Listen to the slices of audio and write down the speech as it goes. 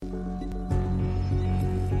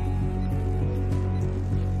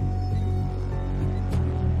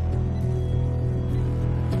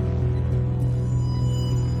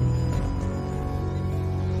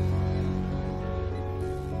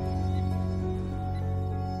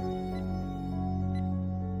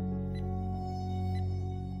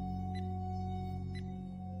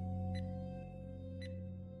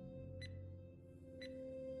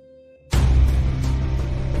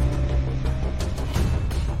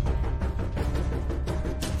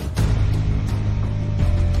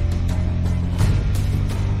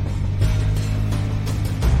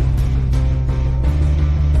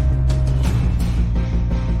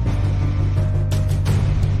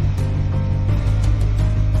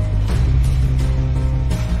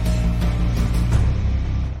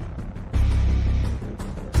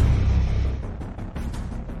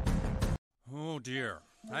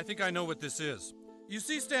I think I know what this is. You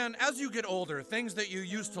see, Stan, as you get older, things that you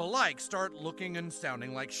used to like start looking and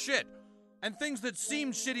sounding like shit. And things that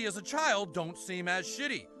seemed shitty as a child don't seem as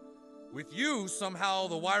shitty. With you, somehow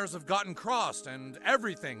the wires have gotten crossed and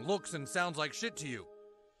everything looks and sounds like shit to you.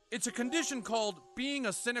 It's a condition called being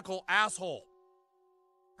a cynical asshole.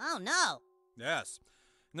 Oh no. Yes.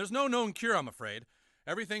 And there's no known cure, I'm afraid.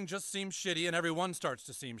 Everything just seems shitty and everyone starts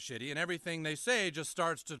to seem shitty and everything they say just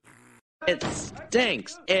starts to... It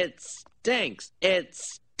stinks. It stinks. It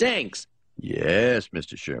stinks. Yes,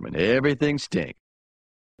 Mr. Sherman, everything stinks.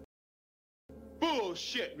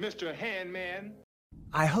 Bullshit, Mr. Handman.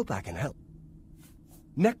 I hope I can help.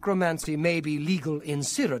 Necromancy may be legal in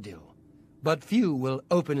Cyrodiil, but few will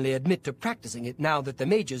openly admit to practicing it now that the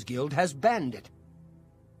Mages Guild has banned it.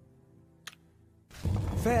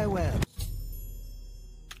 Farewell.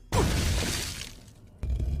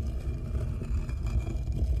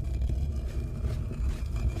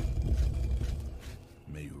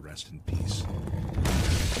 May you rest in peace.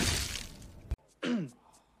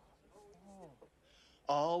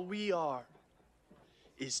 All we are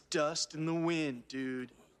is dust in the wind,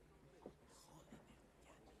 dude.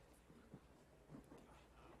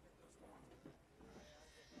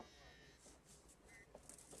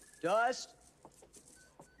 Dust.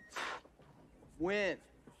 Wind.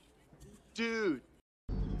 Dude.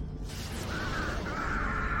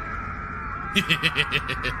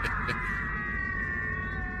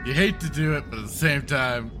 You hate to do it, but at the same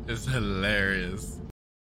time, it's hilarious.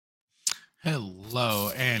 Hello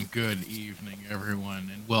and good evening, everyone,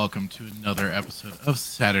 and welcome to another episode of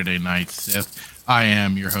Saturday Night Sith. I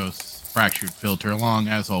am your host, Fractured Filter, along,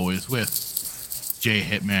 as always, with Jay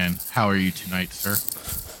Hitman. How are you tonight, sir?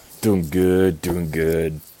 Doing good.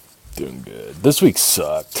 This week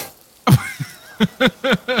sucked.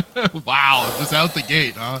 Wow, just out the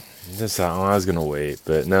gate, huh? I was gonna wait,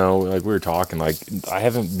 but no, like we were talking, like I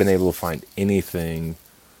haven't been able to find anything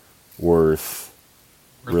worth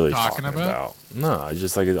really talking about. No, it's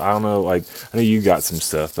just like I don't know, like I know you got some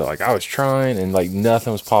stuff, but like I was trying and like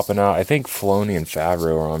nothing was popping out. I think Filoni and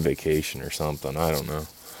Favreau are on vacation or something. I don't know.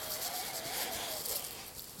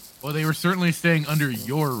 Well, they were certainly staying under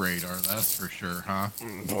your radar, that's for sure, huh?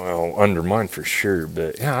 Well, under mine for sure,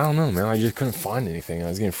 but yeah, I don't know, man. I just couldn't find anything. I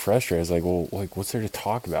was getting frustrated. I was like, well, like, what's there to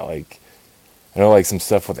talk about? Like, I know, like, some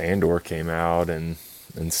stuff with Andor came out and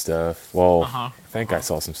stuff. Well, I think I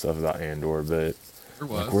saw some stuff about Andor, but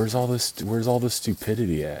like, where's all this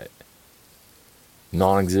stupidity at?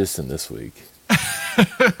 Non-existent this week.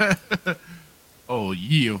 Oh,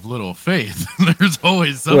 ye of little faith. There's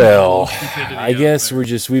always some. Well, I guess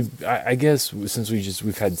I guess since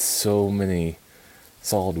we've had so many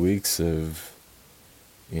solid weeks of,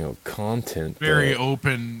 content. Very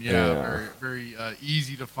open, very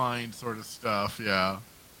easy to find sort of stuff, yeah.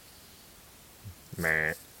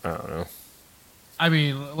 Man, I don't know. I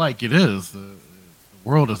mean, like it is. The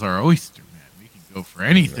world is our oyster, man. We can go for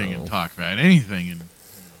anything and talk about anything and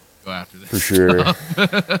go after this. For sure.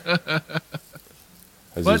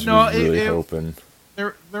 But no, really hoping.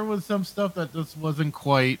 There was some stuff that just wasn't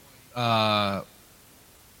quite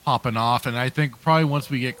popping off, and I think probably once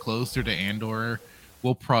we get closer to Andor,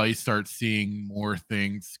 we'll probably start seeing more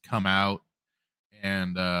things come out,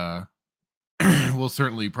 and we'll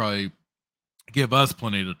certainly probably give us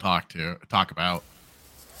plenty to talk about.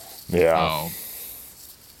 Yeah,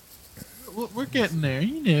 so, we're getting there,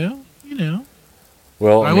 you know.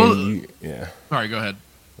 Well, Sorry, go ahead.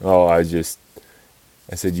 Oh, I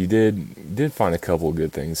said you did find a couple of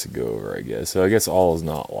good things to go over, I guess. So I guess all is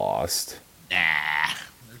not lost. Nah,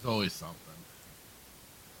 there's always something.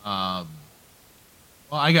 Well,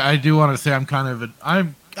 I do want to say I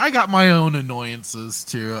got my own annoyances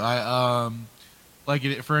too. For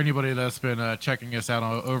anybody that's been checking us out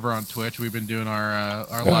over on Twitch, we've been doing our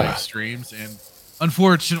live streams, and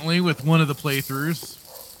unfortunately, with one of the playthroughs,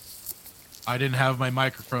 I didn't have my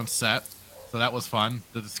microphone set, so that was fun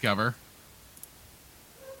to discover.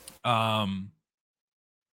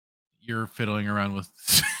 You're fiddling around with.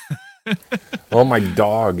 Well, my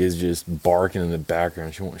dog is just barking in the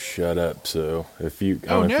background. She won't shut up. So if you, I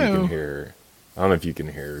don't know if you can hear her. I don't know if you can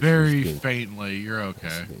hear her. Very faintly. You're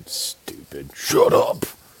okay. Stupid. Shut up.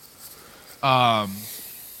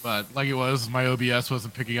 But like it was, my OBS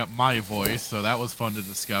wasn't picking up my voice, so that was fun to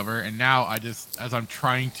discover. And now as I'm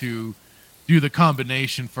trying to do the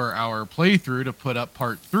combination for our playthrough to put up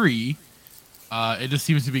part 3. It just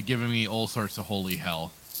seems to be giving me all sorts of holy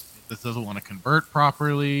hell. This doesn't want to convert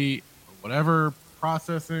properly, or whatever,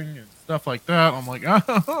 processing and stuff like that. I'm like,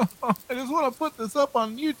 oh, I just want to put this up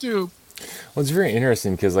on YouTube. Well, it's very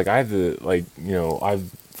interesting because, like, I have to, like, I've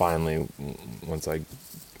finally, once I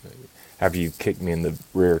after you kicked me in the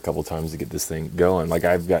rear a couple times to get this thing going. Like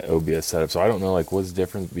I've got OBS set up, so I don't know like what's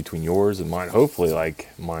different between yours and mine. Hopefully, like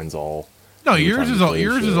mine's all. No, yours is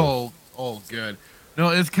all good. No,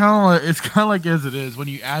 it's kind of like as it is when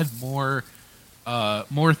you add more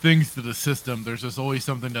things to the system. There's just always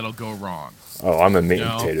something that'll go wrong. Oh, I'm a meat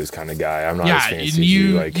and potatoes kind of guy. I'm not as fancy as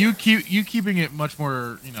you. Like you keeping it much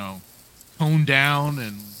more toned down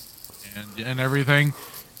and everything.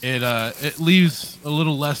 It leaves a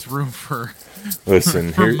little less room for.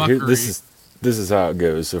 Listen, for here this is how it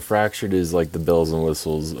goes. So Fractured is like the bells and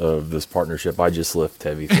whistles of this partnership. I just lift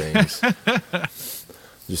heavy things.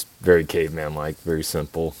 Just very caveman like, very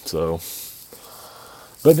simple. So,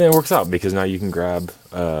 but then it works out because now you can grab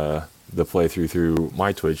the playthrough through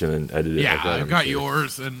my Twitch and then edit it. Yeah, like that, I've got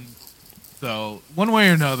yours, and so one way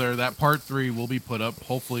or another, that part 3 will be put up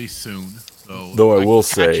hopefully soon. So though I will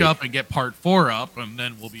say, catch up and get part 4 up, and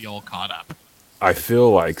then we'll be all caught up. I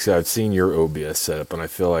feel like, so I've seen your OBS setup, and I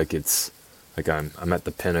feel like it's like I'm at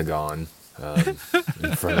the Pentagon in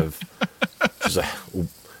front of just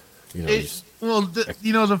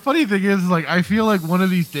the funny thing is, like, I feel like one of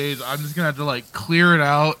these days I'm just gonna have to like clear it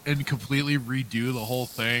out and completely redo the whole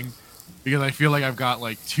thing because I feel like I've got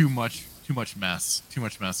like too much mess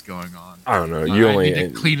going on. I don't know. I need to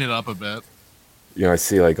clean it up a bit. I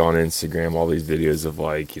see like on Instagram all these videos of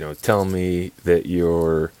like, tell me that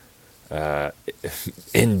you're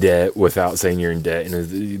in debt without saying you're in debt, and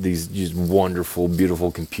these just wonderful,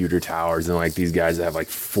 beautiful computer towers, and like these guys that have like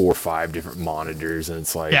 4 or 5 different monitors, and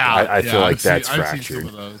it's like I feel like that's Fractured.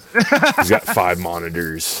 He's got 5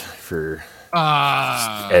 monitors for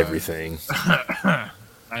everything. I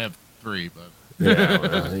have 3, but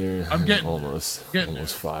yeah, I'm getting almost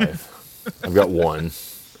 5. I've got 1,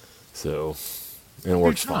 so. And it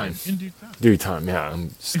works fine. In due time, yeah. I'm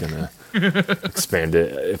just gonna expand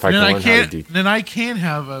it if I can learn how to do. Then I can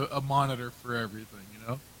have a monitor for everything,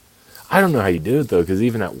 I don't know how you do it though, because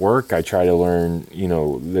even at work, I try to learn.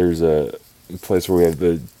 There's a place where we have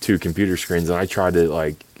the 2 computer screens, and I try to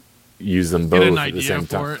like use them both at the same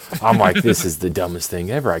time. I'm like, this is the dumbest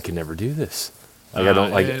thing ever. I can never do this. Like I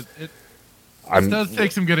don't like it. It does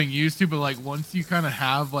take some getting used to, but like once you kind of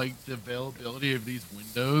have like the availability of these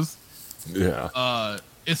windows. Yeah.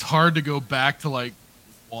 It's hard to go back to like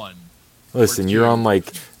 1. Listen, you're on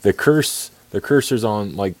like the cursor's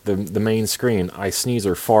on like the main screen. I sneeze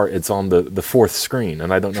or fart, it's on the 4th screen,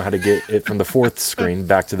 and I don't know how to get it from the 4th screen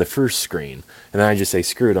back to the 1st screen. And then I just say,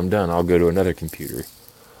 screw it, I'm done. I'll go to another computer.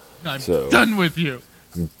 I'm done with you.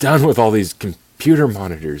 I'm done with all these computer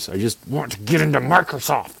monitors. I just want to get into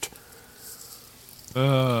Microsoft.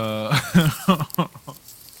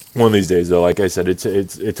 One of these days, though, like I said, it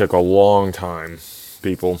took a long time,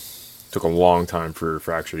 people. It took a long time for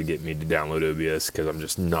Fracture to get me to download OBS because I'm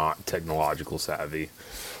just not technological savvy.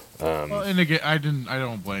 Well, and again, I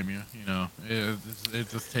don't blame you. It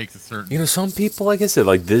just takes a certain. Some people, like I said,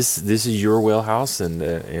 like this is your wheelhouse, and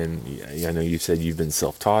I know you said you've been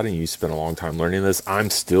self-taught and you spent a long time learning this. I'm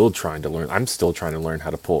still trying to learn. I'm still trying to learn how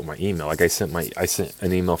to pull up my email. Like I sent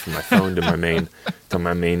an email from my phone to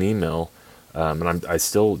my main email. And I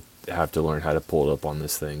still have to learn how to pull it up on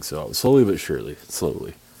this thing. So slowly but surely.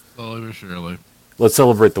 Let's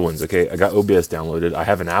celebrate the wins, okay? I got OBS downloaded. I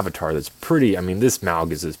have an avatar that's pretty. I mean, this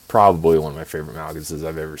Malgus is probably one of my favorite Malguses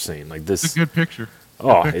I've ever seen. Like this. It's a good picture.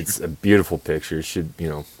 It's a beautiful picture. It should,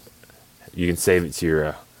 you can save it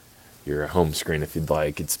to your home screen if you'd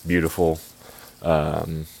like. It's beautiful. Yeah,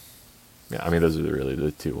 I mean, those are really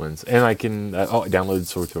the 2 wins. And I can I downloaded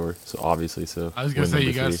SWTOR, so obviously. So I was going to say,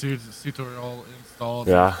 you got SWTOR all installed.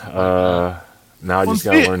 Yeah. Now I just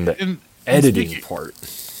got to learn the editing part.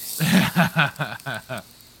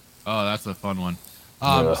 Oh, that's a fun one.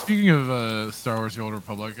 Speaking of Star Wars: The Old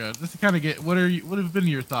Republic, just to kind of get what have been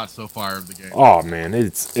your thoughts so far of the game? Oh man,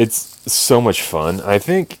 it's so much fun. I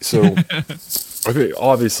think so. Okay,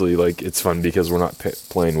 obviously, like it's fun because we're not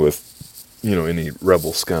playing with any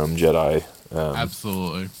rebel scum Jedi.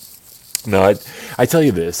 Absolutely. No, I tell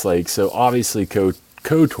you this, like, so obviously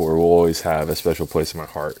KOTOR will always have a special place in my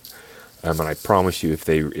heart. And I promise you, if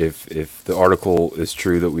the article is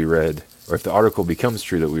true that we read, or if the article becomes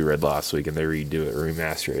true that we read last week and they redo it or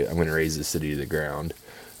remaster it, I'm going to raise the city to the ground.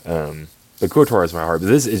 But KOTOR is my heart. But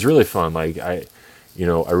this is really fun. Like I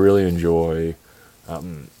really enjoy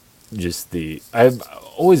I've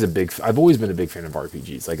always been a big fan of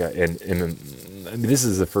RPGs. Like I mean, this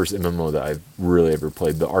is the first MMO that I've really ever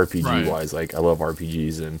played. The RPG wise, like I love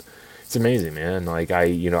RPGs, and it's amazing, man. Like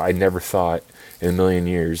I never thought in a million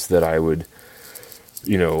years that I would,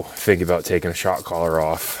 think about taking a shot collar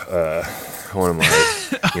off one of my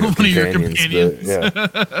one of your companions. But,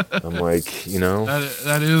 yeah, I'm like,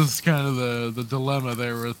 that is kind of the dilemma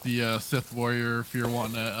there with the Sith warrior. If you're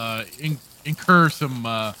wanting to incur some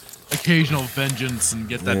occasional vengeance and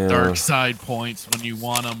get that dark side points when you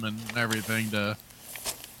want them and everything to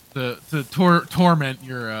torment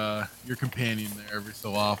your companion there every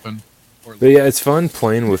so often. But yeah, it's fun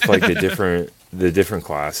playing with like the different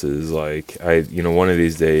classes. Like one of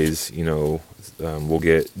these days, we'll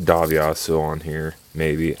get Daviaso on here.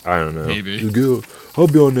 Maybe, I don't know. Maybe I'll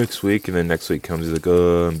be on next week, and then next week comes, he's like,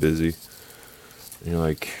 I'm busy. And you're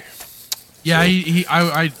like, yeah. So.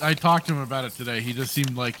 I talked to him about it today. He just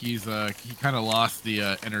seemed like he kind of lost the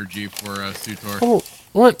energy for Sutor. Oh,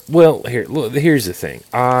 what? Well, here's the thing.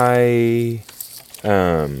 I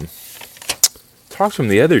talked to him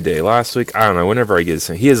the other day, last week. I don't know. Whenever I get this,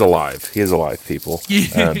 he is alive. He is alive, people.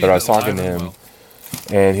 But I was talking to him,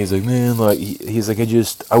 and he's like, man, like he's like,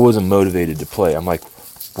 I wasn't motivated to play. I'm like,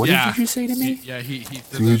 what did you say to me? He I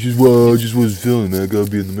just wasn't feeling it. I gotta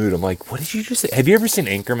be in the mood. I'm like, what did you just say? Have you ever seen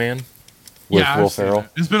Anchorman with Will Ferrell?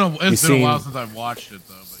 It's been a while since I've watched it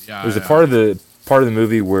though. But yeah, there's a part of the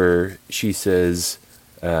movie where she says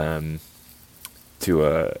to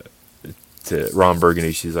Ron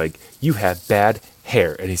Burgundy, she's like, "You have bad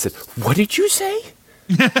hair," and he said, "What did you say?"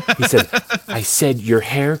 He said, "I said your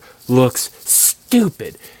hair looks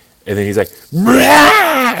stupid." And then he's like,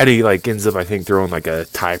 "Brah!" And he like ends up, I think, throwing like a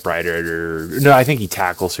typewriter. No, I think he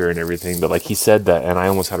tackles her and everything. But like he said that, and I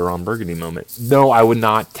almost had a Ron Burgundy moment. No, I would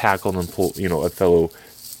not tackle and pull, a fellow,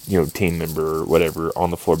 team member or whatever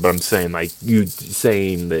on the floor. But I'm saying like you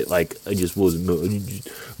saying that like I just wasn't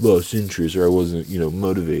lost interest or I wasn't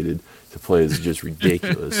motivated to play is just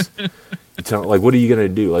ridiculous. Like, what are you gonna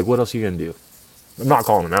do? Like, what else are you gonna do? I'm not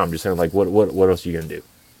calling him out. I'm just saying like, what else are you gonna do?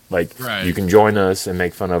 Like, you can join us and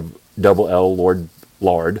make fun of Double L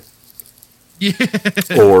Lard. Yeah.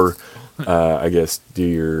 Or, I guess, do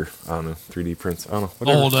your, 3D prints. I don't know.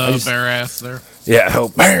 Whatever. Old bare ass there. Yeah,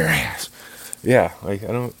 bare ass. Yeah, like, I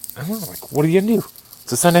don't know. Like, what are you going to do?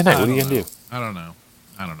 It's a Sunday night. What are you going to do? I don't know.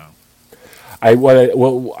 I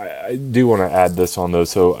do want to add this on, though.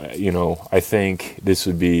 So, I think this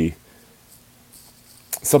would be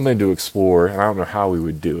something to explore, and I don't know how we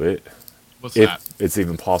would do it. What's that? It's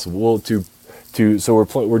even possible. Well, so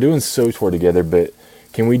we're doing SOTOR together, but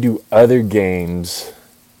can we do other games?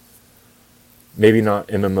 Maybe not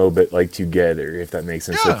MMO, but like together, if that makes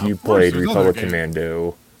sense. Yeah, so if you played Republic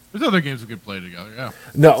Commando, there's other games we could play together. Yeah.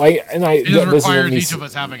 No, it requires each of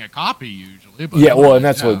us having a copy usually. But yeah, well, and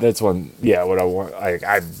that's one. Yeah, what I want.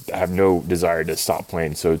 I have no desire to stop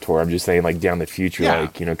playing SOTOR. I'm just saying, like down the future,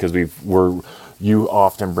 like because you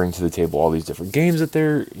often bring to the table all these different games that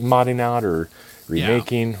they're modding out or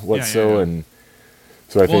remaking, and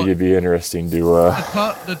so I think it'd be interesting to.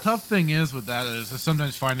 The tough thing is with that is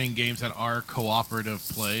sometimes finding games that are cooperative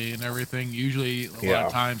play and everything. Usually, a lot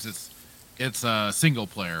of times it's a single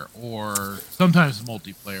player or sometimes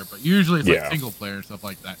multiplayer, but usually it's like single player and stuff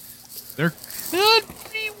like that. There could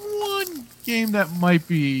be one game that might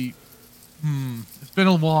be. It's been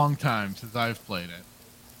a long time since I've played it.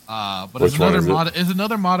 But it's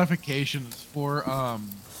another modification. It's for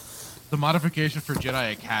the modification for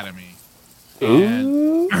Jedi Academy.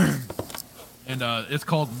 And it's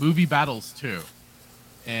called Movie Battles 2.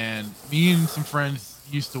 And me and some friends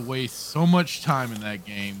used to waste so much time in that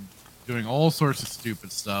game doing all sorts of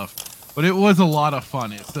stupid stuff. But it was a lot of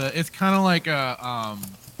fun. It's kind of like a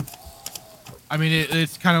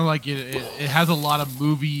it's kind of like it has a lot of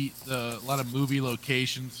movie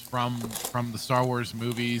locations from the Star Wars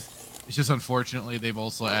movies. It's just unfortunately they've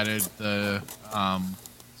also added the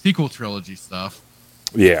sequel trilogy stuff.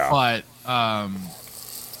 Yeah.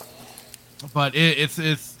 But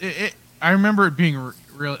it's I remember it being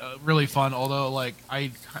really fun. Although like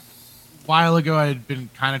a while ago I had been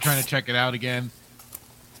kind of trying to check it out again.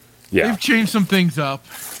 Yeah. They've changed some things up.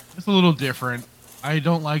 It's a little different. I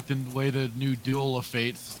don't like the way the new Duel of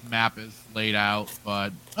Fates map is laid out,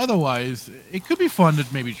 but otherwise, it could be fun to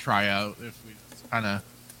maybe try out if we kind of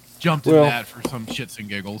jumped in that for some shits and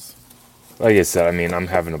giggles. Like I said, I'm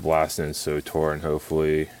having a blast in SOTOR, and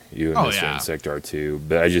hopefully you and Mr. Insect are too.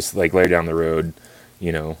 But I just, like, later down the road,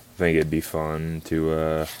 think it'd be fun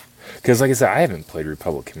to... Because, like I said, I haven't played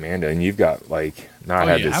Republic Commando, and you've got, like... Now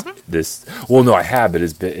I have this... Well, no, I have, but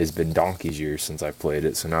it's been donkey's years since I played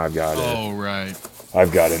it, so now I've got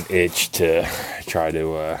I've got an itch to try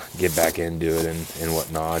to get back into it and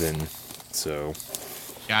whatnot, and so...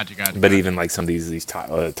 Gotcha. But even, like, some of these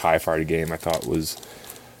TIE Fighter game I thought was,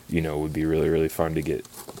 would be really, really fun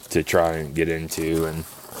to try and get into, and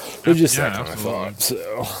it was just that kind of thought,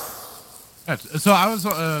 so... So I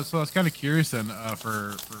was kind of curious then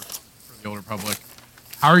for the Old Republic.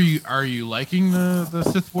 How are you liking the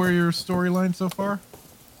Sith Warrior storyline so far?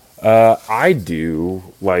 I do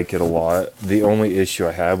like it a lot. The only issue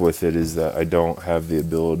I have with it is that I don't have the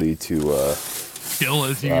ability to kill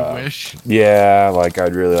as you wish. Yeah, like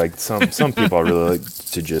I'd really like some people I really like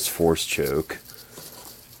to just force choke.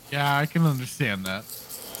 Yeah, I can understand that.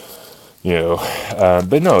 You know,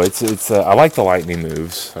 but no, it's I like the lightning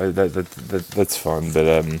moves. That's fun.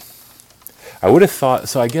 But I would have thought.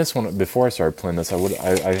 So I guess before I started playing this,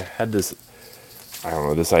 I had this, I don't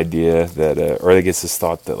know, this idea that, or I guess this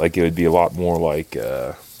thought that like it would be a lot more like,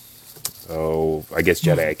 I guess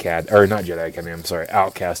Jedi Academy, or not Jedi Academy. I'm sorry,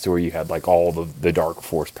 Outcast, where you had like all the Dark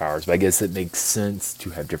Force powers. But I guess it makes sense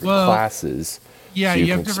to have different classes. Yeah, so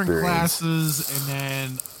you have different classes, and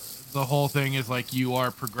then the whole thing is like you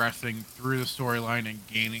are progressing through the storyline and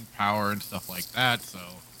gaining power and stuff like that. So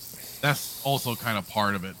that's also kind of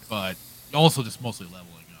part of it, but also just mostly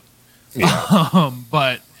leveling up. Yeah.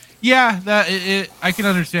 But yeah, I can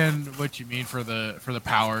understand what you mean for the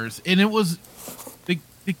powers, and it was the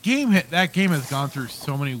game. That game has gone through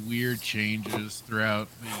so many weird changes throughout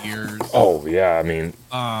the years. Oh yeah, I mean,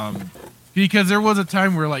 because there was a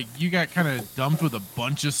time where like you got kind of dumped with a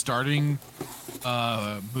bunch of starting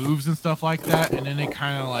moves and stuff like that, and then they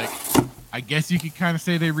kind of like, I guess you could kind of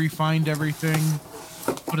say they refined everything,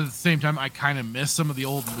 but at the same time I kind of miss some of the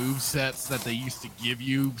old move sets that they used to give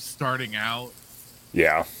you starting out.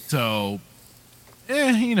 Yeah, so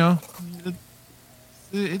you know,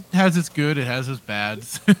 it has its good, it has its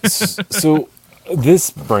bads. So this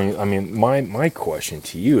brings, I mean, my question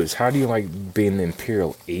to you is, how do you like being the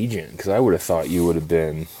Imperial agent? Because I would have thought you would have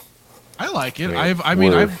been. I like it.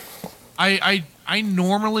 I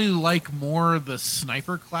normally like more the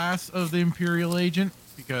sniper class of the Imperial agent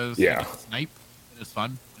because you can snipe. It is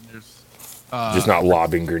fun, and there's just not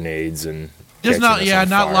lobbing grenades and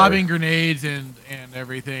not lobbing grenades and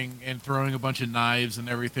everything and throwing a bunch of knives and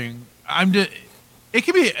everything. It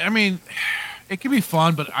could be. I mean, it could be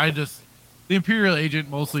fun, but the Imperial agent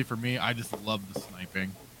mostly for me. I just love the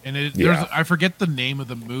sniping, and I forget the name of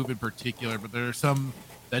the move in particular, but there are some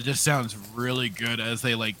that just sounds really good as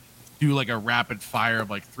they like do like a rapid fire of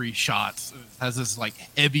like 3 shots. It has this like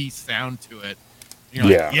heavy sound to it. And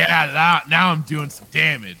you're like, now I'm doing some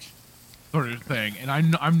damage, sort of thing. And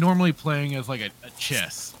I'm normally playing as like a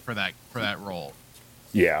chess for that role.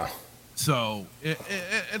 Yeah. So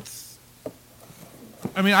it's.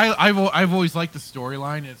 I mean, I've always liked the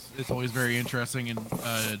storyline. It's always very interesting. And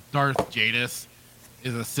Darth Jadis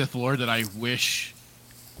is a Sith Lord that I wish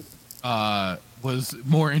was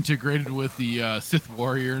more integrated with the Sith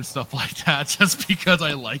Warrior and stuff like that, just because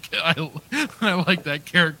I like it. I like that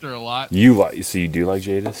character a lot. So you do like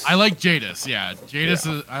Jadis? I like Jadis. Yeah,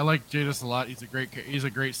 I like Jadis a lot. He's a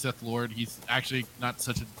great Sith Lord. He's actually not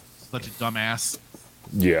such a dumbass.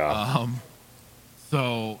 Yeah.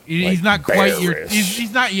 So he's not quite your.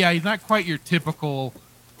 He's not quite your typical.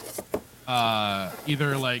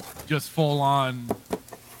 Either like just full on.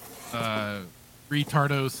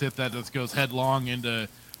 Retardo Sith that just goes headlong into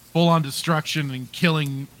full-on destruction and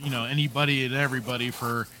killing, anybody and everybody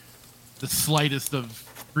for the slightest of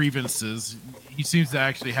grievances. He seems to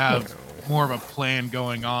actually have more of a plan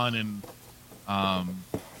going on and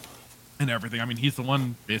everything. I mean, he's the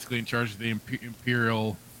one basically in charge of the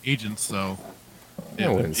Imperial agents, so I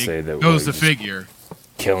wouldn't say that goes to figure.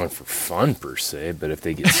 Killing for fun per se, but if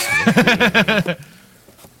they get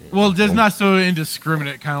well, just not so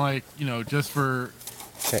indiscriminate, kind of like, just for.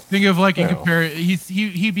 Think of like in compare,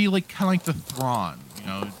 he'd be like kind of like the Thrawn,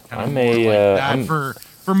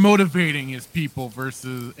 for motivating his people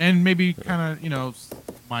versus, and maybe kind of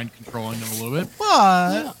mind controlling them a little bit,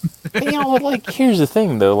 but like here's the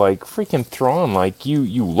thing though, like freaking Thrawn, like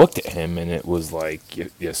you looked at him and it was like,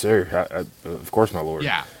 yes sir, of course my lord,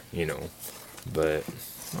 but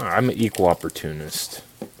I'm an equal opportunist.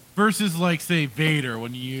 Versus, like, say, Vader,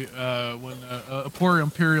 when a poor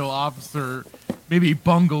Imperial officer maybe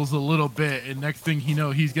bungles a little bit, and next thing you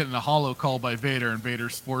know, he's getting a hollow call by Vader, and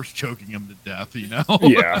Vader's force choking him to death. Yeah,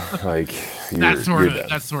 like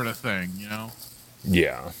that sort of thing.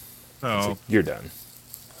 Yeah. So like, you're done.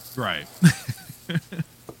 Right.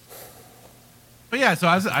 But yeah, so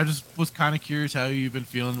I just was kind of curious how you've been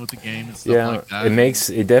feeling with the game and stuff like that.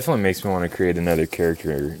 It definitely makes me want to create another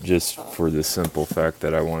character just for the simple fact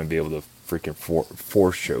that I want to be able to freaking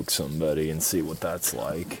force choke somebody and see what that's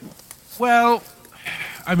like. Well,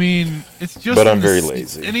 I mean, it's just. But I'm very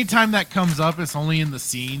lazy. Anytime that comes up, it's only in the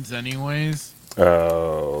scenes, anyways.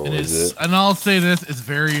 Oh, is it? And I'll say this: it's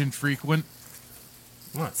very infrequent.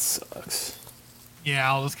 That sucks.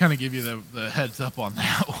 Yeah, I'll just kind of give you the heads up on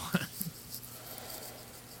that one.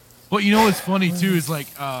 But you know what's funny too is like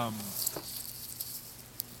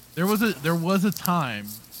there was a time,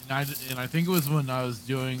 and I think it was when I was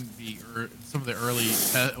doing some of the early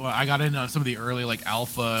I got in on some of the early like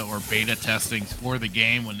alpha or beta testings for the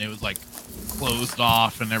game when it was like closed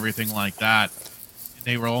off and everything like that. And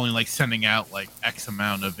they were only like sending out like X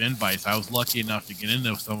amount of invites. I was lucky enough to get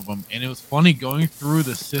into some of them, and it was funny going through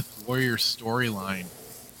the Sith Warrior storyline.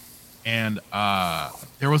 And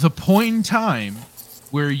there was a point in time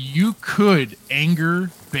where you could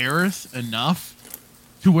anger Barris enough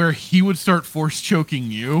to where he would start force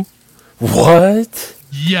choking you. What?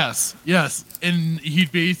 Yes, and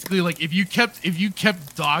he'd basically like if you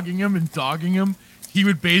kept dogging him, he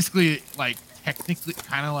would basically like technically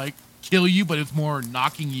kind of like kill you, but it's more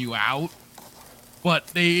knocking you out. But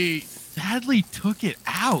they sadly took it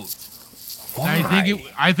out. Why?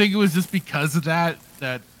 I think it was just because of that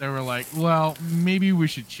they were like, well, maybe we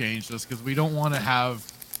should change this because we don't want to have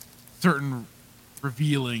certain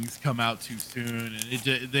revealings come out too soon,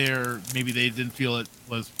 and maybe they didn't feel it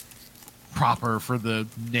was proper for the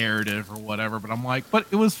narrative or whatever. But I'm like, but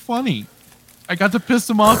it was funny. I got to piss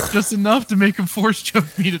him off just enough to make him force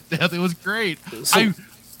choke me to death. It was great. So,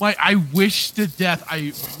 I wish to death.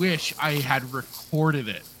 I wish I had recorded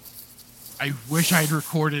it. I wish I had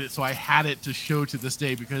recorded it so I had it to show to this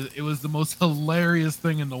day because it was the most hilarious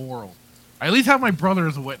thing in the world. I at least have my brother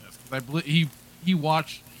as a witness because he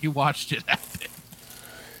watched it happen.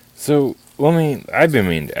 So I've been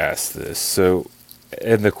meaning to ask this. So,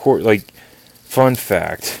 in the court, like, fun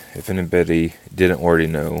fact, if anybody didn't already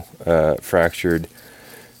know, Fractured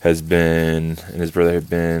has been, and his brother have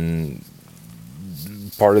been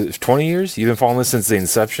part of 20 years. You've been following this since the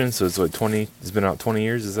inception, so it's like 20. It's been out 20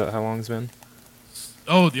 years. Is that how long it's been?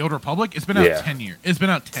 Oh, the Old Republic. It's been out 10 years. It's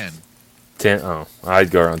been out 10. 10. Oh,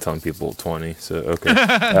 I'd go around telling people 20. So okay.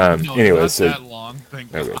 No, anyway, not so that long.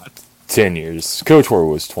 Thank God. 10 years. Coach War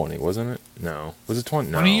was 20, wasn't it? No, was it 20?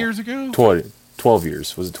 No. 20 years ago. 12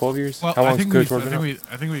 years. Was it 12 years? Well, how long has Coach War been out?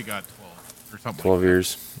 I think we got 12 or something. 12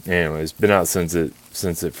 years. Anyways, been out since it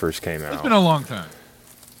first came out. It's been a long time.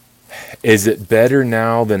 Is it better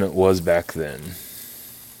now than it was back then?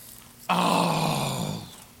 Oh.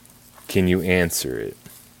 Can you answer it?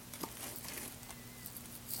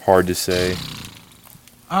 Hard to say.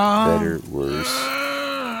 Better, worse.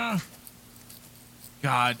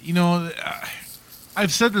 God,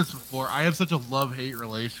 I've said this before. I have such a love-hate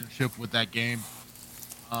relationship with that game.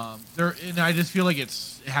 And I just feel like it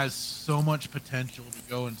has so much potential to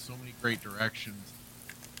go in so many great directions.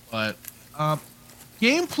 But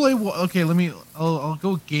gameplay, okay, I'll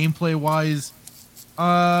go gameplay wise.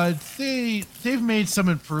 They've made some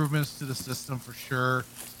improvements to the system for sure.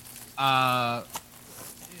 I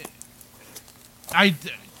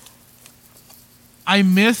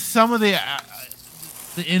miss some of the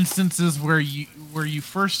instances where you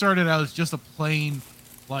first started out as just a plain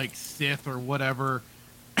like Sith or whatever,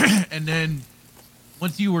 and then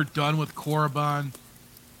once you were done with Korriban,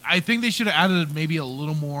 I think they should have added maybe a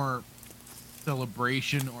little more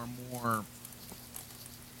celebration or more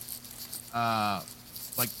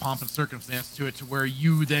like pomp and circumstance to it, to where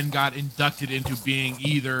you then got inducted into being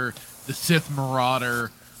either the Sith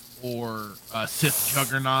Marauder or Sith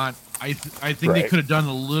Juggernaut. I think they could have done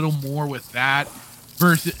a little more with that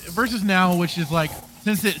versus now, which is like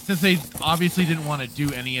since they obviously didn't want to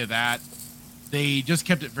do any of that, they just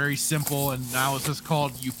kept it very simple, and now it's just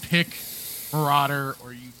called you pick Marauder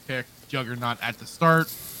or you pick Juggernaut at the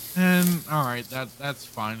start, and all right, that's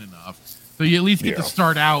fine enough. So you at least get to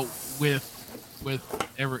start out with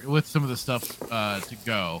some of the stuff to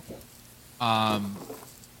go.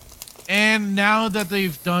 And now that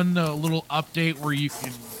they've done a little update where you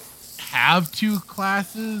can have two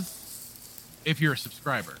classes if you're a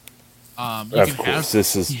subscriber.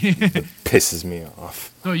 This is that pisses me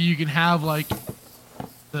off. So you can have like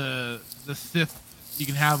the Sith, you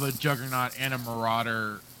can have a Juggernaut and a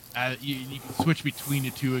Marauder. You can switch between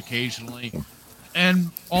the two occasionally.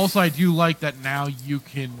 And also I do like that now you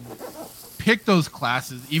can pick those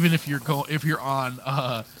classes even if you're on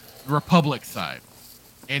the Republic side.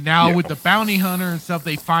 And now with the bounty hunter and stuff,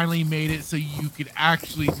 they finally made it so you could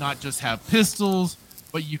actually not just have pistols,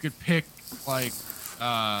 but you could pick like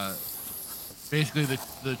basically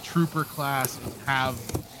the trooper class and have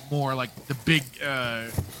more like the big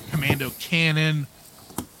commando cannon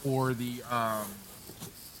or the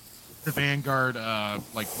Vanguard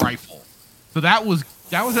like rifle. So that was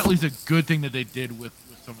at least a good thing that they did with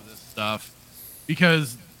some of this stuff,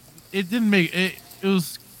 because it didn't make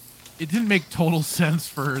total sense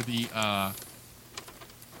for the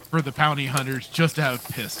for the bounty hunters just to have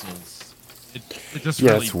pistols. It just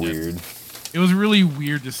Yeah, really it's weird. It was a really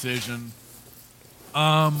weird decision.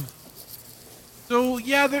 So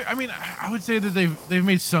yeah, I mean, I would say that they've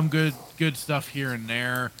made some good stuff here and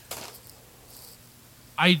there.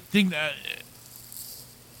 I just think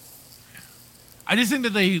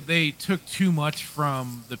that they took too much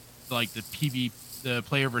from the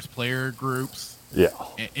player versus player groups. Yeah.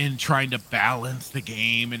 In trying to balance the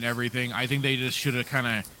game and everything. I think they just should have kind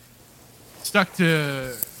of stuck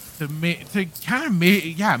to making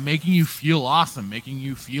you feel awesome, making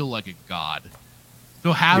you feel like a god.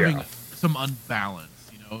 So having some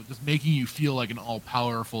unbalance, just making you feel like an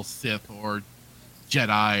all-powerful Sith or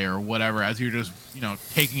Jedi or whatever as you're just,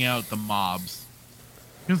 taking out the mobs.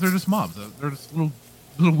 Because they're just mobs. They're just little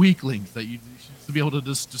weaklings that you should be able to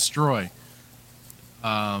just destroy.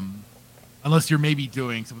 Unless you're maybe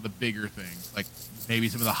doing some of the bigger things, like maybe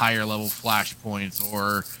some of the higher level flashpoints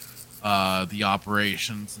or the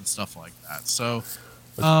operations and stuff like that. So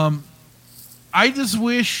I just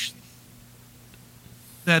wish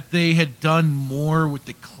that they had done more with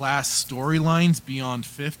the class storylines beyond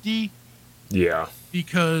 50. Yeah.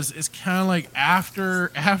 Because it's kind of like after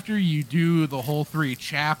you do the whole 3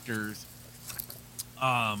 chapters,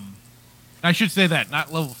 I should say that,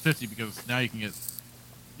 not level 50, because now you can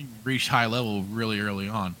reach high level really early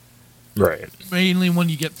on. Right. Mainly when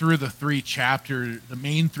you get through the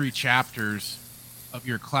main 3 chapters of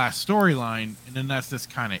your class storyline, and then that's just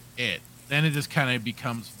kind of it. Then it just kind of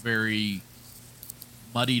becomes very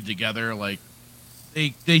muddied together. Like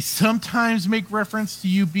they sometimes make reference to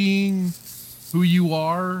you being who you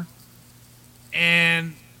are,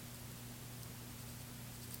 and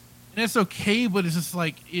it's okay, but it's just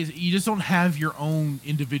like you just don't have your own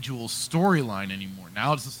individual storyline anymore.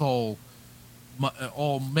 Now it's just all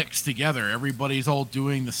mixed together. Everybody's all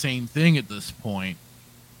doing the same thing at this point,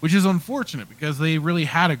 which is unfortunate because they really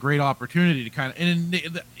had a great opportunity to kind of. And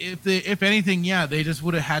if anything, they just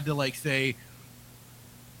would have had to say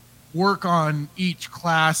work on each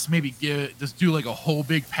class, maybe just do like a whole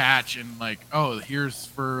big patch and here's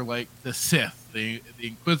for the Sith, the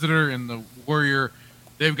Inquisitor and the Warrior.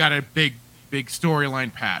 They've got a big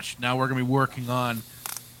storyline patch. Now we're gonna be working on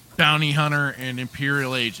Bounty Hunter and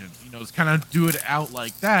Imperial Agent. Just kind of do it out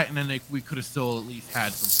like that, and then we could have still at least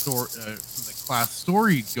had some the class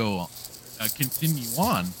story continue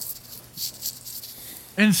on.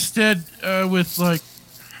 Instead, with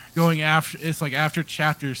going after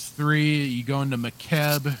chapters 3, you go into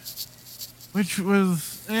McKeb, which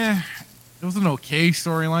was it was an okay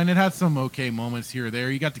storyline. It had some okay moments here or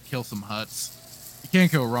there. You got to kill some Hutts. You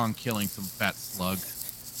can't go wrong killing some fat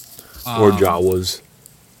slugs. Or Jawas.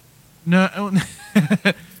 No,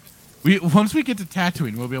 once we get to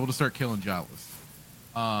Tatooine, we'll be able to start killing Jawas.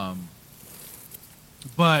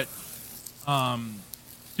 But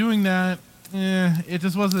doing that, it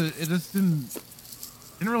just wasn't. It just didn't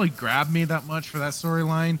really grab me that much for that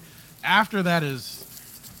storyline. After that is,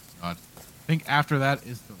 I think after that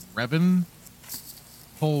is the Revan,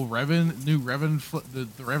 the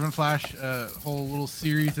Revan Flash whole little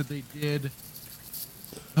series that they did.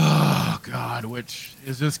 Oh God, which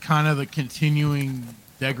is just kind of the continuing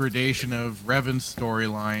degradation of Revan's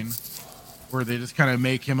storyline, where they just kind of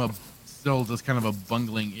make him still just kind of a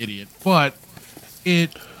bungling idiot. But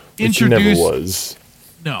it introduced. Never was.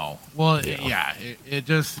 No. Well, it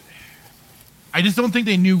just. I just don't think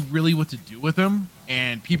they knew really what to do with him,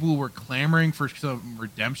 and people were clamoring for some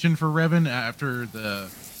redemption for Revan after the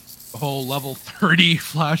whole level 30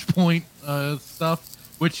 Flashpoint stuff,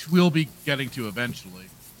 which we'll be getting to eventually.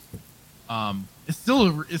 It's still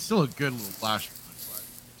a good little Flashpoint, but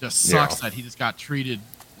it just sucks that he just got treated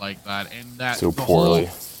like that, and that so poorly.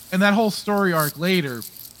 And that whole story arc later,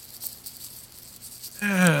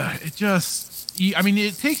 it just. I mean,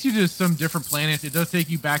 it takes you to some different planets. It does take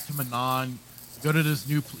you back to Manon. You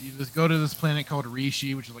go to this planet called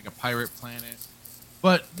Rishi, which is like a pirate planet.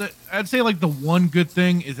 But I'd say the one good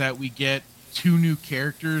thing is that we get 2 new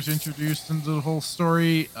characters introduced into the whole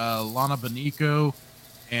story: Lana Beniko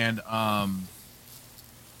and oh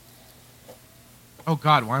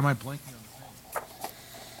God, why am I blanking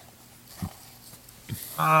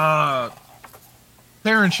on the thing?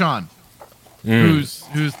 Theron Shan. Who's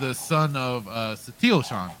the son of Satele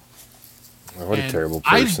Shan. What a terrible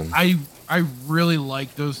person. I really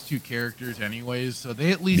like those 2 characters anyways, so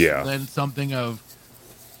they at least lend something of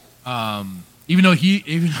even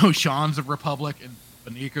though Shan's a Republic and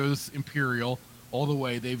Beniko's Imperial all the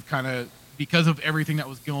way, they've kind of, because of everything that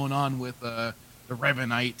was going on with the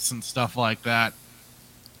Revanites and stuff like that,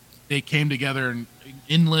 they came together and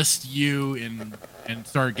enlist you and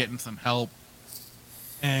started getting some help.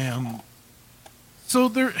 So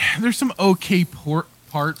there's some okay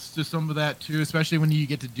parts to some of that too, especially when you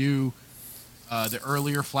get to do the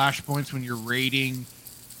earlier flashpoints when you're raiding.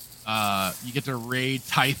 You get to raid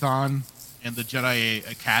Tython and the Jedi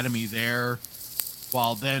Academy there,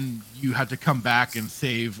 while then you have to come back and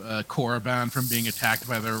save Korriban from being attacked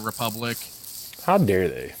by the Republic. How dare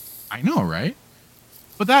they? I know, right?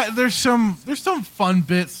 But there's some fun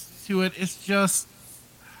bits to it. It's just,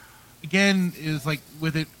 again, is like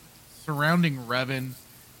with it surrounding Revan,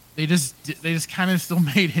 they just kind of still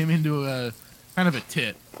made him into a kind of a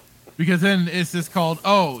tit, because then it's just called,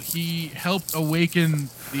 oh, he helped awaken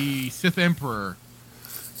the Sith Emperor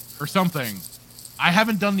or something. I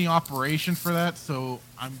haven't done the operation for that, so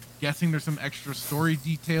I'm guessing there's some extra story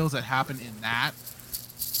details that happen in that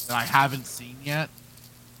I haven't seen yet.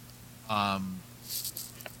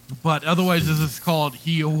 But otherwise, this is called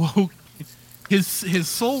he awoke. His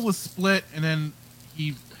soul was split, and then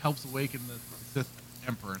he helps awaken the Sith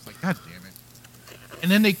Emperor. It's like, God damn it.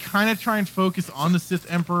 And then they kind of try and focus on the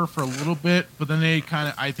Sith Emperor for a little bit, but then they kind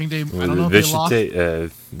of, I think they, I don't know if they lost.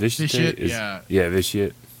 Vitiate? Yeah,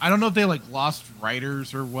 Vitiate. I don't know if they like lost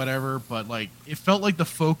writers or whatever, but like it felt like the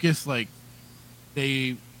focus, like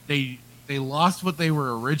they lost what they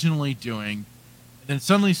were originally doing, and then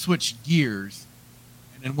suddenly switched gears,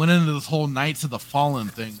 and then went into this whole Knights of the Fallen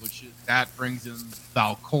thing, which is, that brings in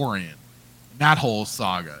Valkorion, and that whole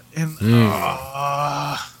saga, and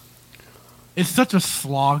it's such a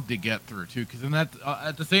slog to get through too, because in that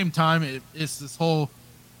at the same time it's this whole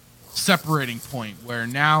separating point where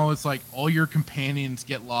now it's like all your companions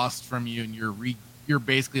get lost from you, and you're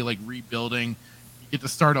basically like rebuilding. You get to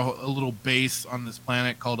start a little base on this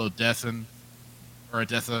planet called Odessa.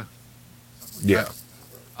 Yeah.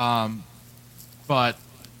 But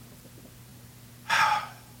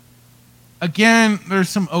again, there's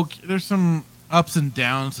some ups and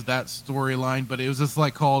downs to that storyline, but it was just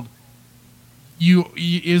like called.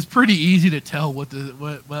 It was pretty easy to tell what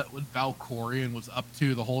Valkorion was up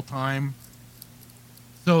to the whole time.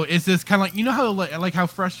 So it's just kind of like, you know how like how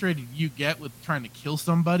frustrated you get with trying to kill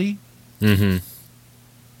somebody. Mm-hmm.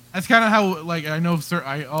 That's kind of how, like, I know, sir.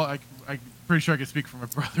 I'm pretty sure I can speak for my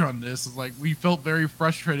brother on this. It's like we felt very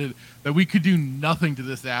frustrated that we could do nothing to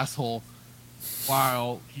this asshole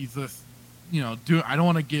while he's just, I don't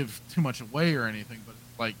want to give too much away or anything, but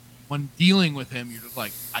like. When dealing with him, you're just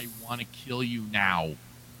like, I want to kill you now,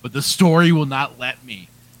 but the story will not let me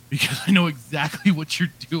because I know exactly what you're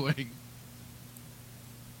doing.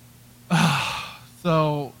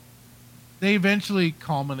 So they eventually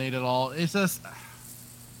culminate it all. It's just,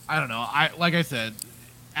 I don't know. Like I said,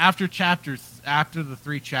 after the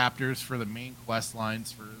 3 chapters for the main quest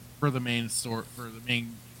lines for the main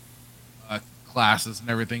classes and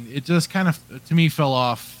everything, it just kind of, to me, fell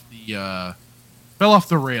off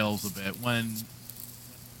the rails a bit when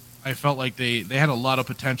I felt like they had a lot of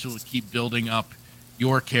potential to keep building up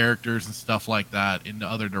your characters and stuff like that into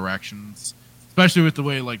other directions, especially with the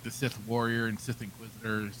way like the Sith Warrior and Sith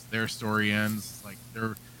Inquisitors, their story ends. Like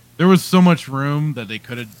there was so much room that they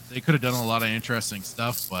could have done a lot of interesting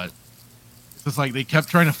stuff, but it's just like they kept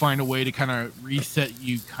trying to find a way to kind of reset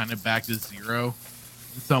you kind of back to zero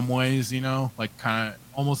in some ways, like kind of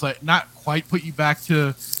almost like not quite put you back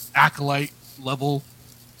to Acolyte level,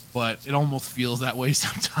 but it almost feels that way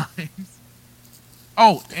sometimes.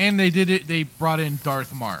 Oh, and they brought in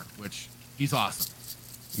Darth Mark, which he's awesome.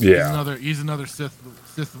 Yeah, he's another Sith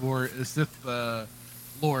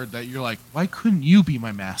Lord that you're like, why couldn't you be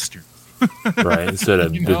my master? Right, instead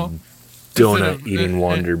of the donut eating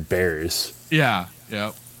wonder bears. Yeah,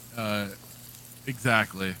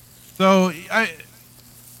 exactly. So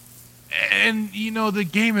the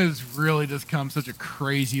game has really just come such a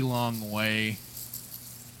crazy long way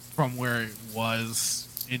from where it was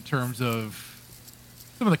in terms of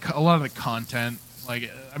a lot of the content.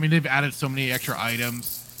 Like, I mean, they've added so many extra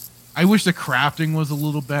items. I wish the crafting was a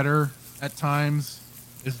little better at times.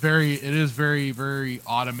 It is very, very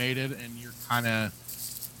automated, and you're kind of,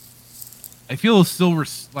 I feel still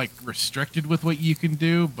restricted with what you can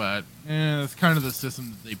do, but it's kind of the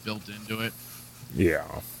system that they built into it. Yeah.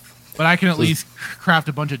 But I can at least craft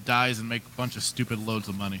a bunch of dyes and make a bunch of stupid loads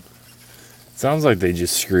of money. Sounds like they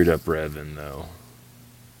just screwed up Revan, though.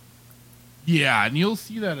 Yeah, and you'll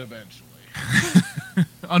see that eventually.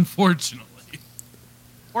 Unfortunately.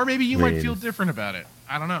 Or maybe you might feel different about it.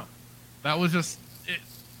 I don't know. That was just...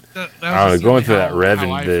 going through that Revan,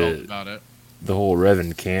 how I felt about it. The whole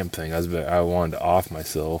Revan camp thing, I wanted to off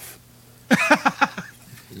myself.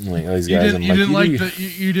 Like, these guys, you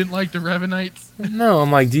didn't like the Revanites? No,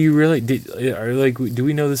 I'm like, do you really? Do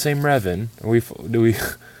we know the same Revan?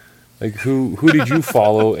 Like who did you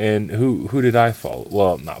follow and who did I follow?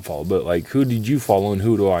 Well, not follow, but like who did you follow and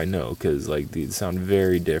who do I know? Because like these sound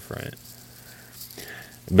very different.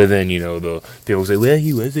 But then the people say, well,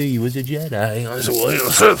 he was a Jedi. I said, well, he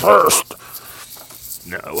was Sith first.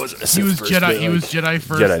 No, it wasn't a Sith first. He was Jedi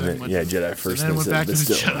first. Jedi first. And then went back to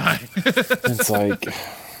the Jedi. It's like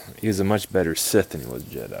he was a much better Sith than he was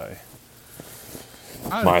Jedi.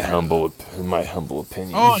 My humble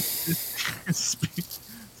opinion. Oh,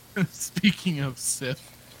 speaking of Sith,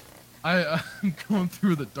 I'm going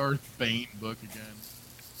through the Darth Bane book again.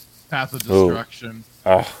 Path of Destruction.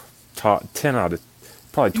 10 out of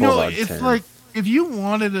probably 12 out of 10. It's like if you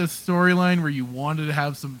wanted a storyline where you wanted to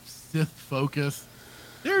have some Sith focus,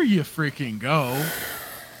 there you freaking go.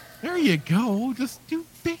 There you go. Just do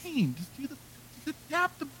Bane. Just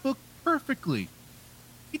adapt the book perfectly.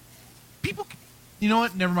 People, you know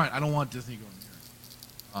what? Never mind. I don't want Disney going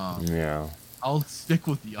here. Yeah. I'll stick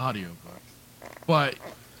with the audiobook. But,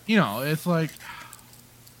 it's like,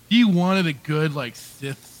 if you wanted a good, like,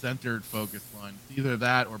 Sith-centered focus line, it's either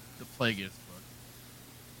that or the Plagueis book.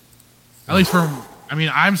 At least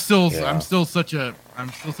I'm still such a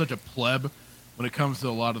pleb when it comes to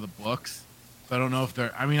a lot of the books. So I don't know if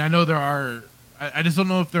I know there are, I just don't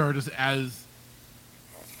know if there are just as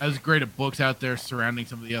great of books out there surrounding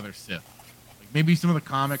some of the other Sith. Like maybe some of the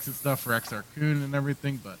comics and stuff for Exar Kun and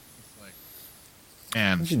everything, but it's like,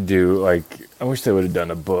 man. We should do, like, I wish they would have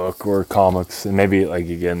done a book or comics, and maybe, like,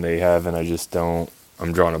 again, they have, and I just don't,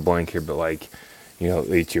 I'm drawing a blank here, but, like,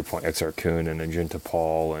 to your point, Exar Kun and Agenta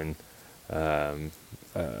Paul and,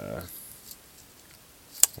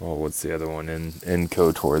 what's the other one in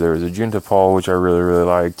KOTOR? There was Agenta Paul, which I really, really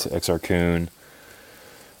liked, Exar Kun.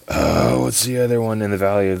 What's the other one in the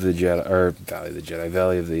Valley of the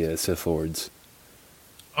Sith Lords?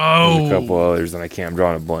 Oh, there's a couple others, and I'm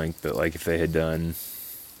drawing a blank, but like if they had done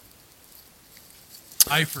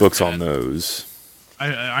books on those,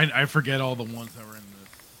 I forget all the ones that were in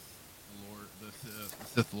the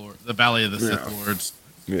Sith Lord, the Valley of the Sith Lords.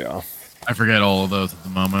 Yeah, I forget all of those at the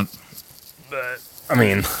moment. But I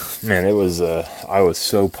mean, man, it was I was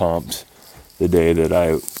so pumped the day that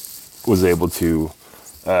I was able to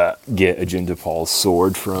get Agenta Paul's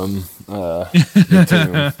sword from the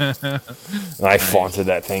tomb. And I flaunted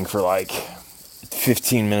that thing for like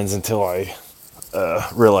 15 minutes until I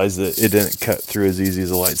realized that it didn't cut through as easy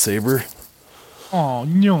as a lightsaber. Oh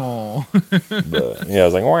no! But yeah, I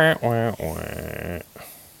was like, wah, wah, wah.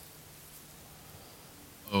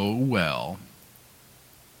 Oh well.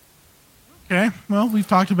 Okay, well, we've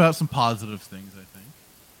talked about some positive things, I think.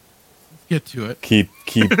 Let's get to it. Keep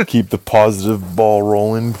the positive ball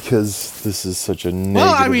rolling, because this is such a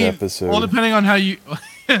negative episode. Well, depending on how you...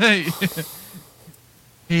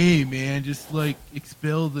 Hey, man, just, like,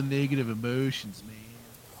 expel the negative emotions, man.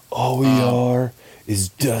 All we are is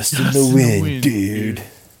dust in the wind, dude.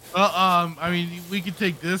 Well, we could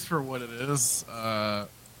take this for what it is. Hold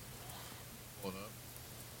up.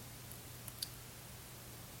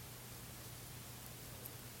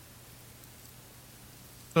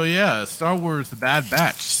 So yeah, Star Wars: The Bad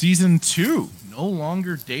Batch Season 2 no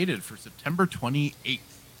longer dated for September 28th.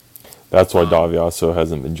 That's why Daviaso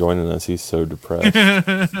hasn't been joining us. He's so depressed.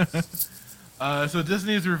 So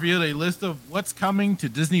Disney has revealed a list of what's coming to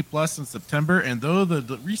Disney Plus in September, and though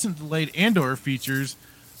the recent delayed Andor features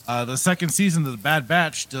the second season of The Bad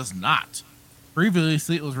Batch does not.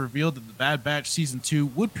 Previously, it was revealed that The Bad Batch Season 2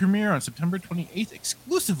 would premiere on September 28th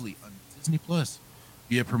exclusively on Disney Plus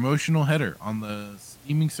via promotional header on the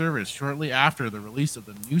streaming service shortly after the release of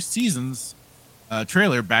the new season's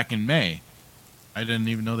trailer back in May. I didn't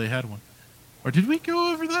even know they had one. Or did we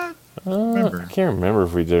go over that? I can't remember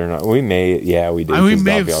if we did or not. We may, we did. We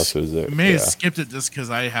may have skipped it just because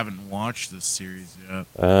I haven't watched this series yet.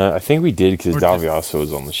 I think we did because Daviaso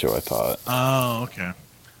was on the show, I thought. Oh, okay.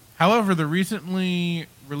 However, the recently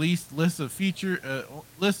released list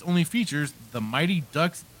only features The Mighty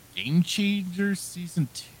Ducks Game Changers Season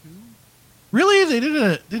 2. Really? They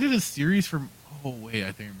did a series from... Oh, wait,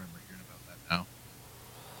 I think I remember hearing about that now.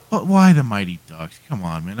 But why The Mighty Ducks? Come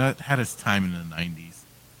on, man. That had its time in the 90s.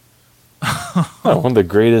 One of the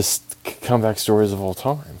greatest comeback stories of all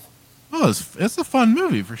time. Oh, it's a fun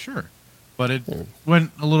movie, for sure. But it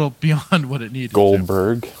went a little beyond what it needed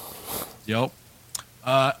Goldberg. to. Yep.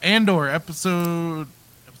 Andor, episode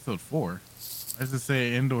 4. Why does it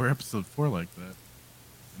say Andor episode 4 like that?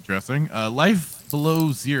 Interesting. Life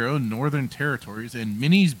Below Zero, Northern Territories, and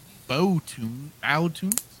Minnie's Bow Tunes,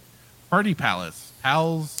 Party Palace,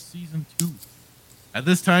 Pals Season 2. At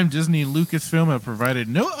this time, Disney and Lucasfilm have provided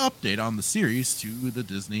no update on the series to the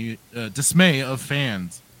dismay of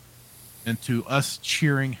fans. than to us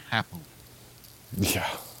cheering happily. Yeah.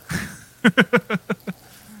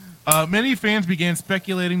 Many fans began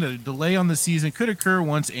speculating that a delay on the season could occur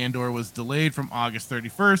once Andor was delayed from August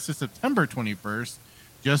 31st to September 21st,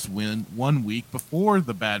 just 1 week before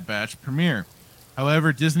the Bad Batch premiere.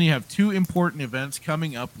 However, Disney have two important events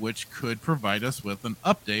coming up which could provide us with an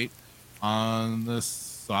update on the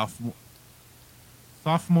sophomore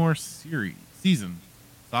season.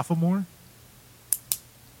 Sophomore?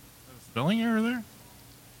 Spelling error there?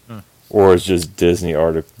 Or it's just Disney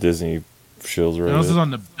Shields right. This is on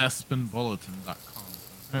the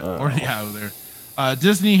bestspinbulletin.com. Or there.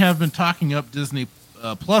 Disney have been talking up Disney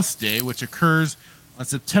Plus Day, which occurs on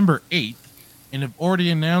September 8th, and have already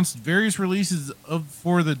announced various releases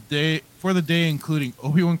for the day, including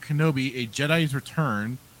Obi-Wan Kenobi: A Jedi's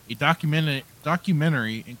Return, a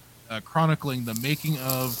documentary chronicling the making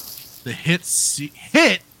of the hit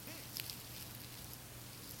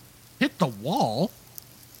the wall.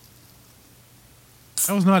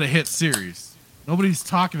 That was not a hit series. Nobody's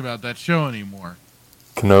talking about that show anymore.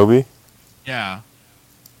 Kenobi? Yeah.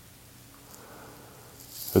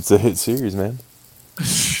 It's a hit series, man.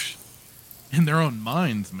 In their own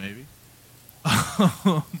minds, maybe.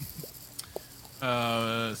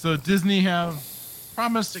 So Disney have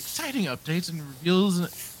promised exciting updates and reveals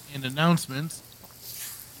and announcements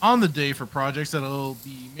on the day for projects that will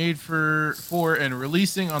be made for and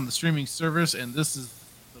releasing on the streaming service, and this is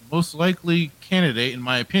the most likely candidate, in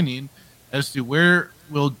my opinion, as to where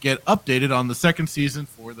we'll get updated on the second season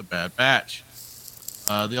for The Bad Batch.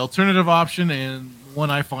 The alternative option, and one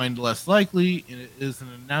I find less likely, is an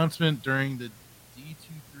announcement during the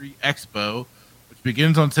D23 Expo, which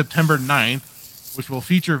begins on September 9th, which will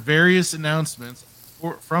feature various announcements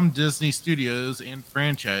from Disney Studios and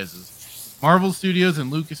franchises. Marvel Studios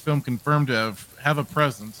and Lucasfilm confirmed to have a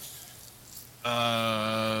presence.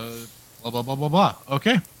 Blah, blah, blah, blah, blah.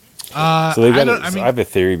 Okay. So they got. I have a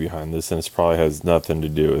theory behind this, and it probably has nothing to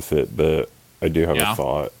do with it, but I do have a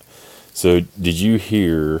thought. So, did you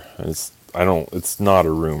hear? It's not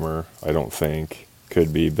a rumor. I don't think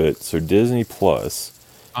could be, but so Disney Plus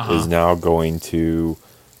is now going to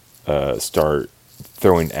start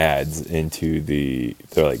throwing ads into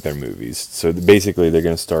their movies. So basically, they're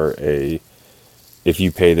going to start if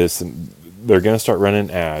you pay this, they're going to start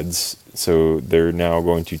running ads. So they're now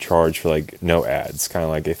going to charge for no ads, kind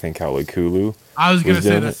of like I think how Hulu. I was going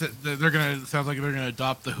to say they're going to sounds like they're going to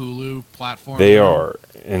adopt the Hulu platform. They are,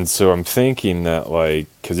 and so I'm thinking that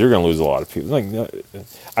because you're going to lose a lot of people. I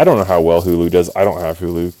don't know how well Hulu does. I don't have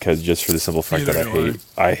Hulu because just for the simple fact that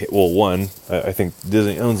I think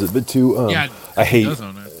Disney owns it, but two, I hate. Does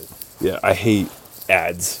own it. Yeah, I hate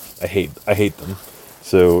ads. I hate them.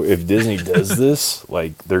 So if Disney does this, I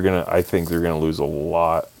think they're gonna lose a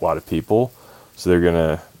lot of people.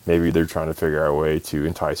 So maybe they're trying to figure out a way to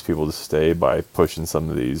entice people to stay by pushing some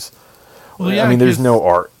of these. Well, yeah, I mean, there's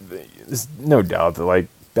no doubt that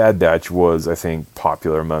Bad Batch was, I think,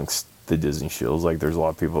 popular amongst the Disney Shields. There's a lot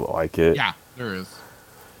of people that like it. Yeah, there is.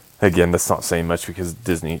 Again, that's not saying much because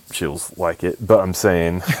Disney Shields like it, but I'm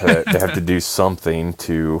saying that they have to do something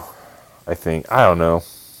to. I don't know.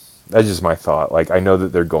 That's just my thought. I know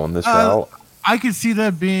that they're going this route. I could see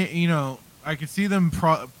that being, I could see them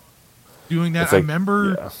doing that. I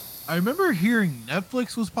remember hearing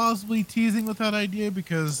Netflix was possibly teasing with that idea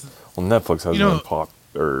because. Well, Netflix hasn't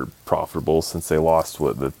been profitable since they lost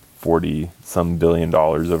the $40-some billion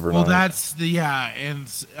overnight. Well, that's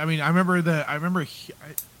and I mean, I remember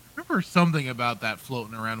something about that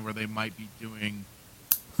floating around where they might be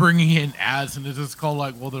bringing in ads, and it's just called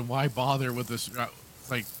well, then why bother with this?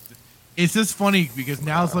 It's just funny because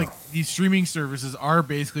now it's these streaming services are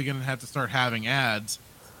basically going to have to start having ads,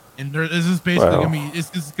 and this is basically going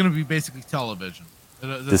to be basically television.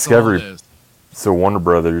 That's Discovery. All it is. So Warner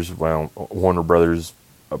Brothers, I don't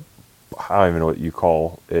even know what you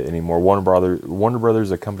call it anymore. Warner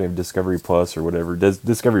Brothers, a company of Discovery Plus or whatever.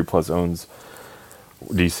 Discovery Plus owns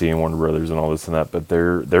DC and Warner Brothers and all this and that, but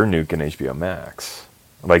they're nuking HBO Max.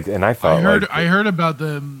 And I thought I heard about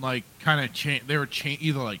them kind of they were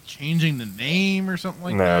either changing the name or something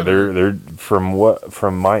like that. No, they're from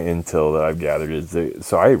my intel that I've gathered is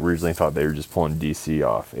so I originally thought they were just pulling DC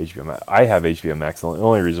off HBO Max. I have HBO Max. The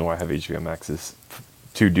only reason why I have HBO Max is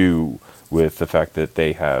to do with the fact that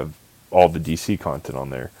they have all the DC content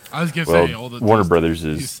on there. I was gonna say all the Warner Brothers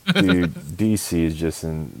is dude. DC is just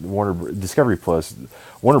in Discovery Plus.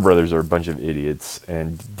 Warner Brothers are a bunch of idiots,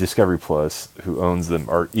 and Discovery Plus, who owns them,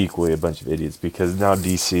 are equally a bunch of idiots because now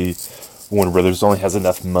Warner Brothers only has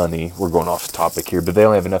enough money. We're going off topic here, but they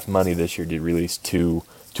only have enough money this year to release two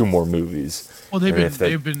more movies. Well, they've been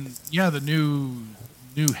the new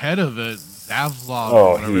new head of it, Zavlov.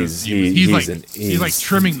 Oh, he's like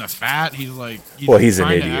trimming the fat. He's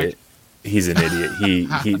an idiot. He's an idiot.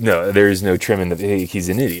 He no, there's no trimming he's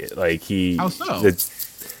an idiot. Like how so? But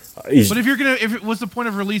what's the point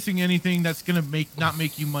of releasing anything that's gonna not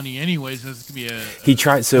make you money anyways? It's gonna be a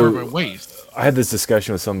waste. I had this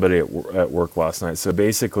discussion with somebody at work last night. So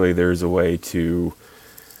basically, there's a way to.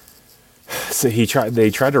 So they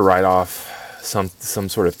tried to write off some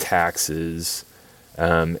sort of taxes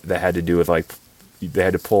that had to do with like they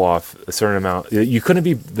had to pull off a certain amount. You couldn't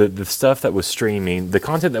be the stuff that was streaming, the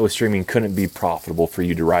content that was streaming couldn't be profitable for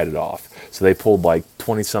you to write it off. So they pulled like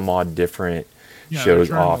 20 some odd different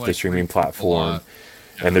shows off the streaming platform,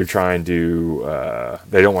 and they're trying to.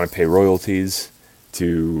 They don't want to pay royalties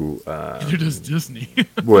to. Neither does Disney.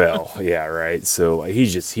 Well, yeah, right. So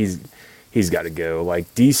he's got to go. Like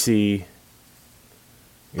DC.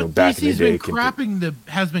 Back DC's in the day,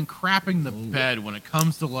 has been crapping the bed when it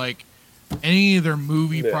comes to like any of their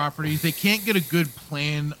movie properties. They can't get a good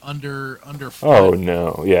plan under foot. Oh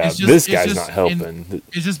no, yeah, this guy's not helping.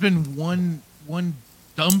 It's just been one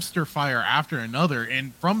dumpster fire after another,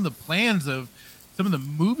 and from the plans of some of the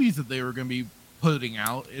movies that they were going to be putting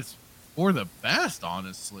out, it's for the best.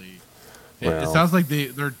 Honestly, it sounds like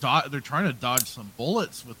they're trying to dodge some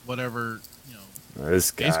bullets with whatever.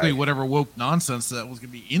 This guy. Basically, whatever woke nonsense that was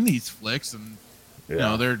going to be in these flicks, and they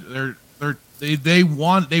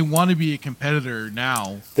want to be a competitor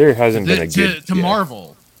now. There hasn't been a good to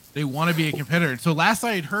Marvel. They want to be a competitor. So last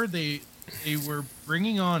I had heard, they were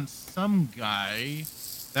bringing on some guy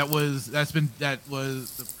that was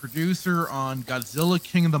the producer on Godzilla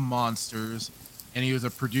King of the Monsters, and he was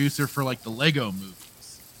a producer for like the Lego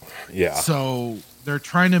movies. Yeah. So they're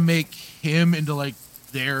trying to make him into like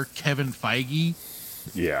their Kevin Feige.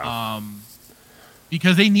 Yeah.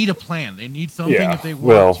 Because they need a plan. They need something if they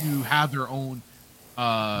want to have their own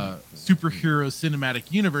superhero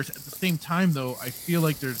cinematic universe. At the same time, though, I feel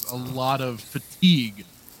like there's a lot of fatigue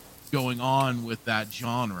going on with that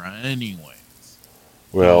genre anyways.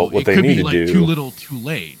 Well, what they need to do... too little, too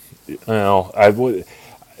late. Well,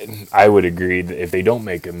 I would agree that if they don't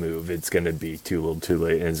make a move, it's going to be too little, too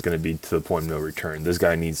late, and it's going to be to the point of no return. This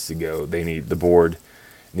guy needs to go. The board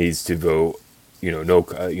needs to vote,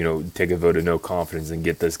 take a vote of no confidence and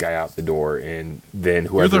get this guy out the door. And then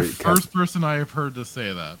whoever. You're the first person I have heard to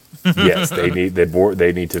say that. Yes, they need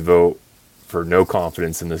to vote for no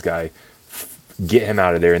confidence in this guy, get him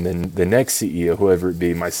out of there, and then the next CEO, whoever it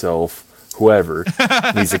be, myself, whoever,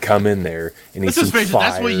 needs to come in there and needs to fire.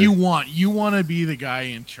 That's what you want. You want to be the guy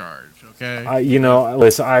in charge, okay?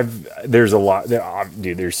 Listen, there's a lot.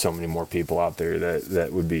 There's so many more people out there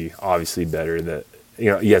that would be obviously better. That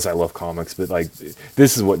yes, I love comics, but like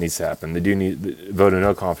this is what needs to happen. They do need vote of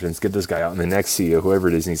no confidence. Get this guy out, and the next CEO, whoever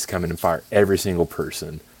it is, needs to come in and fire every single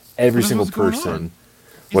person. Every single person.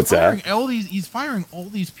 What's that? He's firing all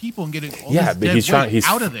these people and getting all this dead weight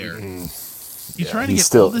out of there. He's trying to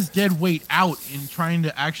get all this dead weight out and trying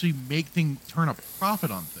to actually make things turn a profit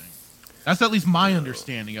on things. That's at least my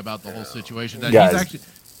understanding about the whole situation. That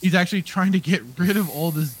he's actually trying to get rid of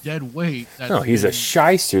all this dead weight. No, he's a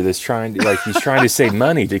shyster that's trying to save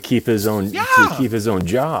money to keep his own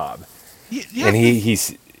job. Yeah. And he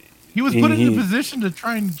was put in a position to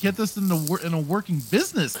try and get this in a working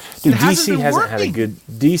business. Dude,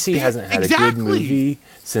 DC hasn't had a good movie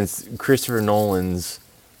since Christopher Nolan's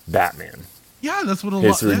Batman. Yeah, that's what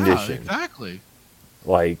his rendition. Exactly.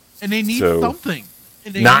 Like, and they need something.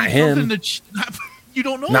 And they not need him. You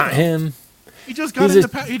don't know. Not him. He just got into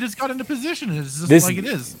position. It's just like it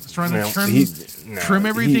is. It's trying to trim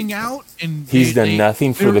everything out, and he's done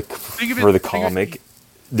nothing for the comic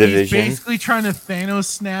division. He's basically trying to Thanos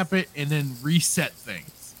snap it and then reset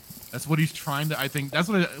things. That's what he's trying to. I think that's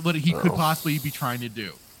what he could possibly be trying to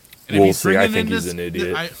do. And we'll see. I think he's an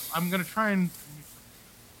idiot. I'm gonna try and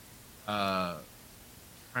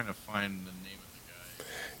trying to find the name of the guy.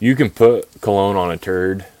 You can put cologne on a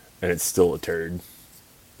turd, and it's still a turd.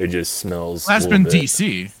 It just smells. Well, that's been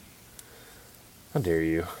DC. How dare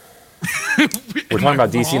you? We're talking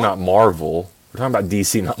about DC, not Marvel. We're talking about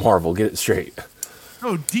DC, not Marvel. Get it straight.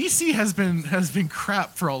 No, DC has been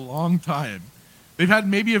crap for a long time. They've had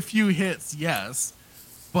maybe a few hits, yes,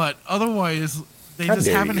 but otherwise they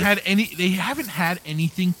haven't had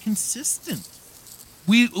anything consistent.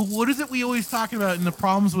 What is it we always talk about in the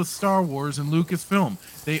problems with Star Wars and Lucasfilm?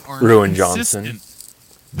 They aren't Ruin consistent.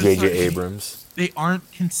 Johnson, J.J. Abrams. They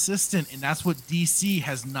aren't consistent, and that's what DC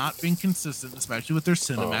has not been consistent, especially with their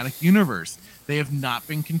cinematic universe. They have not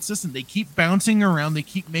been consistent. They keep bouncing around. They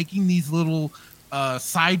keep making these little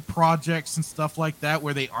side projects and stuff like that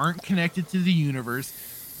where they aren't connected to the universe.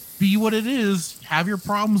 be what it is. Have your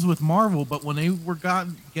problems with Marvel, but when they were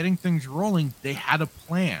getting things rolling, they had a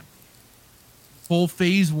plan. Full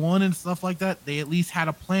phase 1 and stuff like that, they at least had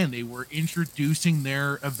a plan. They were introducing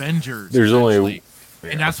their Avengers. There's only,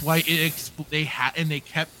 and that's why they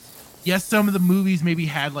kept. Yes, some of the movies maybe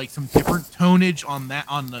had like some different tonage on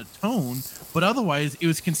the tone, but otherwise it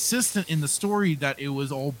was consistent in the story that it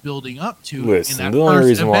was all building up to. Listen, in that the only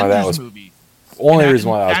reason why that was movie. Only reason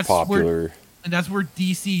why that was popular. And that's where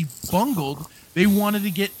DC bungled. They wanted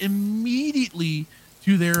to get immediately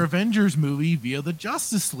to their Avengers movie via the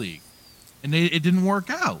Justice League, and it didn't work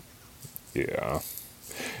out. Yeah,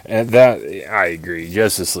 and that I agree.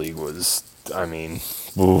 Justice League was, I mean,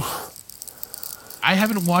 oof. I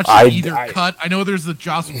haven't watched either cut. I know there's the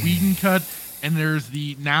Joss Whedon cut, and there's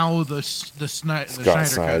the Scott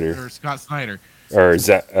Snyder cut, or Scott Snyder, or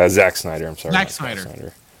Zack Snyder. I'm sorry, Zack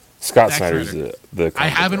Snyder. Scott Snyder's the. I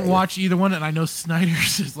haven't watched either one, and I know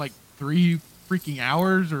Snyder's is like 3 freaking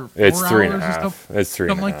hours or 4 it's hours 3.5. or stuff. It's 3.5.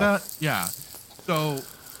 Something like that. Yeah. So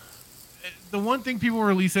the one thing people were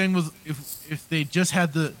really saying was if they just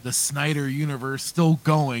had the Snyder universe still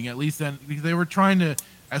going, at least then they were trying to.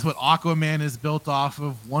 That's what Aquaman is built off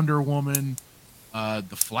of. Wonder Woman,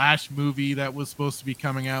 the Flash movie that was supposed to be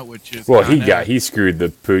coming out, which is he screwed the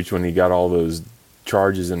pooch when he got all those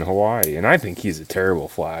charges in Hawaii, and I think he's a terrible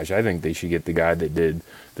Flash. I think they should get the guy that did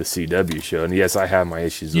the CW show. And yes, I have my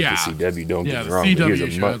issues with the CW. Don't get me wrong. The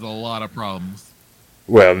CW show has a lot of problems.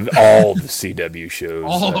 Well, all the CW shows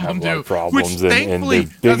all of have them a lot do. of problems, and the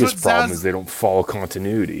biggest problem is they don't follow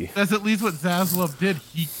continuity. That's at least what Zaslav did.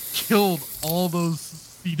 He killed all those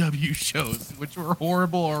CW shows, which were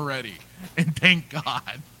horrible already, and thank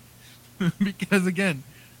God, because again,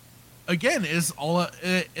 it's all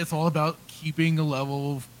about keeping a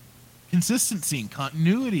level of consistency and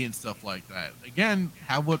continuity and stuff like that. Again,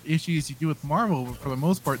 have what issues you do with Marvel, but for the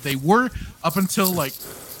most part, they were up until like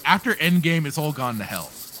after Endgame, it's all gone to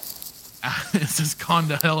hell. It's just gone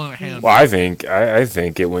to hell in a handball. Well, I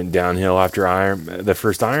think it went downhill after the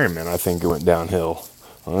first Iron Man. I think it went downhill.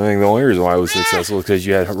 I think the only reason why it was successful is because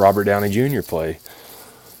you had Robert Downey Jr. play.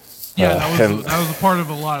 Yeah, that was a part of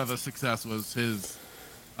a lot of the success was his.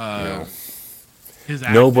 His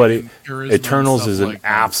nobody. Eternals is an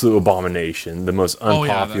absolute abomination. The most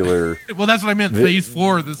unpopular. Well, that's what I meant. Phase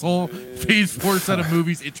 4. This whole Phase 4 set of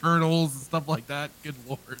movies, Eternals and stuff like that. Good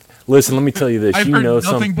lord. Listen, let me tell you this. I've heard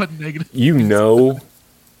nothing but negative. You know,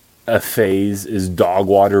 a phase is dog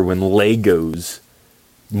water when Legos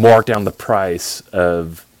mark down the price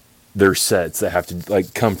of their sets that have to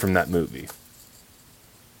come from that movie.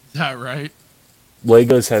 Is that right?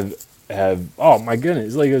 Legos have oh my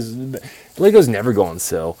goodness, Legos never go on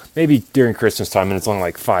sale. Maybe during Christmas time, and it's only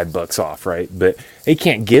like $5 off, right? But they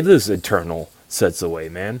can't give those Eternal sets away,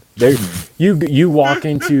 man. You walk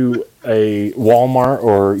into a Walmart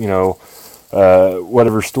or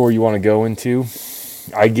whatever store you want to go into,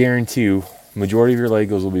 I guarantee you, majority of your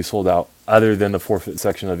Legos will be sold out. Other than the 4-foot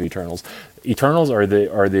section of Eternals, Eternals are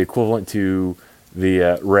the equivalent to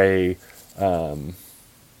the Rey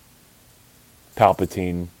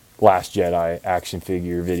Palpatine Last Jedi action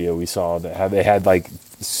figure video we saw they had like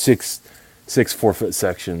six 4-foot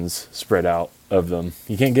sections spread out of them.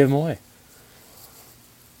 You can't give them away.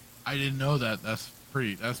 I didn't know that. That's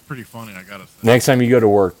pretty funny. I gotta say. Next time you go to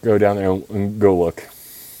work, go down there and go look.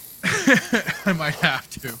 I might have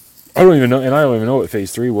to. I don't even know what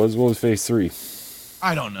Phase 3 was. What was Phase 3?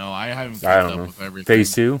 I don't know. I haven't kept up with everything.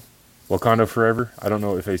 Phase 2? Wakanda Forever? I don't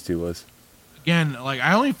know what Phase 2 was. Again,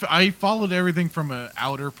 I followed everything from an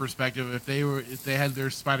outer perspective. If they had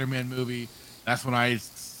their Spider-Man movie, that's when I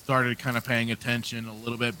started kind of paying attention a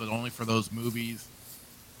little bit, but only for those movies.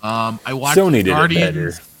 I watched Sony Guardians. did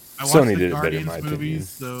it better. Sony did it better, in my opinion.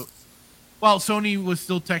 So, well, Sony was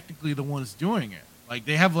still technically the ones doing it. Like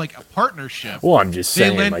they have like a partnership. Well, I'm just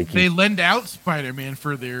saying, they lend out Spider-Man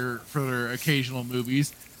for their occasional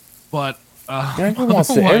movies, but everyone wants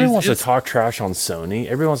to talk trash on Sony.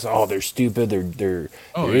 Everyone wants they're stupid, they're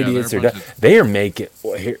idiots, they're making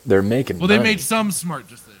Well, they made some smart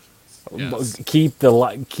decisions. Yes. Keep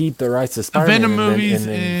the rights to Spider-Man. The Venom movies.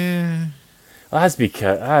 Well, that's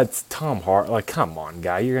because that's Tom Hardy. Like, come on,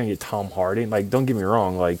 guy, you're gonna get Tom Hardy. Like, don't get me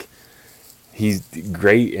wrong. Like, he's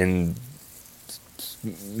great in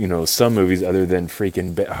some movies other than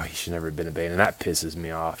freaking. He should never have been a Bane, and that pisses me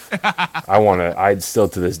off. I'd still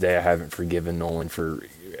to this day I haven't forgiven Nolan for.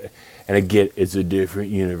 And I get it's a different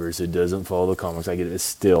universe. It doesn't follow the comics. I get it. It's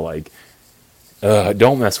still like,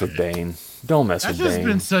 don't mess with Bane. Don't mess with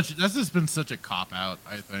Bane. That's just been such a cop out.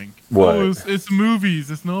 I think. What? It's movies.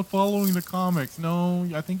 It's not following the comics. No,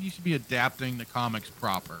 I think you should be adapting the comics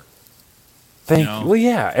proper. Well,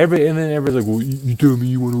 yeah. And then everybody's like, well, you tell me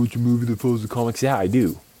you want to watch a movie that follows the comics. Yeah, I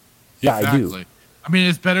do. Yeah, exactly. I do. I mean,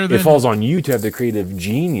 it's better than... It falls on you to have the creative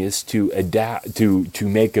genius to adapt, to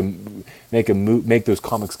make those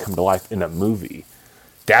comics come to life in a movie.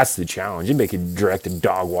 That's the challenge. You make a directed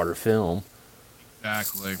dog water film.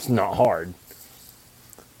 Exactly. It's not hard.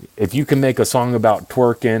 If you can make a song about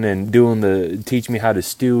twerking and doing the teach me how to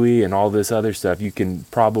stewie and all this other stuff, you can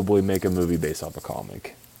probably make a movie based off a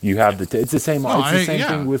comic. You have it's the same. It's the same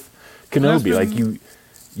thing with Kenobi. Like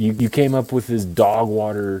you came up with this dog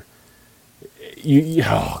water. You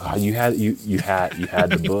had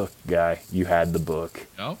the book, guy. You had the book.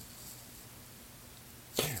 Yep.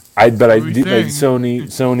 Like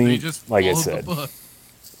Sony, like I said,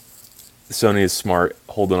 Sony is smart,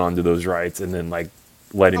 holding on to those rights, and then like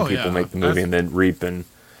letting people make the movie, and then reaping.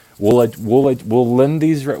 We'll lend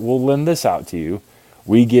this out to you.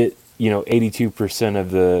 We get 82%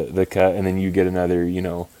 of the cut, and then you get another.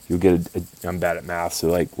 You'll get I'm bad at math, so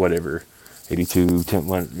like whatever, 82, 10,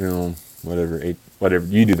 whatever, 8, whatever.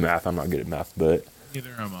 You do the math. I'm not good at math, but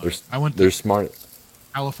neither am I. They're smart.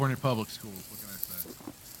 California public schools. What can I say?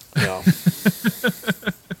 Yeah.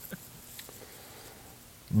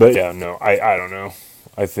 But yeah, no, I don't know.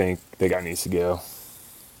 I think the guy needs to go.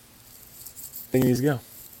 He's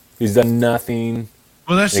done nothing.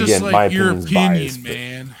 Well, that's and just again, like your opinion's opinion, biased,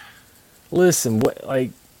 man. Listen,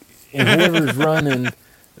 and whoever's running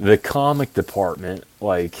the comic department,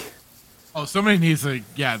 like... Oh, somebody needs to,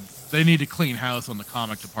 they need to clean house on the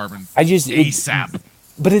comic department ASAP.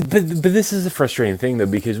 But this is a frustrating thing, though,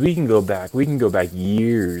 because we can go back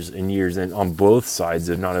years and years, and on both sides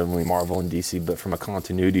of not only Marvel and DC, but from a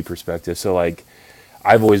continuity perspective. So, like,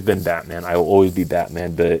 I've always been Batman. I will always be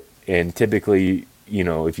Batman, and typically,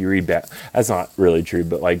 if you read that's not really true,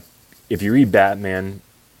 but, like, if you read Batman,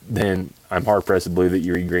 then I'm hard-pressed to believe that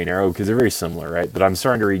you read Green Arrow, because they're very similar, right? But I'm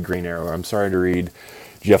starting to read Green Arrow. I'm starting to read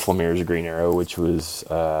Jeff Lemire's Green Arrow, which was...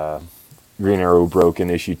 Green Arrow broke in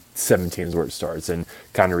issue 17 is where it starts, and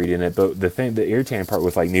kind of reading it. But the irritating part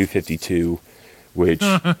with like New 52, which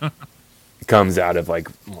comes out of like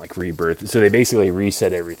Rebirth. So they basically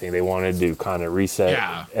reset everything. They wanted to kind of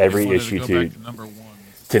reset every issue to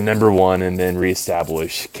number one, and then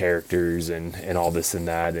reestablish characters and all this and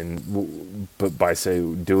that. But by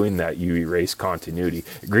doing that, you erase continuity.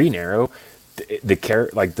 Green Arrow,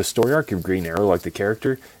 the story arc of Green Arrow, like the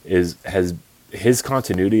character his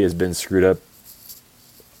continuity has been screwed up.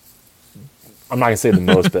 I'm not gonna say the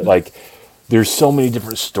most, but like there's so many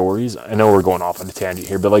different stories. I know we're going off on a tangent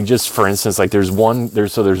here, but like just for instance, like there's one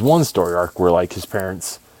story arc where like his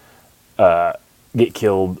parents get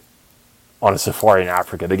killed on a safari in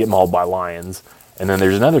Africa. They get mauled by lions, and then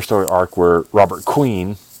there's another story arc where Robert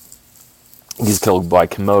Queen gets killed by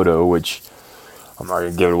Komodo, which I'm not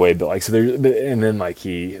gonna give it away, but like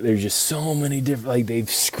there's just so many different, like they've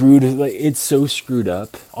screwed it, like it's so screwed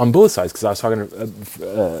up on both sides. Because I was talking to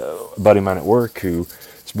a buddy of mine at work who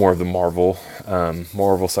is more of the Marvel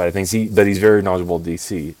side of things. But he's very knowledgeable of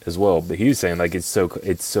DC as well. But he was saying like it's so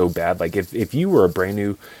bad. Like if you were brand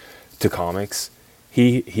new to comics,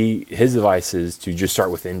 his advice is to just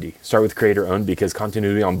start with indie, start with creator owned, because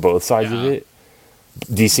continuity on both sides of it,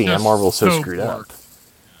 DC and Marvel, is so screwed up.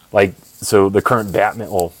 Like. So the current Batman,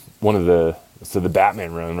 the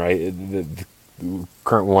Batman run, right? The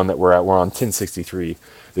current one that we're on 1063.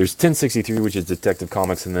 There's 1063, which is Detective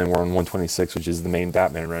Comics, and then we're on 126, which is the main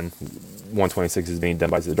Batman run. 126 is being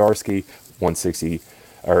done by Zdarsky.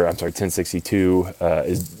 1062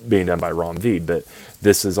 is being done by Ron Veed. But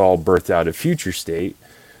this is all birthed out of Future State,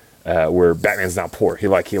 where Batman's not poor. He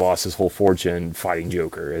lost his whole fortune fighting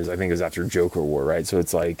Joker. I think it was after Joker War, right? So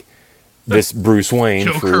it's like. This Bruce Wayne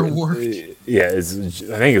War. I think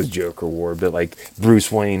it was Joker War, but like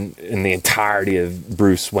Bruce Wayne in the entirety of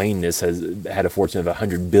Bruce Wayne-ness has had a fortune of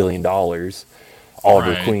 $100 billion.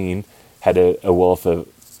 Oliver Queen had a wealth of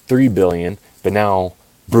 $3 billion, but now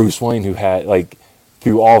Bruce Wayne, who had like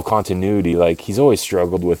through all continuity, like he's always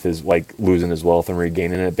struggled with his like losing his wealth and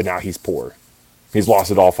regaining it, but now he's poor. He's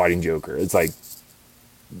lost it all fighting Joker. It's like,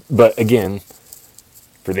 but again,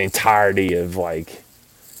 for the entirety of like.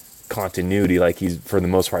 Continuity, like he's for the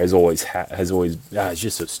most part has always it's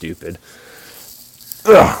just so stupid.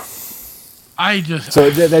 Ugh. So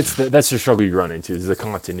that's the struggle you run into is the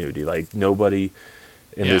continuity. Like nobody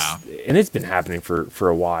in this, and it's been happening for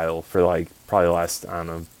a while, for like probably the last, I don't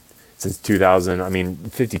know, since 2000. I mean,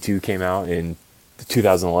 52 came out in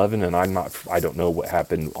 2011, and I don't know what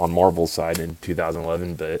happened on Marvel's side in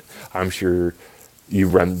 2011, but I'm sure you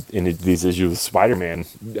run into these issues with Spider-Man.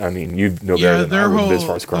 I mean, you know better than I would as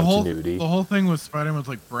far as continuity. The whole thing with Spider-Man was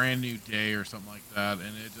like Brand New Day or something like that,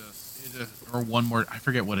 and it just or one more. I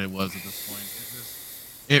forget what it was at this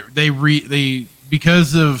point. They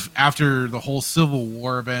because of after the whole Civil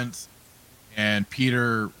War event and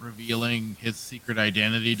Peter revealing his secret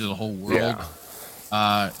identity to the whole world.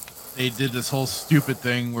 Yeah. They did this whole stupid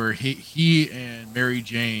thing where he and Mary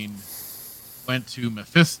Jane went to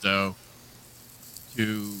Mephisto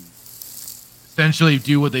to essentially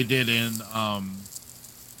do what they did in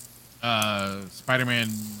Spider-Man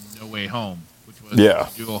No Way Home, which was to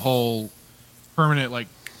do a whole permanent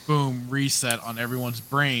boom reset on everyone's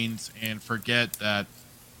brains and forget that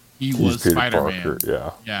he's was Peter Spider-Man.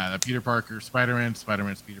 Parker, that Peter Parker,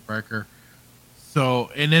 Spiderman's Peter Parker. So,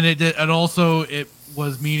 and then it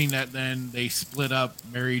was meaning that then they split up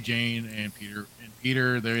Mary Jane and Peter.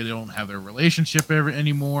 They don't have their relationship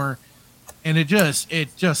anymore, and it just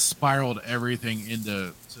spiraled everything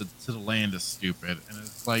into the land of stupid. And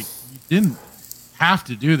it's like, you didn't have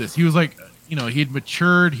to do this. He was like, he'd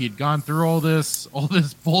matured, he'd gone through all this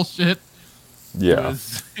bullshit. Yeah,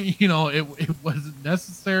 it wasn't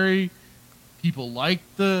necessary. People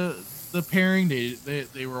liked the pairing.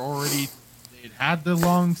 They were already. It had the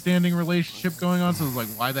long-standing relationship going on, so it was like,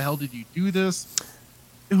 why the hell did you do this?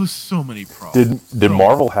 It was so many problems. Did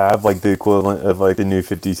Marvel have the equivalent of the New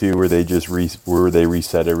 52 where they just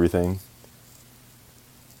reset everything?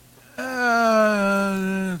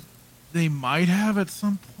 They might have at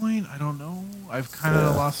some point. I don't know. I've kind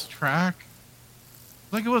of lost track.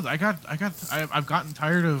 It was. I've gotten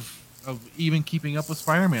tired of even keeping up with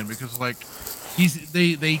Spider-Man because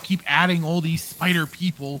they keep adding all these spider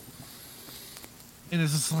people. And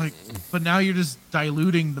it's just but now you're just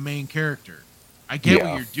diluting the main character. I get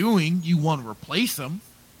what you're doing. You want to replace them.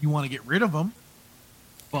 You want to get rid of them.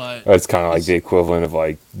 But it's kind of the equivalent of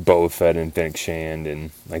Boba Fett and Fennec Shand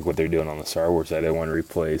and what they're doing on the Star Wars side. They want to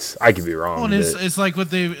replace. I could be wrong. Well, and it's what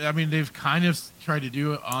they've kind of tried to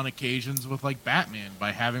do it on occasions with Batman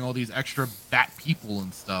by having all these extra Bat people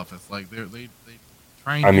and stuff. It's they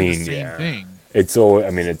try and do the same thing.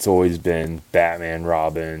 It's always been Batman,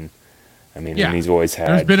 Robin. And he's always had.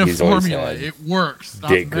 There's been a formula. It works.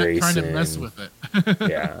 Stop Dick Grayson. Trying to mess with it.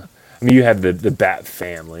 Yeah. You had the Bat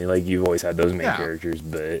family. You've always had those main characters.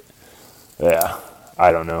 But,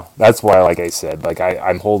 I don't know. That's why, I said,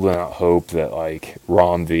 I'm holding out hope that,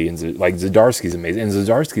 Rom V and, Zdarsky's amazing. And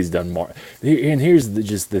Zdarsky's done more. And here's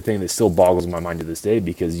just the thing that still boggles my mind to this day.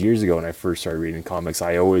 Because years ago when I first started reading comics,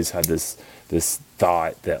 I always had this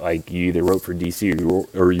thought that you either wrote for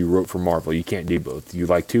DC or you wrote for Marvel. You can't do both. You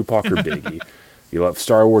like Tupac or Biggie. You love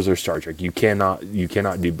Star Wars or Star Trek. You cannot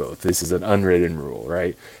do both. This is an unwritten rule,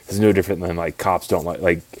 right? It's no different than cops don't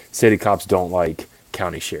like city cops don't like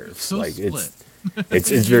county sheriffs. So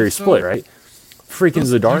it's very split, right? Freaking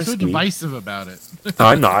Zdarsky. You're so divisive about it.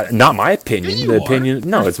 I'm not my opinion. The opinion.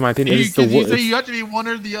 No, it's my opinion. You say you have to be one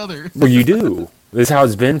or the other. Well, you do. This is how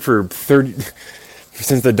it's been for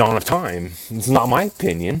since the dawn of time. It's not my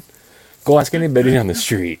opinion. Go ask anybody on the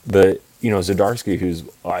street. But Zdarsky, who's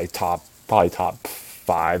probably top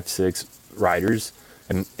 5, 6 writers,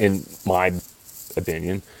 in my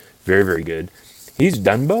opinion, very, very good. He's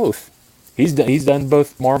done both. He's done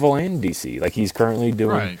both Marvel and DC. He's currently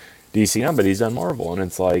doing DC now, but he's done Marvel, and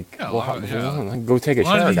it's go take a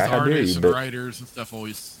shower. How dare you? But writers and stuff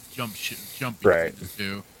always jump right.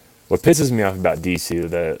 Too. What pisses me off about DC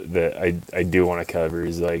that I do want to cover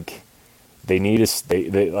is they need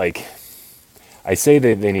I say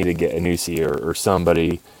that they need to get a new CEO or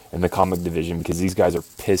somebody in the comic division because these guys are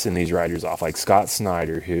pissing these writers off. Scott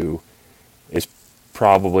Snyder, who is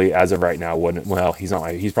probably, as of right now, he's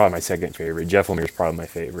probably my second favorite. Jeff Lemire's probably my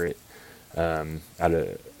favorite out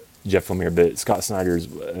of Jeff Lemire, but Scott Snyder's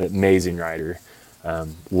an amazing writer.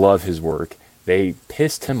 Love his work. They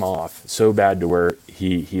pissed him off so bad to where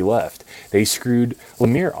he left. They screwed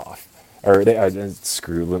Lemire off, or they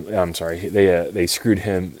screwed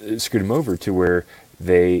him over to where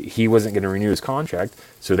he wasn't going to renew his contract,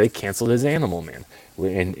 so they canceled his Animal Man.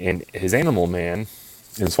 And his Animal Man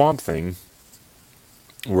and Swamp Thing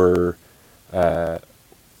were I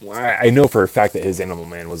know for a fact that his Animal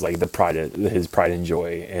Man was his pride and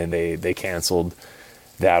joy, and they canceled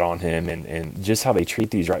that on him, and just how they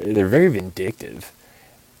treat these writers, they're very vindictive.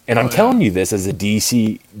 And I'm telling you this as a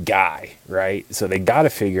DC guy, right? So they got to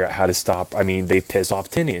figure out how to stop. They piss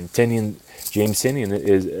off James Tynion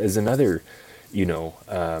is another,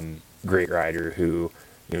 great writer who,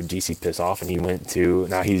 DC pissed off, and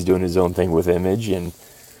now he's doing his own thing with Image, and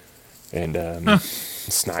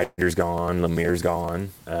Snyder's gone, Lemire's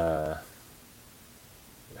gone.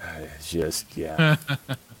 It's just, yeah.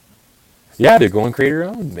 Yeah, they're going creator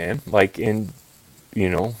owned, man. Like, and,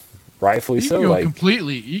 rightfully you so. Can go like,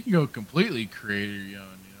 you can go completely creator owned.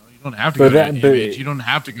 You don't have to go to Image. You don't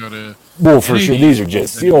have to go to. Well, for sure, these are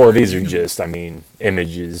just, I mean,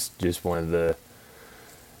 Image is just one of the.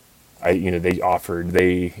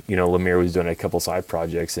 Lemire was doing a couple side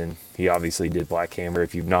projects, and he obviously did Black Hammer.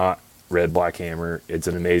 If you've not read Black Hammer, it's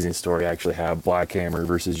an amazing story. I actually have Black Hammer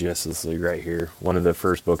versus Justice League right here. One of the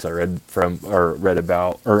first books I read first book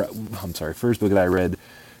that I read,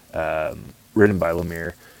 written by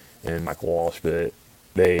Lemire and Michael Walsh, but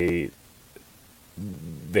they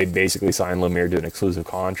basically signed Lemire to an exclusive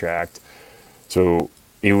contract, so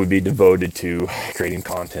it would be devoted to creating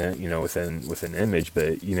content, within Image.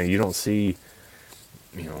 But you don't see,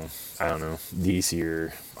 I don't know, DC,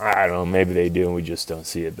 or I don't know, maybe they do and we just don't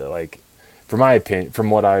see it. But like, from my opinion,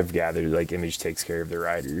 from what I've gathered, like, Image takes care of their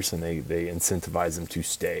writers, and they incentivize them to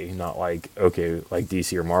stay. Not like, okay, like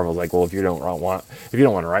DC or Marvel's like, well, if you don't want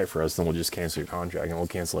to write for us, then we'll just cancel your contract and we'll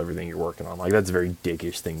cancel everything you're working on. Like, that's a very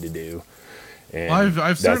dickish thing to do. And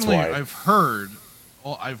I've heard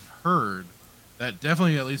that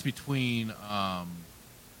definitely, at least between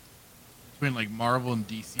like Marvel and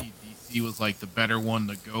DC was like the better one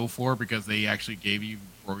to go for, because they actually gave you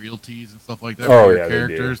royalties and stuff like that for your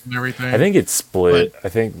characters and everything. I think it's split. I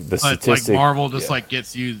think the statistic, like Marvel just like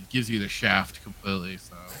gives you the shaft completely.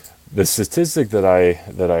 So the statistic that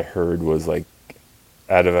I heard was like,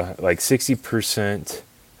 out of like 60%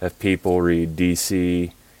 of people read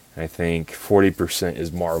DC, and I think 40%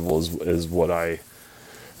 is Marvel is what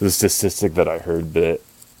the statistic that I heard. But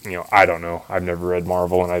I don't know. I've never read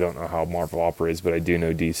Marvel, and I don't know how Marvel operates, but I do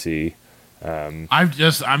know DC. I'm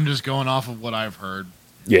just going off of what I've heard.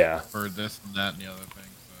 Yeah. Heard this and that and the other thing.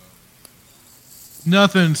 So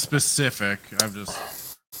nothing specific.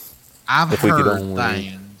 I've heard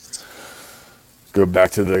things. Go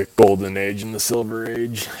back to the Golden Age and the Silver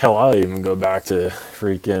Age. Hell, I'll even go back to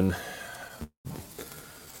freaking.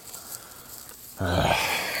 I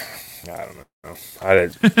don't know.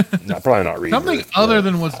 Probably not reading something other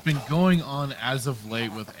than what's been going on as of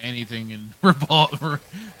late with anything in Revolver.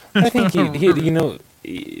 I think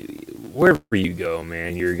wherever you go,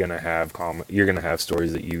 man, you're gonna have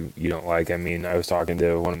stories that you don't like. I mean, I was talking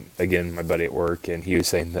to my buddy at work, and he was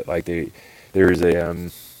saying that like there was a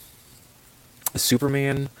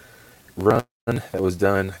Superman run that was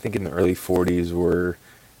done, I think in the early 40s, where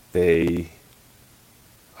it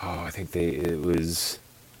was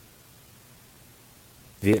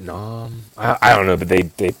Vietnam. I don't know, but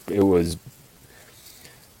it was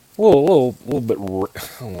a little bit. I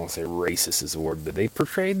don't want to say racist is the word, but they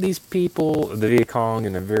portrayed these people, the Viet Cong,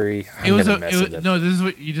 in a very. This is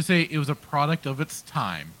what you just say. It was a product of its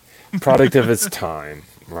time. Product of its time,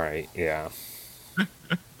 right? Yeah.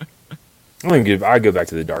 I go back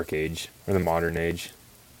to the Dark Age or the Modern Age.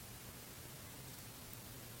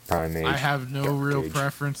 Prime Age. I have no real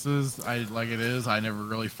preferences. I like it is. I never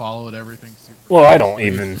really followed everything super. Well, I don't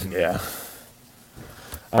even. Yeah.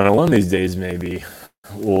 I don't know. One of these days, maybe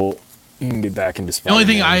you can get back into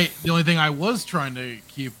Spider-Man. The only thing I was trying to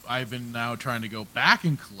keep. I've been now trying to go back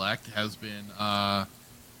and collect has been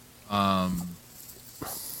older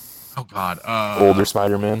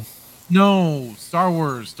Spider-Man. No, Star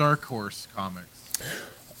Wars Dark Horse comics.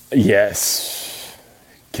 Yes.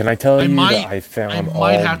 Can I tell you that I found I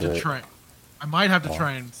might have to try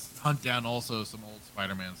and hunt down also some old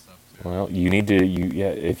Spider-Man stuff too. Well, you need to.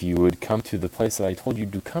 If you would come to the place that I told you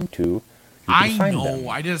to come to, I know. Them.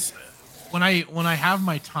 I just when I have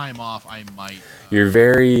my time off, I might. You're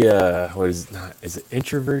very is it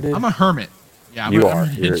introverted? I'm a hermit. Yeah, you are.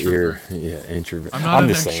 You're introvert. I'm not an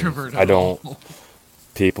just extrovert. I don't.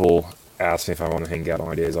 People ask me if I want to hang out on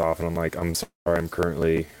my days off, and I'm like, I'm sorry, I'm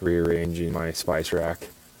currently rearranging my spice rack.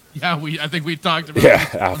 Yeah, I think we talked about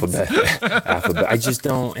alphabet. I just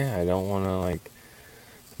don't. Yeah, I don't want to like.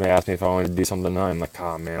 They ask me if I want to do something. I'm like,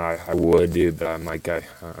 oh man, I would do, but I'm like,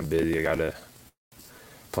 I'm busy. I got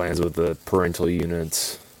plans with the parental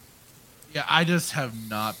units. Yeah, I just have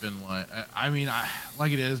not been like. I mean,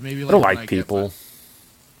 like it is maybe. Like I don't like people.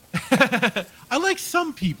 I like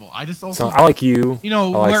some people. I just also. I like you.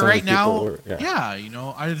 Where right now. Yeah,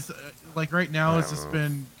 I just like right now. It's just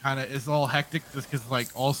been it's all hectic just because like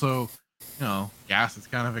also, gas is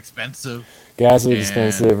kind of expensive. Gas is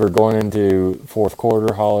expensive. We're going into fourth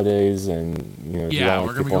quarter holidays, and we're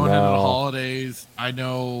gonna be going into the holidays. I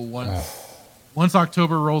know once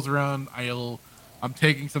October rolls around, I'm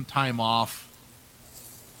taking some time off,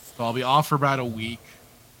 so I'll be off for about a week.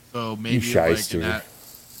 So maybe you shyster.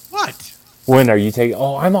 What? When are you taking?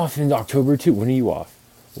 Oh, I'm off in October too. When are you off?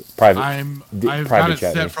 Private. I've private got it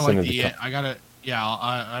chat, set for send like it to the. I got it. Yeah,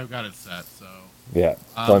 I've got it set. So yeah,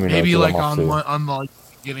 let me know, maybe 'cause like I'm off on like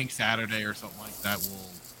beginning Saturday or something like that.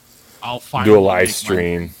 I'll to finally do a live make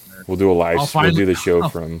stream. We'll do a live. We'll do the show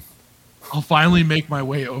from. I'll finally make my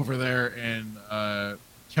way over there and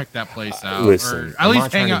check that place out. Listen, or at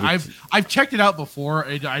least hang out. I've checked it out before.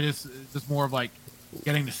 I just it's just more of like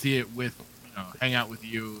getting to see it with hang out with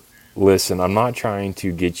you. Listen, I'm not trying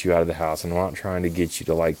to get you out of the house. I'm not trying to get you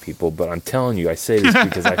to like people, but I'm telling you, I say this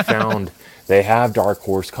because I found they have Dark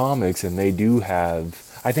Horse comics, and they do have.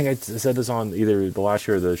 I think I said this on either the last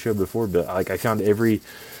show or the show before, but like I found every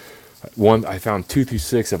one. I found 2 through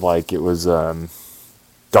 6 of like it was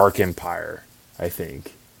Dark Empire, I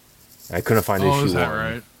think. I couldn't find issue 1. Is that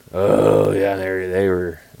right? Oh yeah, they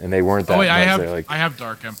were, and they weren't that. Oh wait, I much. I have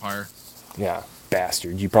Dark Empire. Yeah,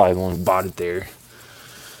 bastard! You probably the one who bought it there.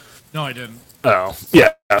 No, I didn't. Oh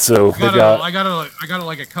yeah, so I got it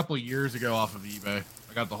like a couple years ago off of eBay.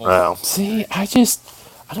 I got the whole. Oh, see, I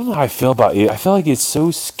don't know how I feel about it. I feel like it's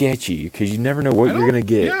so sketchy because you never know what you're gonna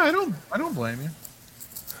get. Yeah, I don't blame you.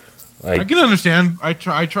 Like, I can understand. I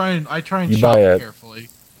try and shop carefully.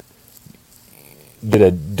 Get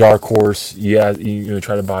a Dark Horse. Yeah, you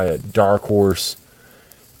try to buy a Dark Horse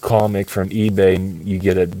comic from eBay, and you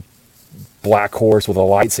get a black horse with a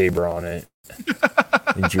lightsaber on it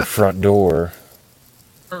into your front door.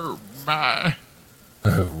 Oh my!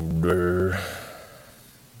 Oh,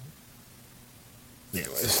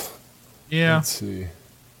 anyways, yeah. Let's see.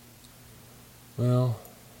 Well,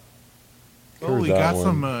 we got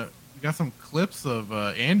some clips of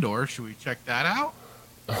Andor. Should we check that out?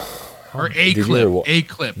 Or a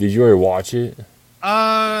clip. Did you already watch it?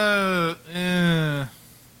 Sort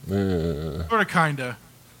of, kinda.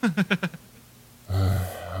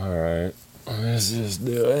 All right, let's just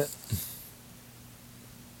do it.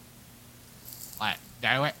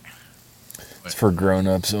 Do it. It's for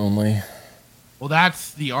grown-ups only. Well,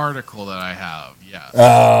 that's the article that I have. Yes.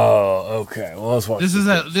 Oh, okay. Well, let's watch. This is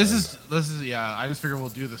yeah. I just figured we'll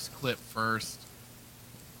do this clip first.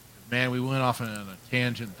 Man, we went off on a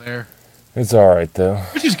tangent there. It's all right though.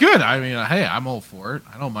 Which is good. I mean, hey, I'm all for it.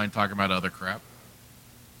 I don't mind talking about other crap.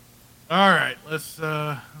 All right, let's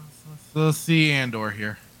see Andor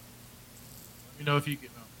here. Let me know if you can.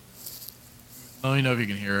 Let me know if you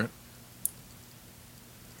can hear it.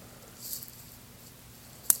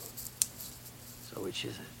 So which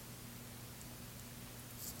is it?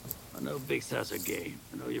 I know big stats are game.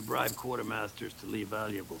 I know you bribe quartermasters to leave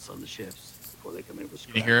valuables on the ships before they come in with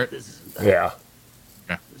scrap. Can you hear it? This isn't that. Yeah.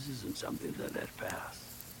 Okay. This isn't something that let pass.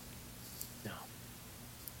 No.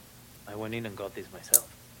 I went in and got this myself.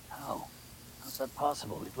 How? How's that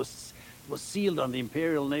possible? It was sealed on the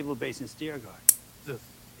Imperial Naval Base in Steergard. Look,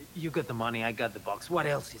 you got the money, I got the box. What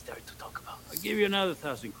else is there to talk about? I'll give you another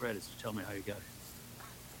 1,000 credits to tell me how you got it.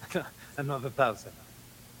 Another 1,000.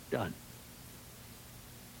 Done.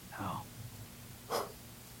 How?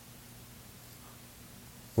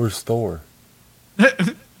 Where's Thor? You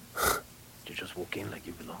just walk in like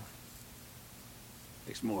you belong.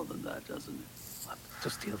 Takes more than that, doesn't it? What, to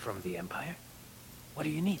steal from the Empire? What do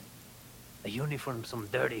you need? A uniform, some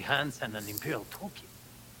dirty hands, and an Imperial toolkit.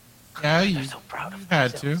 Yeah, They're so proud of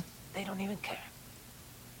had themselves. to. They don't even care.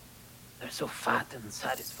 They're so fat and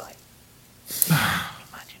satisfied.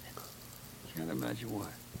 Imagine it. Can't imagine why.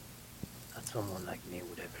 That someone like me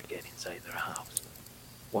would ever get inside their house,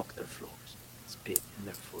 walk their floors, spit in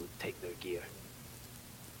their food, take their gear.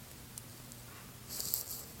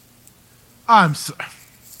 I'm so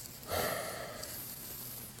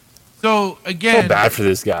again. I feel bad for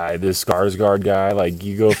this guy, this Skarsgård guy. Like,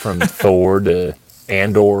 you go from Thor to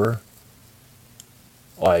Andor.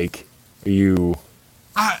 Like,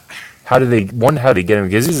 how did they get him?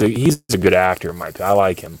 Because he's a good actor, Mike. I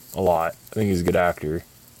like him a lot. I think he's a good actor.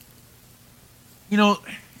 You know,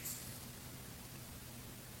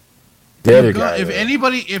 the other guy. If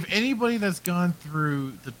anybody that's gone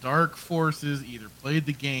through the Dark Forces, either played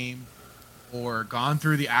the game or gone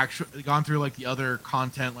through like the other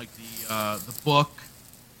content, like the book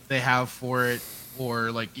they have for it,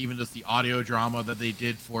 or like even just the audio drama that they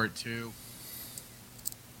did for it too.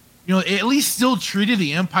 You know, it at least still treated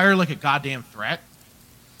the Empire like a goddamn threat.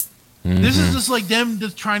 Mm-hmm. This is just like them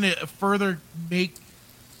just trying to further make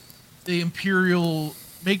the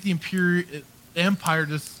Empire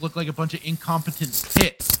just look like a bunch of incompetent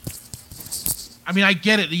pits. I mean, I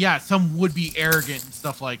get it. Yeah, some would be arrogant and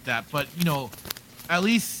stuff like that, but you know, at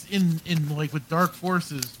least in like with Dark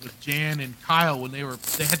Forces with Jan and Kyle, when they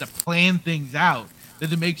had to plan things out, they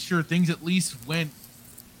had to make sure things at least went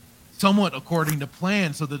somewhat according to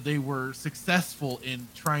plan, so that they were successful in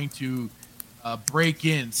trying to break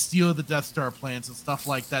in, steal the Death Star plans and stuff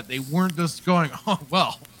like that. They weren't just going, oh,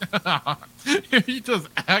 well, you just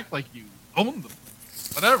act like you own them.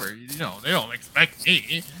 Whatever, you know, they don't expect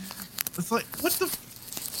me. It's like, what the...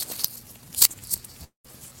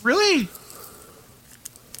 Really?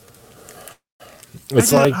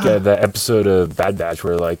 It's like the episode of Bad Batch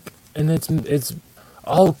where, like, and it's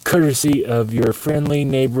all courtesy of your friendly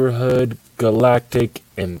neighborhood galactic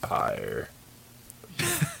empire.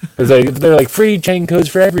 It's like, they're like free chain codes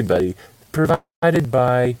for everybody, provided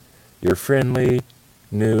by your friendly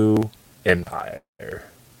new empire.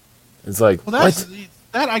 It's like, well, that's, what?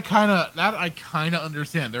 That I kind of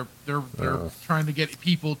understand. They're trying to get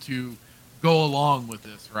people to go along with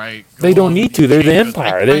this, right? They don't need to. They're the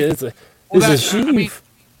empire. It's a Sheev. I mean,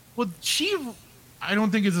 well, Sheev, I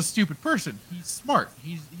don't think is a stupid person. He's smart.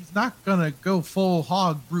 He's not gonna go full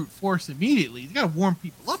hog brute force immediately. He's got to warm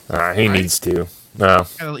people up. He needs to. No,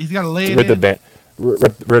 he's got to lay it rip in.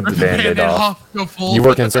 Rip the band-aid off. You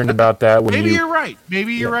were concerned about that when Maybe you're right.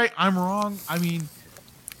 Maybe you're right. I'm wrong. I mean,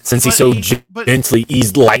 since he so gently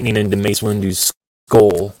eased lightning into Mace Windu's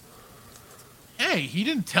skull. Hey, he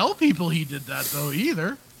didn't tell people he did that though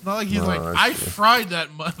either. Not like he's like, I fried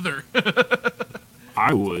that mother.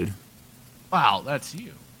 I would. Wow, that's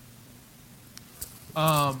you.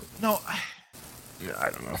 No. I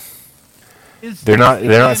don't know. They're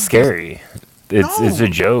not scary. It's a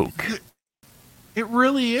joke. It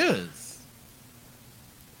really is.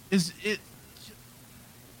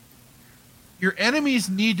 Your enemies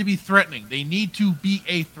need to be threatening. They need to be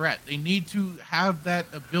a threat. They need to have that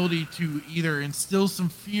ability to either instill some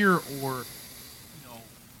fear or,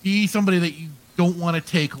 be somebody that you don't want to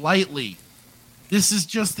take lightly. This is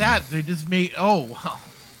just that. They just made, I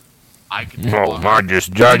can. I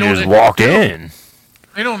just walk in.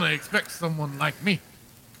 They don't expect someone like me.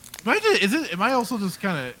 Am I also just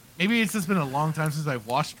kind of, maybe it's just been a long time since I've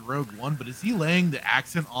watched Rogue One, but is he laying the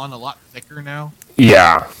accent on a lot thicker now?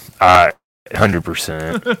 Yeah,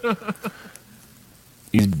 100%.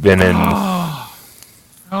 He's been in. Oh,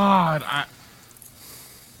 God,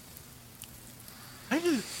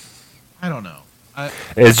 I don't know.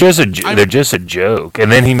 It's just they're just a joke,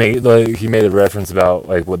 and then he made a reference about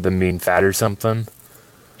like them being fat or something.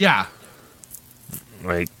 Yeah.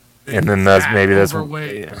 Like, and then that's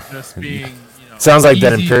overweight, just being. Sounds like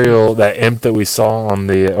that imp that we saw on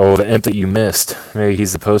the imp that you missed. Maybe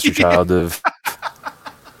he's the poster child of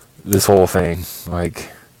this whole thing,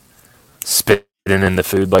 like spitting in the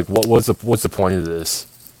food. Like, what's the point of this?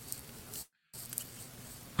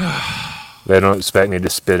 They don't expect me to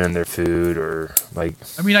spit in their food or like.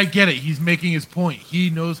 I mean, I get it. He's making his point. He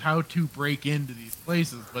knows how to break into these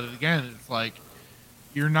places, but again, it's like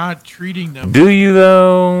you're not treating them. Do you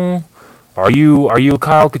though? Are you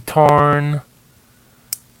Kyle Katarn?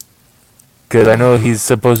 Because I know he's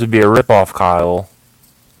supposed to be a ripoff Kyle.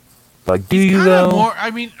 Like, do you though? More, I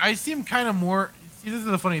mean, I see him kind of more. See, this is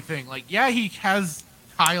the funny thing. Like, yeah, he has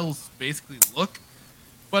Kyle's basically look,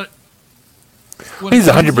 but. He's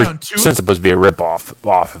 100% supposed to be a ripoff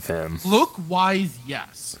off of him. Look-wise,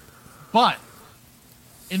 yes. But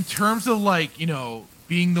in terms of, like,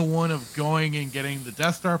 being the one of going and getting the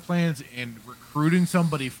Death Star plans and recruiting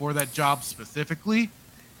somebody for that job specifically,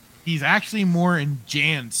 he's actually more in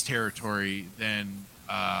Jan's territory than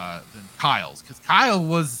Kyle's. Because Kyle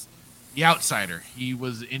was the outsider. He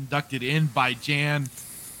was inducted in by Jan,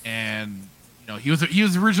 and, he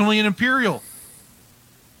was originally an Imperial.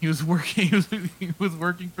 He was working. He was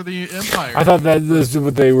working for the Empire. I thought that was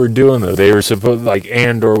what they were doing, though. They were supposed, like,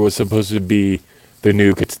 Andor was supposed to be the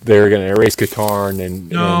new. They were going to erase Katarn, and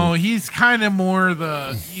no, he's kind of more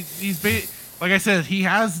the. He's like I said, he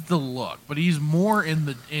has the look, but he's more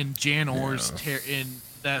in Jan Orr's in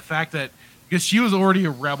the fact that because she was already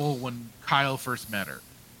a rebel when Kyle first met her.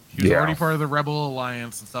 She was already part of the Rebel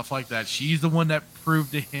Alliance and stuff like that. She's the one that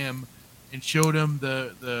proved to him and showed him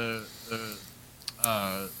the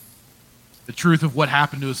truth of what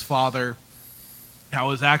happened to his father. How it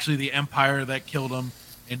was actually the Empire that killed him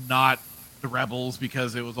and not the rebels,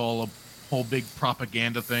 because it was all a whole big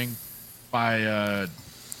propaganda thing by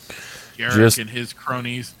Jarek and his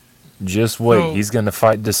cronies. Just wait, he's gonna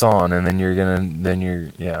fight Desan, and then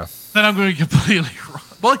Then I'm going to be completely wrong.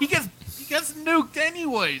 Well, he gets nuked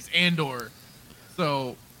anyways, Andor.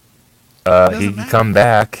 So he can come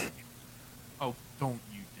back. Oh, don't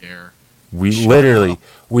you dare! We literally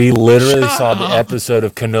saw the episode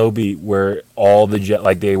of Kenobi where all the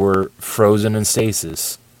they were frozen in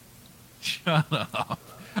stasis. Shut up.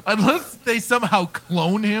 Unless they somehow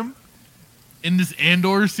clone him in this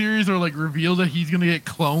Andor series, or like reveal that he's gonna get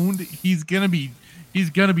cloned, he's gonna be He's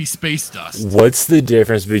gonna be space dust. What's the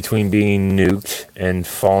difference between being nuked and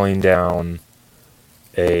falling down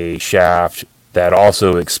a shaft that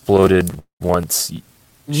also exploded once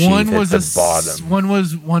Sheev hit the bottom? One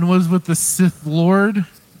was with the Sith Lord,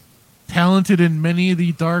 talented in many of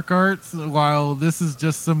the dark arts, while this is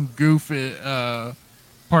just some goof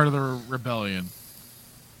part of the rebellion.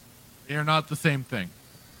 They are not the same thing.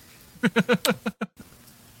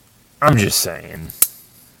 I'm just saying.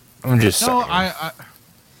 saying.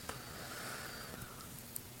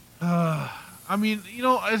 I mean, you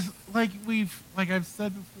know, as like I've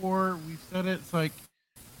said before, we've said it. It's like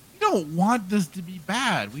we don't want this to be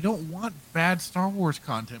bad. We don't want bad Star Wars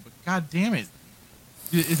content. But God damn it,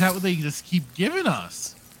 is that what they just keep giving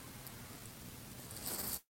us?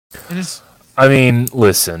 And it's. I mean,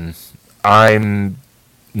 listen, I'm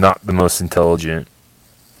not the most intelligent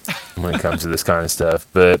when it comes to this kind of stuff,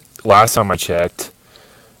 but last time I checked,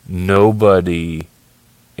 nobody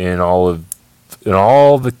in all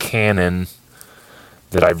the canon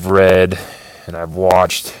that I've read and I've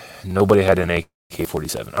watched, nobody had an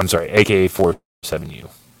AK-47. I'm sorry, AK-47U.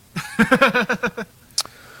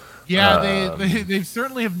 Yeah, they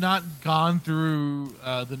certainly have not gone through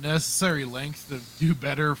the necessary lengths to do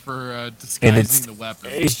better for disguising the weapon.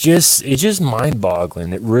 It's just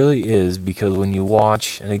mind-boggling. It really is, because when you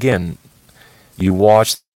watch, and again, you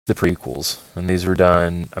watch the prequels, and these were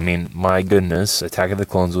done. I mean, my goodness, Attack of the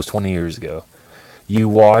Clones was 20 years ago. You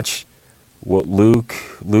watch what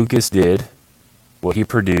Lucas did, what he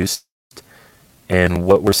produced, and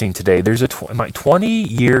what we're seeing today. There's a 20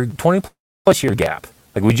 plus year gap.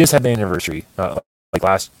 Like, we just had the anniversary. It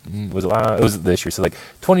was this year, so like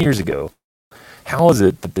 20 years ago. How is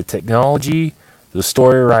it that the technology, the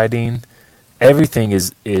story writing, everything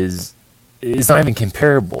is not even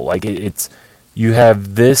comparable? Like, you have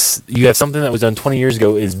something that was done 20 years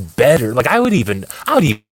ago is better. Like, I would even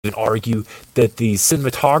argue that the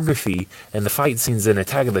cinematography and the fight scenes in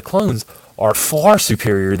Attack of the Clones are far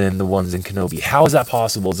superior than the ones in Kenobi. How is that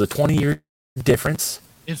possible? Is a 20-year difference?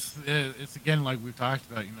 It's again, like we've talked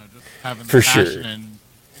about, you know, just having the for passion sure, and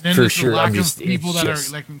then for there's sure. the lack I'm just of people that just,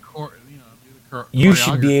 are like in court, you know, do the you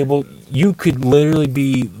should be able. You could literally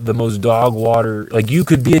be the most dog water. Like, you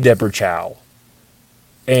could be a Deborah Chow,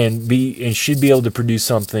 and should be able to produce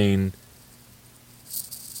something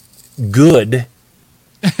good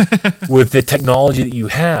with the technology that you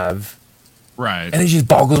have. Right. And it just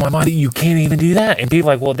boggles my mind that you can't even do that. And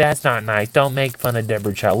people are like, well, that's not nice. Don't make fun of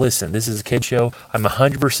Deborah Chow. Listen, this is a kid show. I'm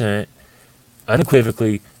 100%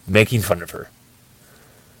 unequivocally making fun of her.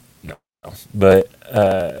 No. But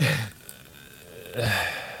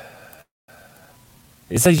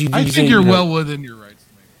it's like I think you're well within your rights.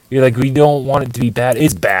 You're like, we don't want it to be bad.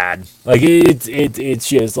 It's bad. Like, it's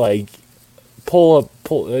just like,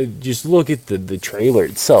 just look at the trailer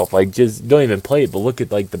itself. Like, just don't even play it, but look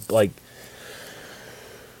at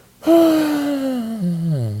you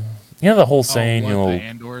know the whole saying, the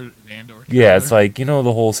Andor yeah, it's like, you know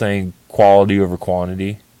the whole saying, quality over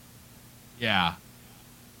quantity. Yeah.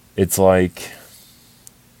 It's like,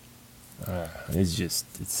 it's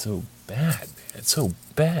so bad, man. It's so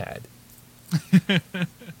bad.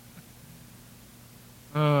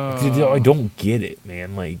 I don't get it,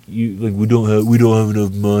 man. Like, we don't have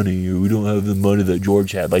enough money, or we don't have the money that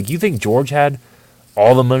George had. Like, you think George had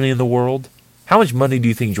all the money in the world? How much money do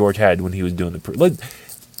you think George had when he was doing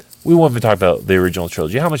we won't even talk about the original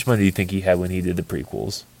trilogy. How much money do you think he had when he did the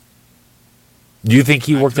prequels? Do you think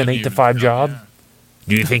he worked an 8-to-5 job? Yeah.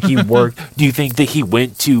 Do you think he worked? Do you think that he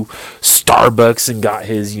went to Starbucks and got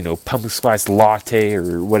his, pumpkin spice latte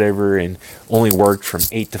or whatever, and only worked from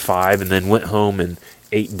 8 to 5, and then went home and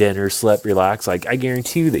ate dinner, slept, relaxed? Like, I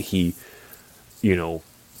guarantee you that he, and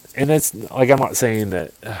that's like, I'm not saying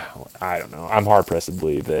that. I don't know. I'm hard pressed to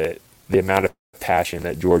believe that the amount of passion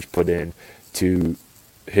that George put in to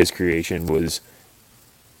his creation was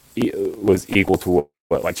equal to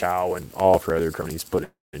what like Chow and all of her other cronies put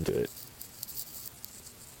into it.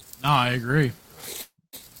 No, I agree.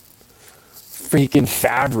 Freaking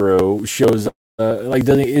Favreau shows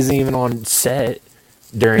isn't even on set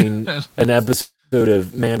during an episode of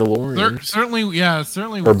Mandalorian. Certainly.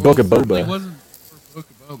 Or Book of Boba. It wasn't for Book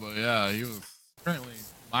of Boba. Yeah, he was certainly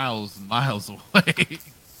miles and miles away.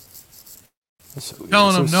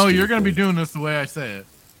 Telling him, no, you're going to be doing this the way I say it.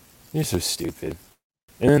 You're so stupid.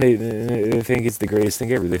 And then they think it's the greatest thing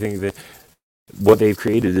ever. They think that what they've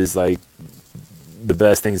created is like the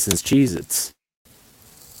best thing since Cheez-Its.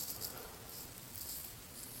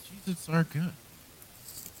 Cheez-Its are good.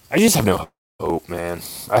 I just have no hope, man.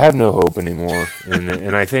 I have no hope anymore.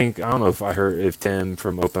 and I think, I don't know if Tim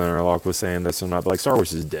from Open Interlock was saying this or not, but like, Star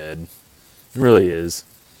Wars is dead. It really is.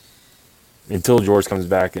 Until George comes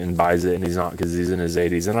back and buys it, and he's not because he's in his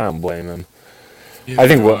 80s, and I don't blame him. I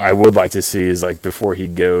think what I would like to see is like before he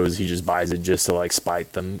goes, he just buys it just to like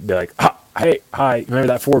spite them. Be like, hey, hi, remember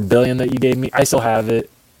that $4 billion that you gave me? I still have it,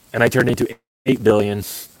 and I turned it into $8 billion,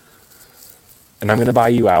 and I'm gonna buy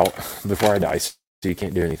you out before I die, so you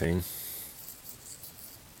can't do anything.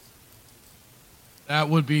 That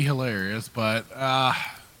would be hilarious, but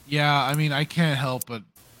yeah, I mean, I can't help but,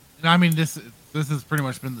 and I mean, this has pretty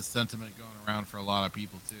much been the sentiment going around for a lot of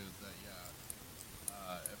people too. Is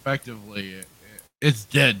that effectively, it's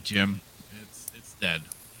dead, Jim. It's dead.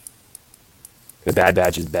 The Bad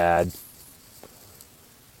Batch is bad.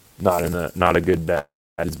 Not a good bad.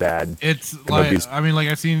 It's bad. It's like I mean, like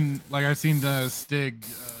I've seen the Stig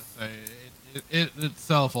say it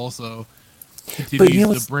itself also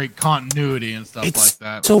continues to break continuity and stuff like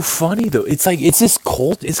that. It's so funny though. It's like it's this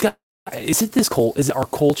cult. Is it this cult? Is it our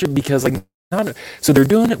culture? Because like so they're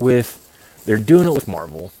doing it with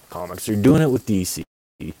Marvel comics. They're doing it with DC.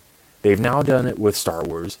 They've now done it with Star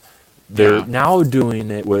Wars. They're now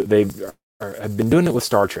doing it with have been doing it with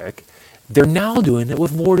Star Trek. They're now doing it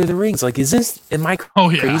with Lord of the Rings. Like, am I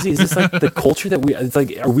crazy? Is this like the culture that it's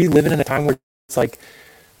like, are we living in a time where it's like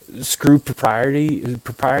screw propriety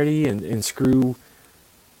and screw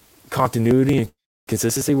continuity and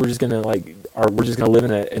consistency? We're just gonna live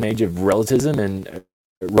in an age of relativism and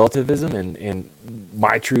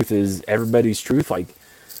my truth is everybody's truth. Like,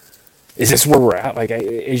 is this where we're at? Like,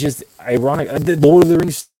 it's just ironic. The Lord of the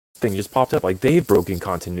Rings thing just popped up. Like, they've broken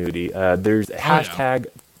continuity. There's a hashtag.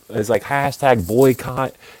 It's like hashtag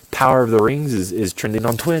boycott Power of the Rings is trending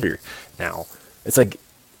on Twitter now. It's like,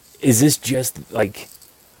 is this just like?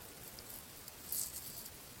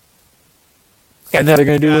 And then they're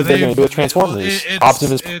going to do what they're going to do with Transformers.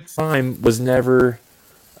 Optimus Prime was never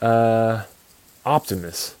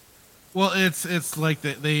Optimus. Well, it's like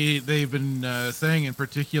they've been saying in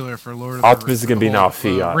particular for Lord of Optimus the is going to be now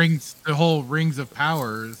Fiat. The whole Rings of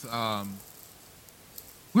Powers.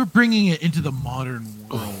 We're bringing it into the modern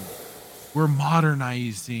world. We're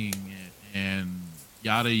modernizing it and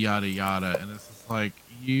yada yada yada. And it's just like,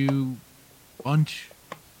 you bunch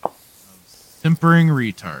of simpering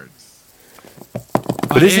retards.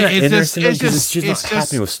 But isn't that interesting? Because it's just not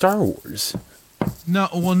happening with Star Wars. No,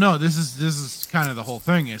 well, no. This is kind of the whole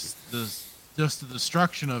thing. It's just the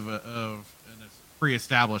destruction of a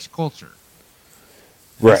pre-established culture.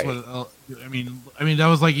 Right. I mean, that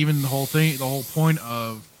was like even the whole thing. The whole point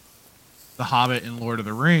of The Hobbit and Lord of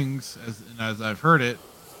the Rings, as I've heard it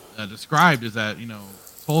described, is that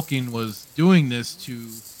Tolkien was doing this to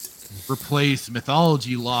replace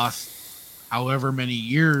mythology lost however many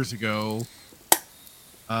years ago.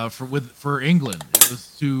 For England, it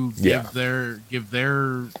was to give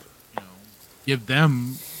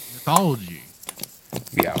them mythology.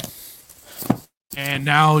 Yeah. And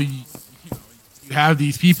now you have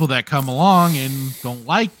these people that come along and don't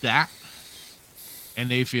like that, and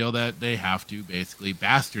they feel that they have to basically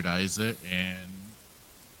bastardize it and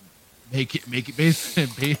make it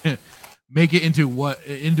into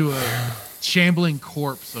a shambling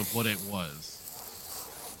corpse of what it was.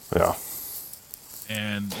 Yeah.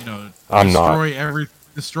 And destroy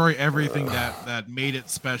everything that made it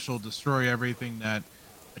special, destroy everything that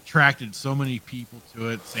attracted so many people to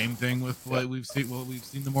it. Same thing with what we've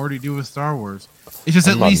seen them already do with Star Wars. It's just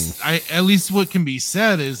at least what can be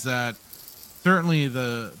said is that certainly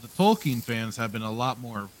the Tolkien fans have been a lot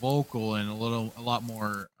more vocal and a lot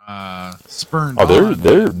more spurned. Oh,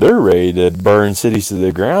 they're ready to burn cities to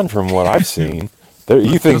the ground from what I've seen.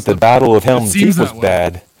 You think the Battle of Helm's Deep was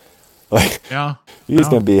bad? Like, yeah, he's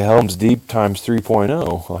gonna be Helm's Deep times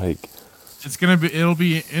 3.0. Like, it'll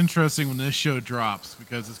be interesting when this show drops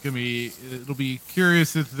because it'll be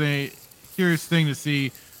curious thing to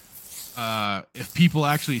see if people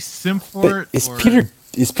actually simp for it. Is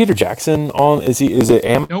Peter Jackson on? Is it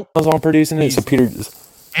Amazon producing it? So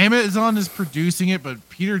Amazon is producing it, but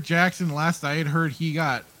Peter Jackson, last I had heard, he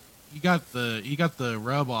got the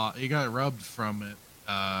rubbed from it.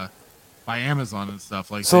 By Amazon and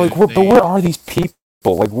stuff like. So but where are these people?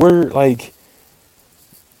 Like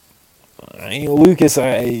Lucas,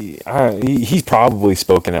 he's probably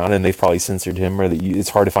spoken out, and they've probably censored him, or it's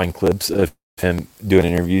hard to find clips of him doing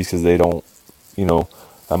interviews because they don't,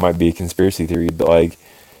 that might be a conspiracy theory. But like,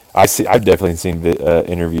 I've definitely seen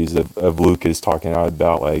interviews of Lucas talking out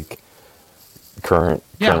about like current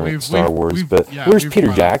Star Wars. But where's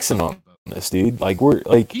Peter Jackson on this, dude? Like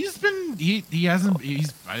I think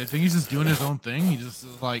he's just doing his own thing. He just the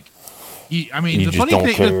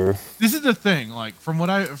funny thing, this is the thing, like from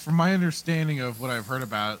my understanding of what I've heard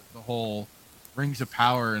about the whole Rings of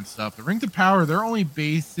Power and stuff. The Rings of Power, they're only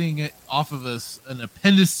basing it off of an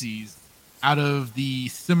appendices out of the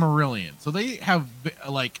Silmarillion. So they have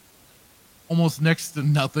like almost next to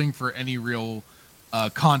nothing for any real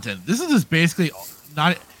content. This is just basically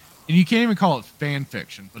not, and you can't even call it fan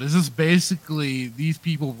fiction, but it's just basically these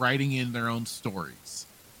people writing in their own stories.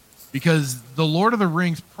 Because the Lord of the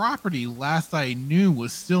Rings property, last I knew,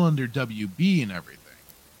 was still under WB and everything.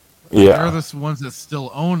 Yeah, they're the ones that still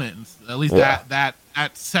own it, and at least that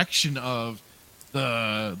section of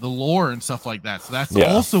the lore and stuff like that. So that's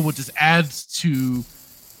also what just adds to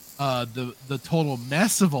the total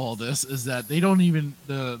mess of all this, is that they don't even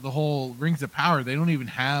the whole Rings of Power, they don't even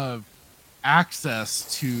have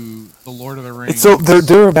access to the Lord of the Rings. So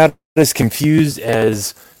they're about as confused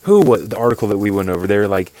as the article that we went over. They're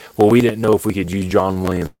like, well, we didn't know if we could use John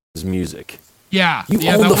Williams' music. Yeah,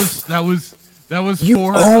 that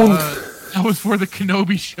was for the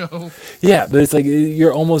Kenobi show. Yeah, but it's like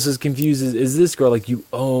you're almost as confused as this girl. Like you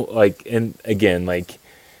own, like, and again, like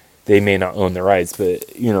they may not own the rights,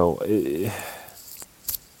 but you know,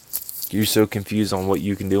 you're so confused on what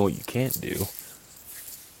you can do and what you can't do.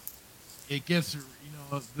 It gets,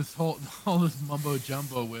 this all this mumbo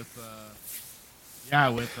jumbo with.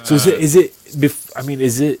 So is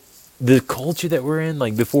it the culture that we're in?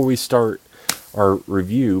 Like before we start our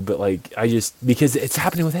review, but like because it's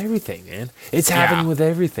happening with everything, man. It's happening with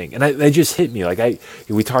everything, and that just hit me. Like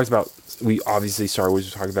we obviously Star Wars.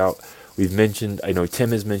 We talked about. We've mentioned. I know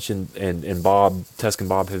Tim has mentioned, and Bob, Tusk and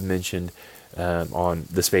Bob have mentioned on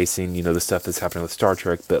the spacing. You know, the stuff that's happening with Star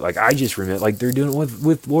Trek. But like I just remember, like they're doing it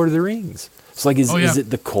with Lord of the Rings. So like, is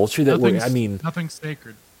it the culture that we're? I mean, nothing's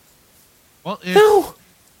sacred. Well, no.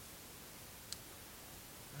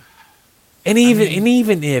 And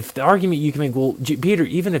even if the argument you can make, well,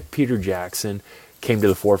 even if Peter Jackson came to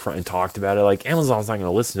the forefront and talked about it, like Amazon's not going to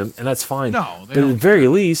listen to him, and that's fine. No, but at the very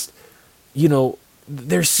least,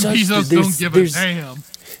 there's such don't give a damn.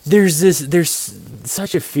 There's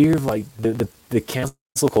such a fear of like the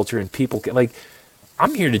cancel culture, and people like.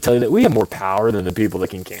 I'm here to tell you that we have more power than the people that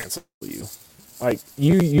can cancel you. Like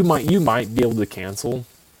you might be able to cancel.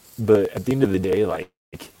 But at the end of the day, like,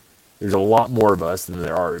 there's a lot more of us than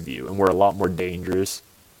there are of you, and we're a lot more dangerous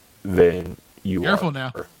than you Careful are.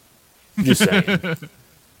 Now. Just saying.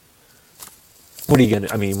 What are you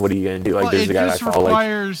gonna do? Like, there's a guy I follow.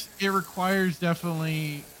 It requires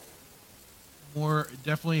definitely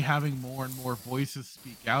having more and more voices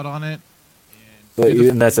speak out on it.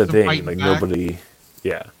 And that's the thing. Like nobody,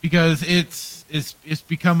 because it's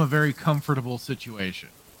become a very comfortable situation.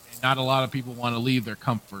 Not a lot of people want to leave their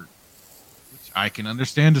comfort, which I can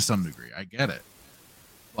understand to some degree. I get it,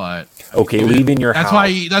 but leaving your house.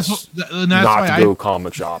 That's not why to go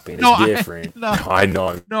comic shopping. It's different. I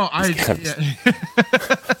know.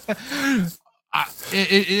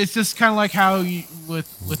 It's just kind of like how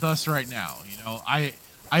with us right now. I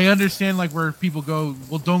understand like where people go.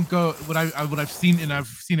 Well, don't go. What I've seen, and I've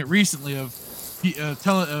seen it recently of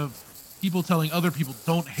people telling other people,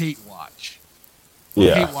 don't hate watch.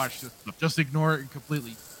 Hate watch this stuff. Just ignore it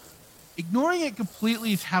completely. Ignoring it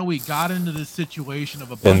completely is how we got into this situation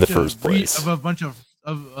of a bunch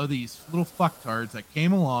of these little fucktards that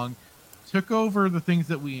came along, took over the things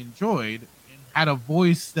that we enjoyed, and had a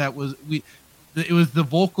voice that was it was the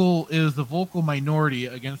vocal minority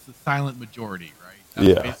against the silent majority, right?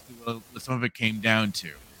 That's basically what some of it came down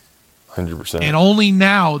to. 100%. And only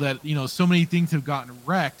now that so many things have gotten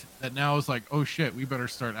wrecked, that now it's like, oh shit, we better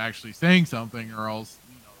start actually saying something, or else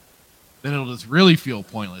then it'll just really feel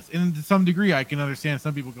pointless. And to some degree, I can understand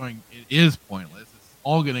some people going, it is pointless. It's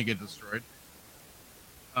all gonna get destroyed.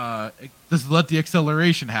 Just let the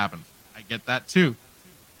acceleration happen. I get that too.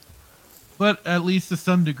 But at least to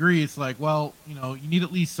some degree, it's like, well, you need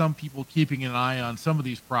at least some people keeping an eye on some of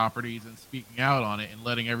these properties and speaking out on it and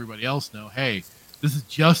letting everybody else know, hey, this is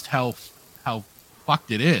just how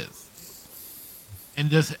fucked it is.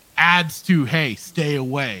 And this adds to, hey, stay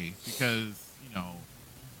away, because,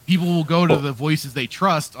 people will go to the voices they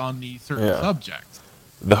trust on these certain subjects.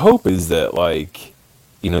 The hope is that, like,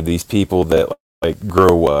 these people that, like,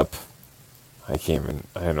 grow up, I don't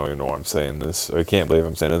even know why I'm saying this. I can't believe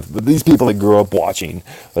I'm saying this. But these people that grow up watching,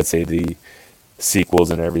 let's say, the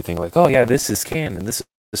sequels and everything, like, oh, yeah, this is canon. This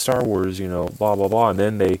is Star Wars, blah, blah, blah. And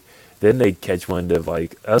then they catch wind of,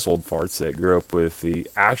 like, us old farts that grew up with the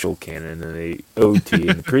actual canon and the OT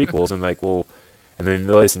and the prequels, and like, well, and then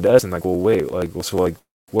they listen to us and like, well, wait, like, well, so like,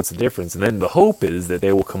 what's the difference? And then the hope is that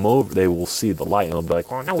they will come over, they will see the light, and they'll be like,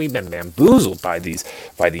 well, no, we've been bamboozled by these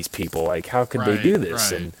people. Like, how could they do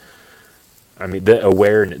this? Right. And I mean,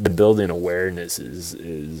 the building awareness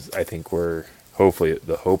is I think we're hopefully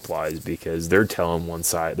the hope lies, because they're telling one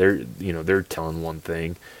side, they're telling one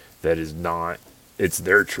thing that is not, it's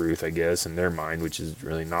their truth, I guess, in their mind, which is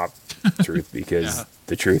really not truth, because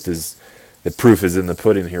the truth is, the proof is in the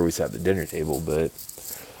pudding. Here we sat at the dinner table, but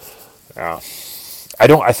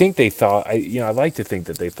I think they thought, I'd like to think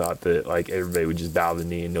that they thought that like everybody would just bow the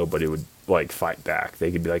knee and nobody would like fight back.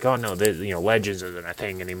 They could be like, oh no, Legends isn't a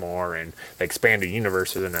thing anymore, and the expanded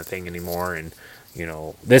universe isn't a thing anymore, and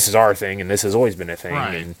this is our thing, and this has always been a thing,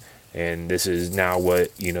 right. and this is now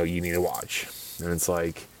what you need to watch. And it's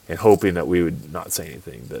like, and hoping that we would not say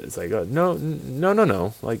anything, but it's like, oh, no,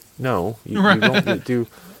 like no, you don't get to,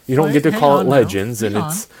 get to call it Legends, and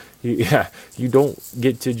it's you don't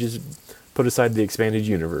get to just put aside the expanded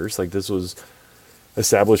universe. Like, this was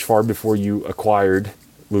established far before you acquired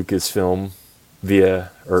Lucasfilm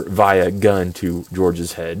via gun to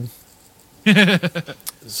George's head.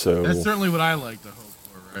 So that's certainly what I like to hope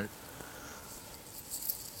for, right?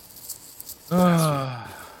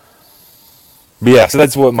 But yeah, so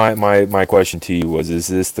that's what my question to you was: is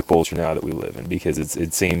this the culture now that we live in? Because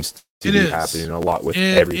it seems to be happening a lot with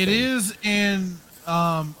everything. It is, and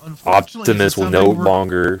unfortunately, Optimus will no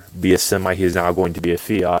longer be a semi. He is now going to be a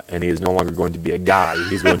Fiat, and he is no longer going to be a guy.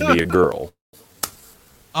 He's going to be a girl.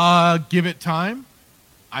 Give it time.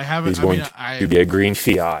 I haven't. He's going to be a green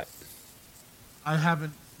Fiat. I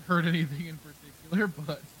haven't heard anything in particular,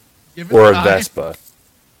 but give it or time. A Vespa.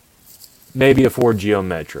 Maybe a Ford Geo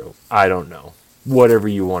Metro. I don't know. Whatever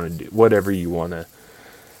you want to do. Whatever you want to.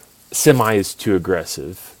 Semi is too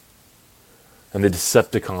aggressive. And the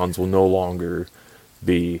Decepticons will no longer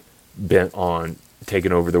be bent on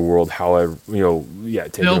taking over the world. However,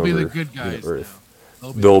 taking they'll over be the good guys. Earth.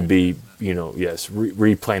 They'll be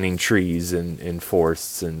replanting trees and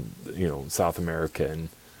forests and South America,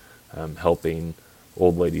 and helping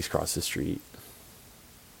old ladies cross the street.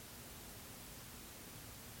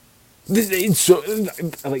 It's so,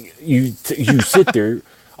 like, you sit there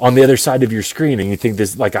on the other side of your screen and you think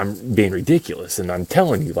this, like, I'm being ridiculous, and I'm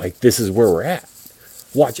telling you, like, this is where we're at.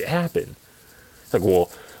 Watch it happen. It's like, well,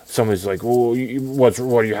 somebody's like, well, what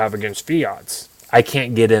do you have against Fiats? I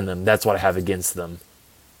can't get in them. That's what I have against them.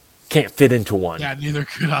 Can't fit into one. Yeah, neither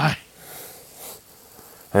could I.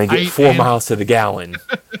 And I get 4 miles to the gallon.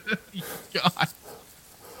 God.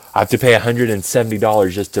 I have to pay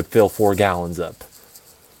 $170 just to fill 4 gallons up.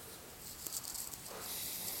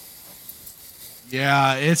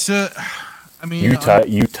 Yeah, it's a. I mean, you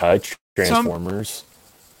touch Transformers.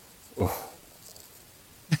 The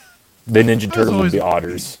Ninja Turtles would be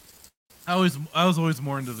otters. I was always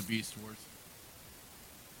more into the Beast Wars.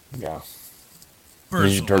 Yeah.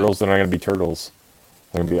 Personally. Ninja Turtles, they're not gonna be turtles.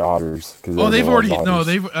 They're gonna be otters. They've already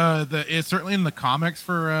it's certainly in the comics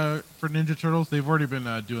for Ninja Turtles. They've already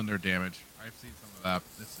been doing their damage. I've seen some of that.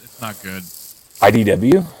 It's not good.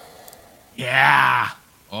 IDW. Yeah.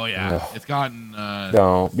 Oh yeah. Ugh. It's gotten.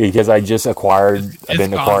 No, because I just acquired. I've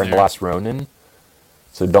been acquiring the Last Ronin.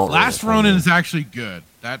 So don't. Last Ronin is actually good.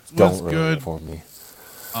 That was good for me.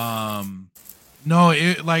 No,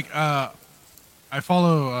 I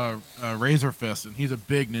follow Razor Fist, and he's a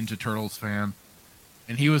big Ninja Turtles fan.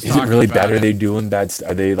 And he was. Is it really bad? Are they doing bad?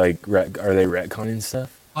 Are they retconning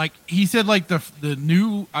stuff? Like he said, like the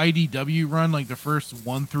new IDW run, like the first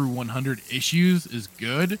 1 through 100 issues is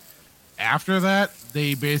good. After that,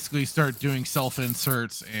 they basically start doing self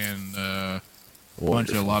inserts and a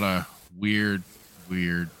lot of weird.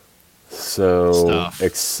 So stuff.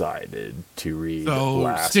 Excited to read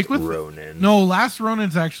Last Ronin. No, Last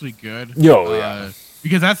Ronin's actually good. Yeah.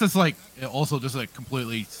 Because that's just also just a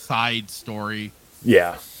completely side story.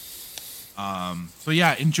 Yeah. So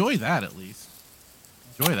yeah, enjoy that at least.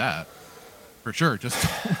 Enjoy that for sure. Just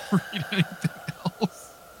don't read anything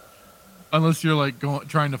else unless you're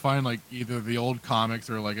trying to find either the old comics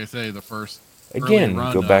or, like I say, the first. Again,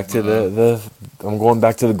 go back to the. I'm going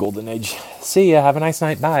back to the Golden Age. See ya. Have a nice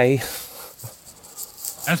night. Bye.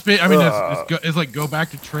 It's like go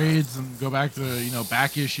back to trades and go back to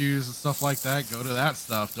back issues and stuff like that. Go to that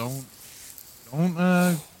stuff. Don't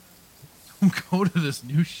go to this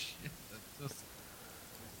new shit. That's just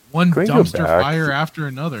one dumpster fire after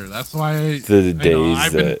another. That's why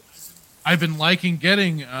I've been liking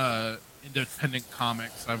getting independent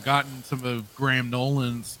comics. I've gotten some of Graham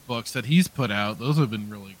Nolan's books that he's put out. Those have been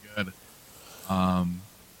really good. And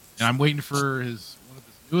I'm waiting for one of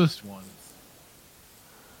his newest ones.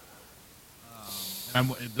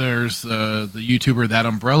 There's the YouTuber That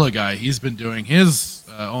Umbrella Guy. He's been doing his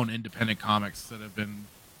own independent comics that have been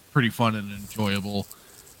pretty fun and enjoyable.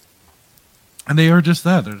 And they are just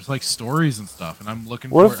that. They're just like stories and stuff. And I'm looking.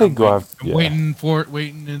 What if they go? Waiting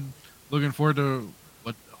and looking forward to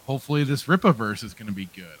what hopefully this Rippaverse is going to be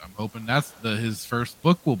good. I'm hoping that's his first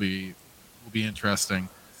book will be interesting.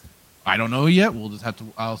 I don't know yet. I'll just have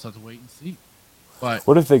to wait and see. But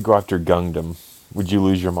what if they go after Gundam? Would you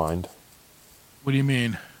lose your mind? What do you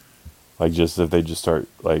mean? Like, just if they just start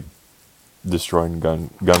like destroying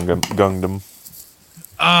Gundam?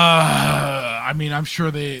 I mean, I'm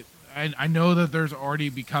sure I know that there's already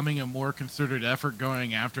becoming a more concerted effort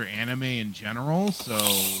going after anime in general, so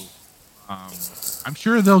I'm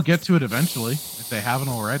sure they'll get to it eventually if they haven't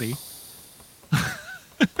already.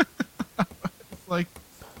 It's like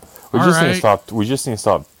we just need to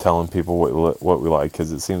stop telling people what we like,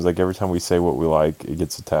 because it seems like every time we say what we like, it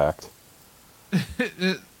gets attacked.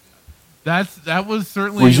 That was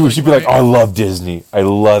certainly. We should be like, I love Disney. I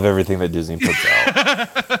love everything that Disney puts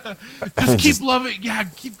out. Just keep loving. Yeah,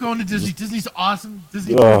 keep going to Disney. Disney's awesome.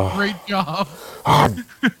 Disney did a great job.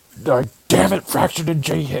 Damn it, Fractured and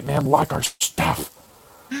J Hitman like our stuff.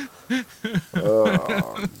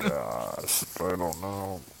 Oh gosh, I don't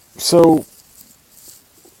know. So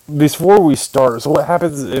before we start, so what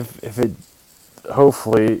happens if it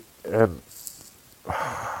hopefully and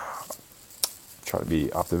try to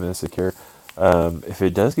be optimistic here. If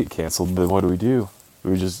it does get canceled, then what do? Do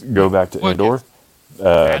we just go back to Andor?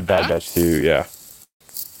 Bad Batch 2, yeah.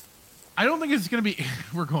 I don't think it's going to be...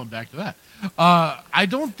 We're going back to that. I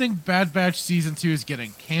don't think Bad Batch Season 2 is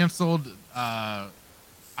getting canceled. I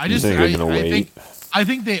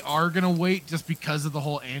think they are going to wait just because of the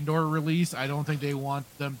whole Andor release. I don't think they want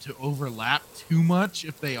them to overlap too much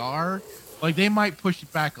if they are. Like, they might push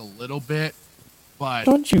it back a little bit, but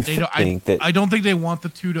I don't think they want the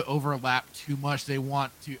two to overlap too much. They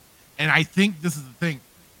want to... And I think this is the thing,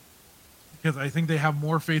 because I think they have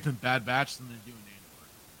more faith in Bad Batch than they do in Andor.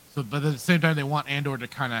 So, but at the same time, they want Andor to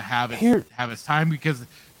kind of have its time, because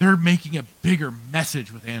they're making a bigger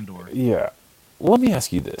message with Andor. Yeah. Let me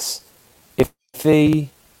ask you this: if they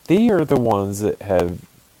are the ones that have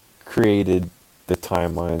created the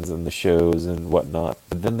timelines and the shows and whatnot,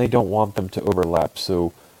 but then they don't want them to overlap,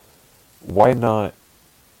 so why not?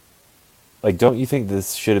 Like, don't you think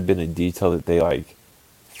this should have been a detail that they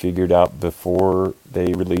figured out before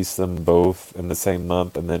they released them both in the same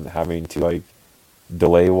month, and then having to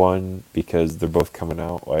delay one because they're both coming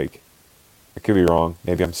out? I could be wrong.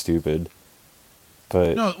 Maybe I'm stupid.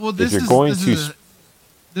 But no, well, this is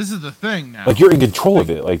the thing now. You're in control of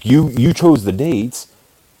it. You chose the dates.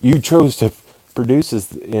 You chose to produce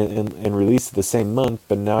this and release it the same month,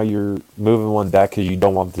 but now you're moving one back because you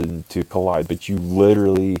don't want them to collide. But you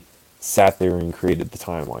literally sat there and created the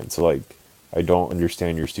timeline. So I don't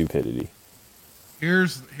understand your stupidity.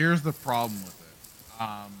 Here's the problem with it.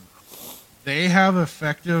 They have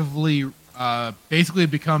effectively basically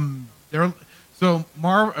become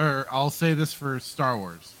I'll say this for Star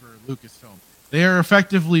Wars, for Lucasfilm. They are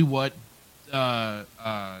effectively what DC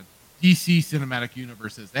Cinematic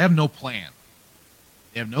Universe is. They have no plan.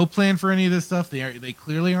 They have no plan for any of this stuff. They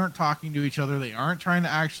clearly aren't talking to each other. They aren't trying to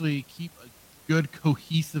actually keep a good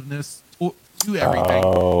cohesiveness to everything.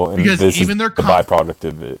 Oh, and because this even is their the byproduct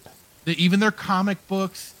of it. Even their comic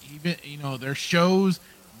books, even their shows,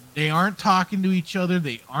 they aren't talking to each other.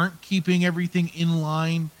 They aren't keeping everything in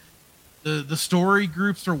line. The story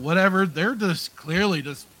groups or whatever, they're just clearly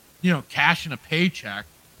just cashing a paycheck,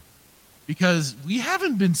 because we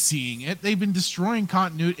haven't been seeing it. They've been destroying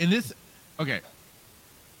continuity, and it's okay.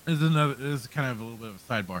 This is kind of a little bit of a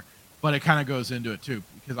sidebar, but it kind of goes into it too,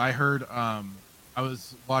 because I heard I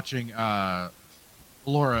was watching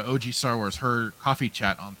Laura OG Star Wars, her coffee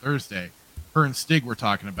chat on Thursday. Her and Stig were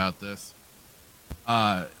talking about this.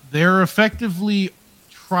 They're effectively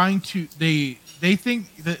trying to they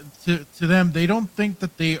think that to them, they don't think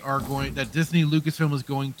that that Disney Lucasfilm is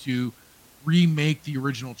going to remake the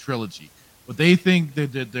original trilogy. What they think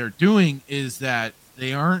that they're doing is that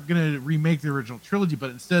they aren't going to remake the original trilogy, but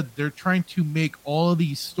instead they're trying to make all of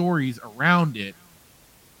these stories around it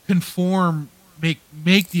conform, make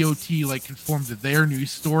the OT conform to their new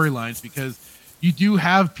storylines, because you do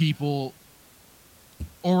have people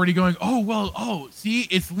already going, see,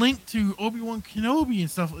 it's linked to Obi-Wan Kenobi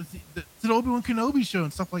and stuff. It's an Obi-Wan Kenobi show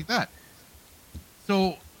and stuff like that.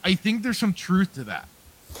 So I think there's some truth to that.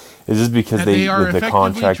 Is this because the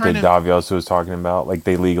contract that Davios was talking about,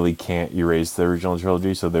 they legally can't erase the original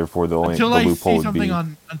trilogy, so therefore the loophole would be...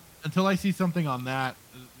 Until I see something on that,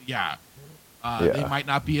 they might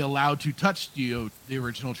not be allowed to touch the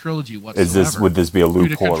original trilogy whatsoever. Would this be a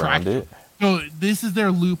loophole around it? So this is their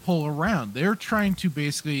loophole around. They're trying to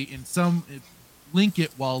basically, link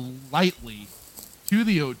it while lightly to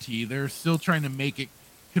the OT. They're still trying to make it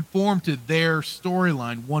conform to their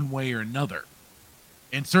storyline one way or another.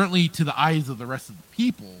 and certainly to the eyes of the rest of the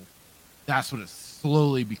people, that's what it's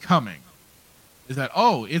slowly becoming. Is that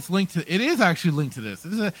it's linked to? It is actually linked to this.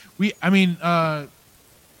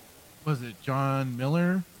 Was it John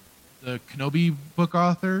Miller, the Kenobi book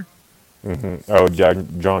author? Mm-hmm. Oh,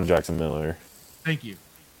 John Jackson Miller. Thank you.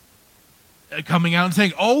 Coming out and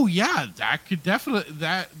saying, "Oh yeah, that could definitely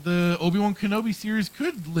the Obi-Wan Kenobi series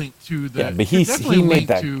could link to the." Yeah, but he made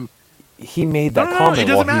that. He made that comment. It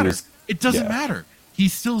doesn't matter. It doesn't matter. He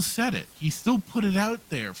still said it. He still put it out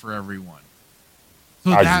there for everyone. So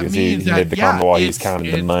that means that the comment while he's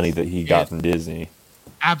counting the money that he got from Disney.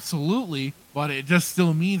 Absolutely, but it just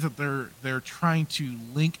still means that they're trying to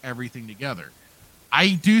link everything together. I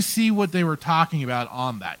do see what they were talking about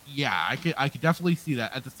on that. Yeah, I could definitely see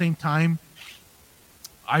that. At the same time,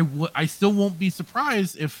 I still won't be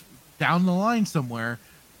surprised if down the line somewhere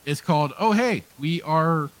it's called, oh hey, we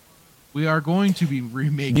are going to be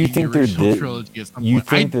remaking the original trilogy at some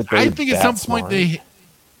point. I think at some point they.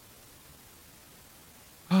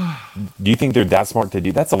 Do you think they're that smart to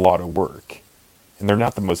do? That's a lot of work, and they're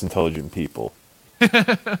not the most intelligent people.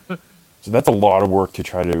 So that's a lot of work to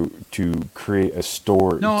try to create a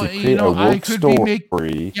story. No, to create a woke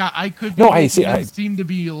story. I could. No, I see. I seem to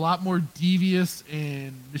be a lot more devious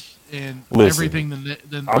and everything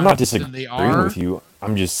than I'm not disagreeing with you.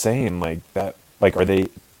 I'm just saying like that. Like, are they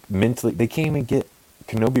mentally? They can't even get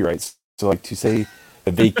Kenobi rights. So like to say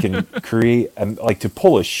that they can create like to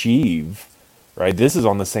pull a Sheev, right? This is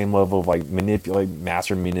on the same level of like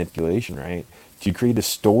master manipulation, right? To create a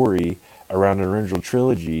story around an original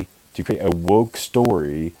trilogy. To create a woke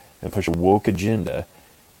story and push a woke agenda,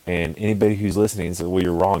 and anybody who's listening says, "Well,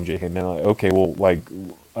 you're wrong, Jake." And then like, okay, well, like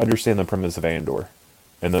understand the premise of Andor,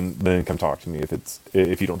 and then come talk to me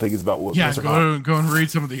if you don't think it's about wokeness. Yeah, go and read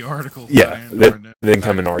some of the articles. Yeah, then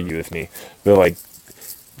come and argue with me. But like,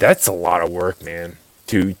 that's a lot of work, man.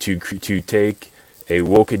 To take a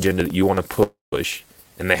woke agenda that you want to push,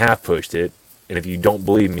 and they have pushed it. And if you don't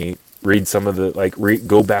believe me, read some of the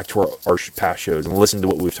go back to our past shows and listen to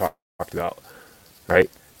what we've talked about, right?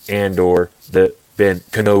 Andor, the Ben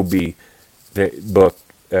Kenobi, the book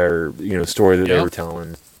or story that they were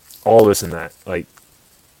telling, all this and that. Like,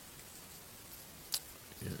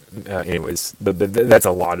 anyways, but that's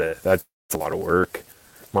a lot of work.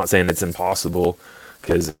 I'm not saying it's impossible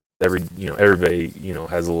because everybody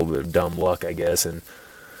has a little bit of dumb luck, I guess, and.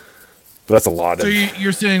 That's a lot of. So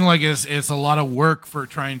you're saying like it's a lot of work for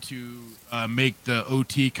trying to make the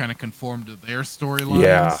OT kind of conform to their storylines.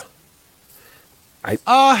 Yeah.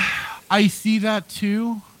 I see that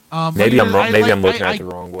too. Maybe I'm looking at it the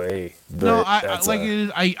wrong way. No,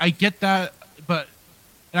 I get that, but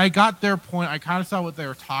I got their point. I kind of saw what they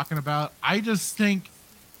were talking about. I just think,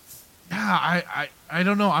 I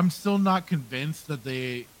don't know. I'm still not convinced that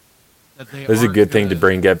they. This is a good thing to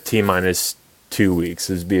bring up. T-minus 2 weeks.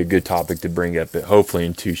 This would be a good topic to bring up, hopefully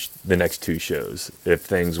in the next 2 shows if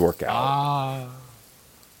things work out.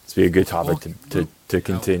 This would be a good topic to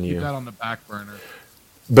continue. Keep that on the back burner.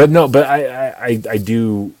 But I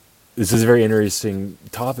do. This is a very interesting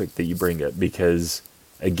topic that you bring up because,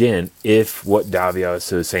 again, if what Davia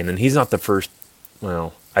is saying, and he's not the first.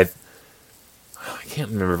 Well, I can't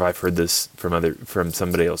remember if I've heard this from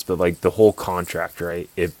somebody else, but like the whole contract, right?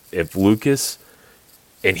 If Lucas.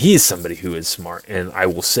 And he is somebody who is smart, and I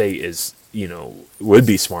will say would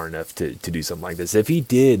be smart enough to do something like this. If he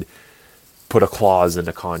did put a clause in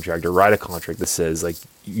a contract or write a contract that says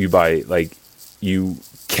you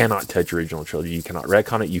cannot touch original trilogy, you cannot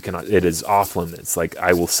retcon it, it is off limits. Like,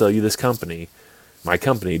 I will sell you this company, my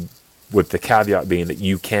company, with the caveat being that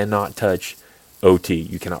you cannot touch OT,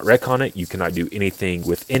 you cannot retcon it, you cannot do anything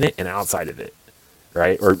within it and outside of it,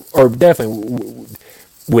 right? Or definitely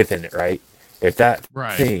within it, right? If that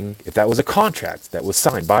if that was a contract that was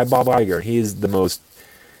signed by Bob Iger, and he is the most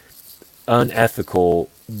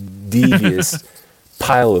unethical, devious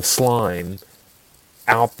pile of slime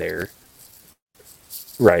out there,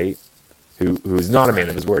 right? Who is not a man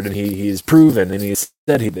of his word, and he is proven, and he said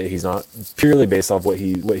that he's not, purely based off what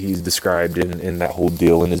he's described in that whole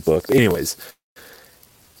deal in his book. But anyways,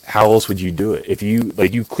 how else would you do it? If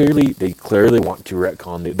they clearly want to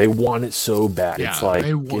retcon. They want it so bad. Yeah, it's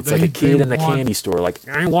like a kid in a candy store. Like,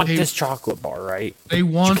 I want this chocolate bar, right? They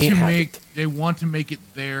want to make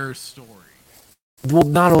it their story. Well,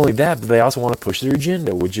 not only that, but they also want to push their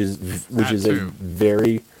agenda, which is a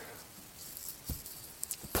very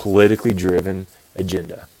politically driven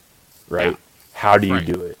agenda, right? Yeah. How do you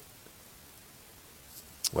do it?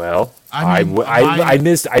 Well, I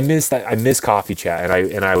missed coffee chat,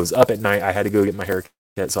 and I was up at night. I had to go get my hair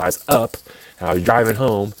cut, so I was up and I was driving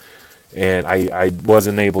home, and I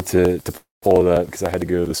wasn't able to pull it up because I had to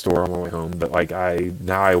go to the store on my way home. But like I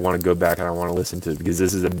want to go back and I want to listen to it because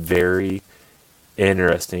this is a very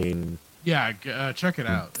interesting check it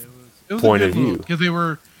out. It was point a of good view because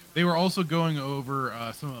they were also going over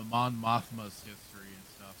some of Mon Mothma's history and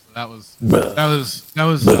stuff. So that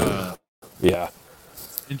was yeah,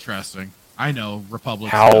 interesting. I know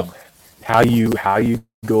Republic. How you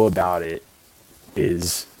go about it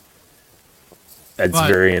is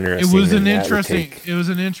very interesting. It was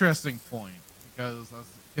an interesting point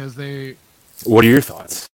because they. What are your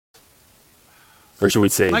thoughts? Or should we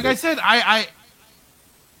say? Like I said,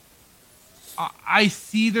 I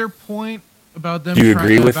see their point about them. Do you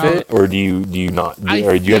agree with it, or do you not?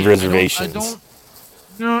 Or do you have reservations?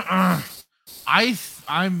 I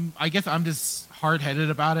guess I'm just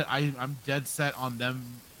hard-headed about it. I'm dead set on them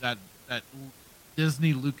that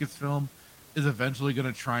Disney Lucasfilm is eventually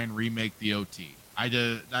going to try and remake the OT.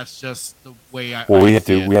 That's just the way I. Well, we have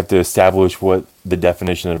to establish what the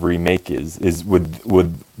definition of remake is. Is with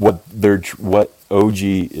what OG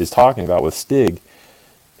is talking about with Stig.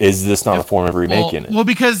 Is this not a form of remaking it? Well,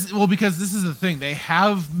 because this is the thing. They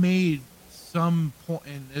have made some point,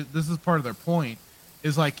 and this is part of their point.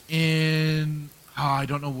 Is like in I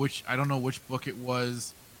don't know which book it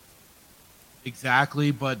was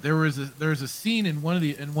exactly, but there's a scene in one of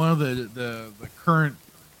the current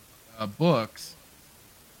books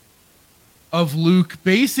of Luke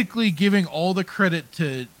basically giving all the credit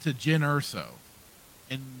to Jyn Erso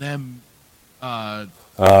and them.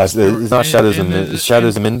 It's not Shadows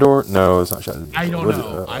of Andor. No, it's not Shadows of Andor. I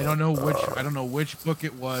don't know. I don't know which book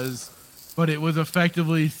it was, but it was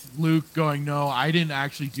effectively Luke going, "No, I didn't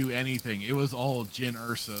actually do anything. It was all Jyn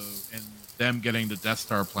Erso and them getting the Death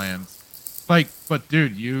Star plans." Like, but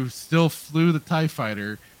dude, you still flew the TIE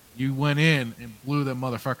fighter. You went in and blew that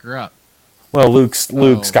motherfucker up. Well, Luke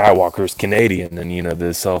Skywalker's Canadian, and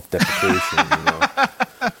the self-deprecation.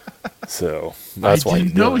 So that's why. I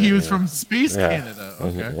didn't know he was from Space Canada.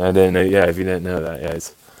 Okay. I didn't know. Yeah, if you didn't know that,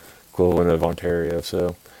 it's equivalent of Ontario.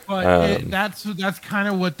 So, but that's kind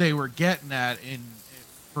of what they were getting at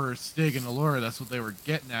for Stig and Allura. That's what they were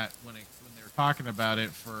getting at when they were talking about it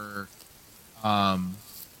for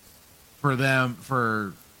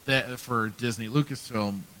Disney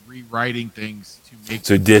Lucasfilm rewriting things to make.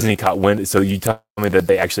 So Disney caught wind. So you tell me that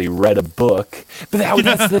they actually read a book, but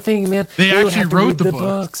that's the thing, man. They actually wrote the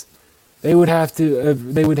books. They would have to. I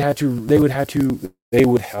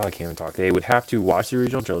can't even talk. They would have to watch the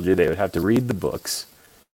original trilogy. They would have to read the books.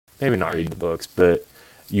 Maybe not read the books, but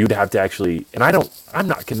you'd have to actually. And I'm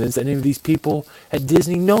not convinced that any of these people at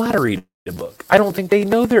Disney know how to read a book. I don't think they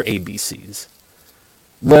know their ABCs,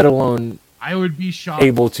 let alone. I would be shocked.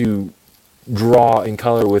 Able to draw and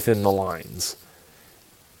color within the lines.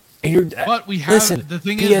 And but we have the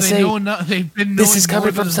thing PSA, is they've been knowing this is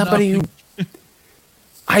coming from somebody who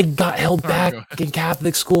I got held back in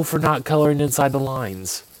Catholic school for not coloring inside the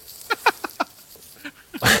lines.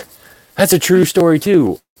 That's a true story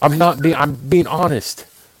too. I'm being honest.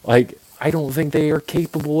 Like, I don't think they are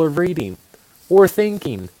capable of reading or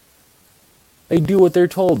thinking. They do what they're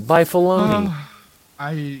told by Filoni.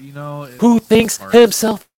 Who thinks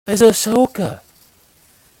himself as Ahsoka?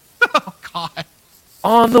 Oh God!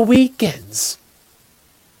 On the weekends.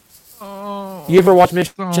 Oh. You ever watch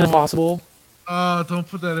Mission Impossible? Don't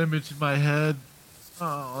put that image in my head.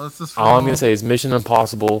 Oh, that's just. All I'm gonna say is Mission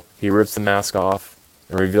Impossible. He rips the mask off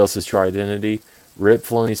and reveals his true identity. Rip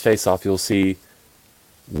Filoni's face off. You'll see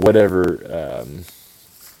whatever.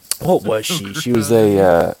 What was she? She was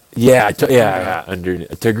a under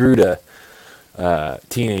Togruta.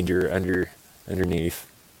 Teenager underneath.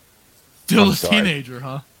 Still a teenager,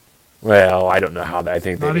 huh? Well, I don't know how that. I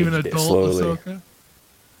think not they even aged it adult slowly. Ahsoka?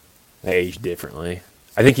 They age differently.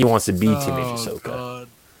 I think he wants to be teenage Ahsoka. God.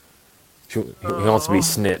 He wants to be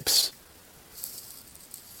Snips.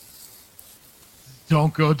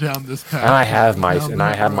 Don't go down this path. And I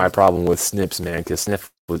have my problem with Snips, man, because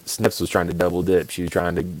Snips was trying to double dip. She was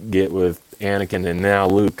trying to get with Anakin and now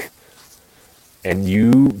Luke. And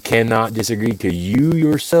you cannot disagree because you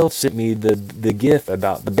yourself sent me the gif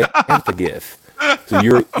about the Bantha gif. So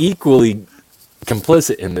you're equally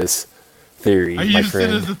complicit in this theory, I my used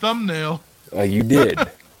friend. it as a thumbnail. You did.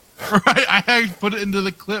 Right, I put it into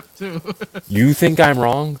the clip too. You think I'm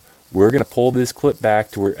wrong? We're gonna pull this clip back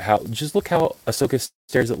to just look how Ahsoka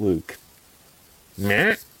stares at Luke.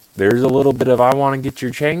 Meh. There's a little bit of I want to get your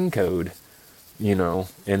chain code, in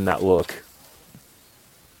that look.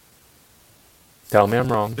 Tell me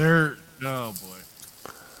I'm wrong. Oh boy.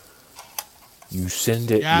 You send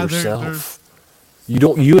it yourself.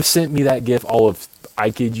 You have sent me that gif all of,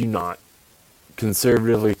 I kid you not,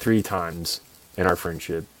 conservatively 3 times in our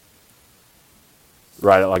friendship.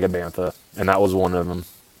 ride it like a bantha, and that was one of them.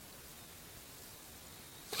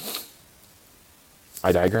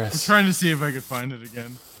 I digress. I'm trying to see if I could find it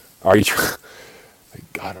again. Are you trying?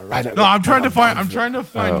 Gotta write it. No, I'm trying to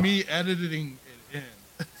find me editing it in.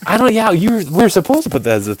 I don't. Yeah, we're supposed to put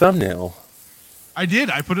that as a thumbnail. I did.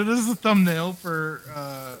 I put it as a thumbnail for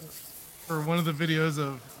one of the videos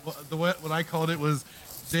of what I called it was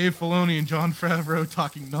Dave Filoni and Jon Favreau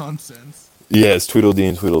talking nonsense. Yes, Tweedledee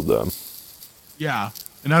and Tweedledum. Yeah,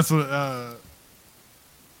 and that's what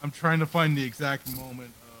I'm trying to find the exact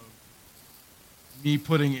moment of me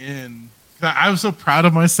putting in. I was so proud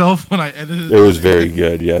of myself when I edited it. It was very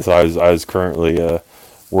good. Yes, I was currently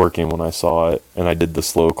working when I saw it, and I did the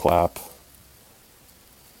slow clap.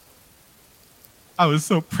 I was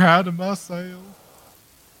so proud of myself.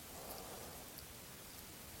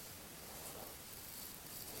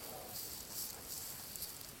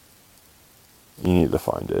 You need to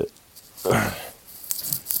find it. Yeah,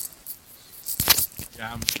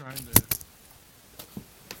 I'm trying to.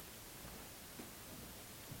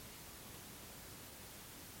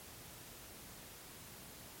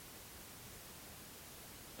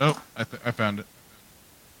 Oh, I found it.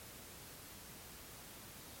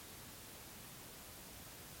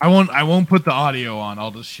 I won't put the audio on. I'll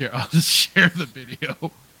just share the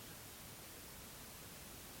video.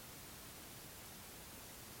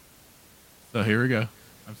 So here we go.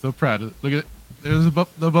 I'm so proud of it. Look at it. There's the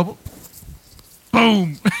bubble.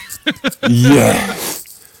 Boom. Yes.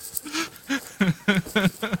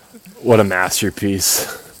 What a masterpiece.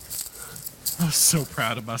 I'm so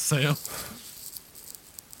proud of myself.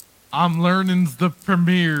 I'm learning the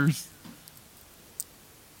premieres.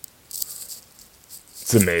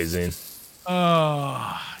 It's amazing.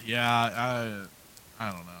 Yeah,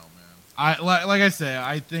 I don't know, man. Like I say,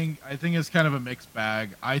 I think it's kind of a mixed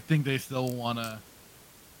bag. I think they still wanna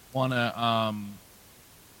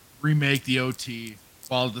remake the OT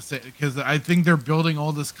while the same, because I think they're building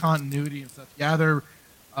all this continuity and stuff. Yeah, they're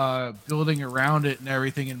building around it and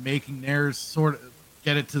everything and making theirs sort of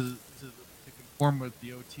get it to conform with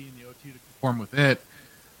the OT and the OT to conform with it.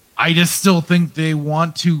 I just still think they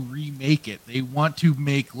want to remake it. They want to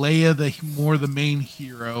make Leia the main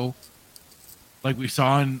hero, like we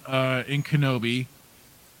saw in Kenobi.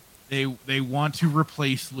 They want to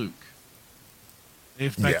replace Luke. They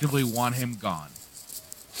effectively want him gone.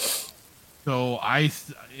 So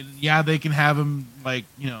they can have him, like,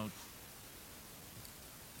 you know,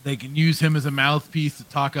 they can use him as a mouthpiece to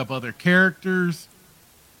talk up other characters,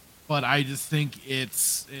 but I just think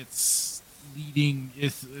it's leading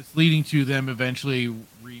to them eventually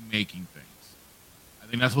remaking things. I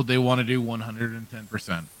think that's what they want to do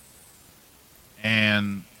 110%.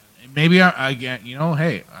 And maybe I get, you know,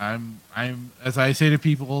 hey, I'm as I say to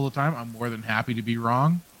people all the time, I'm more than happy to be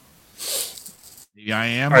wrong. Maybe I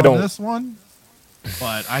am on this one,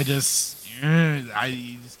 but I just can't.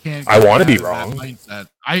 I want to be wrong.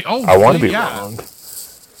 I want to be wrong.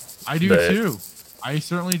 I do too. I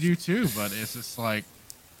certainly do too. But it's just like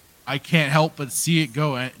I can't help but see it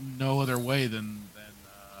go no other way than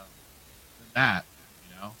that.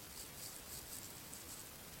 You know.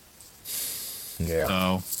 Yeah.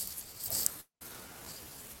 So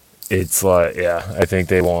it's like, yeah, I think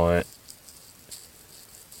they want.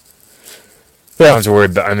 They don't have to worry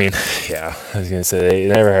about. I mean, yeah, I was gonna say they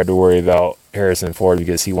never had to worry about Harrison Ford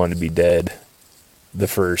because he wanted to be dead.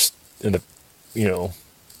 You know,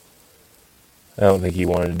 I don't think he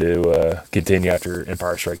wanted to continue after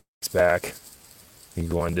Empire Strikes Back. He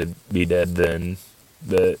wanted to be dead then.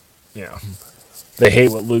 But you know, they hate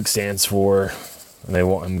what Luke stands for, and they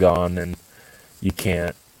want him gone. And you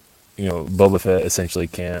can't, you know, Boba Fett essentially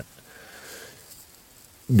can't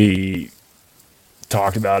be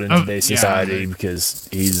talked about in today's society because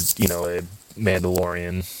he's, you know, a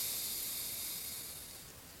Mandalorian.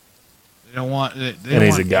 They don't want. They and don't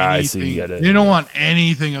he's want a guy, anything, so you gotta. They don't want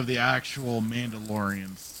anything of the actual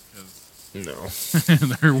Mandalorians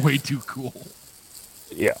because they're way too cool.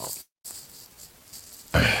 Yeah,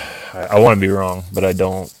 I want to be wrong, but I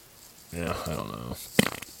don't. Yeah, I don't know.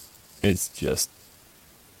 It's just.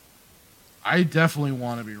 I definitely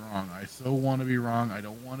want to be wrong. I so want to be wrong. I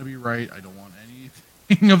don't want to be right. I don't want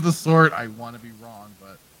anything of the sort. I want to be wrong,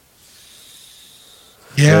 but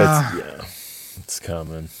yeah, it's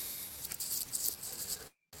coming.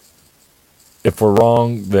 If we're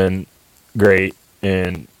wrong, then great,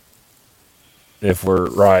 and if we're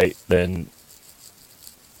right, then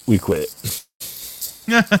we quit.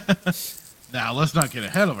 Now let's not get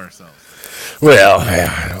ahead of ourselves. Well,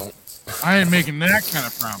 yeah, I ain't making that kind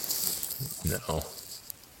of promise. No.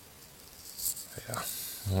 Yeah.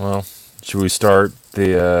 Well, should we start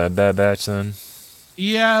the Bad Batch then?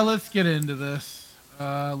 Yeah, let's get into this.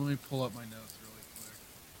 Let me pull up my notes really quick.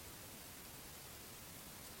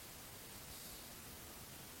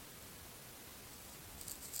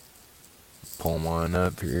 Pull mine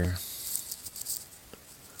up here.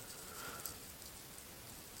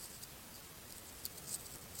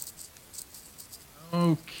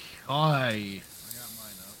 Okay. I got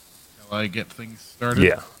mine up. Shall I get things started?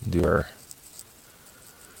 Yeah, do our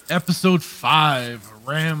Episode 5,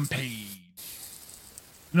 Rampage.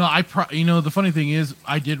 The funny thing is,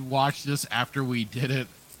 I did watch this after we did it.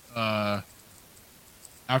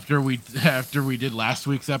 After we did last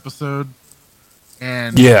week's episode,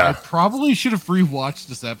 and yeah, I probably should have rewatched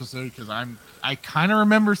this episode because I kind of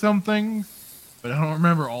remember some things, but I don't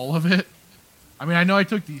remember all of it. I mean, I know I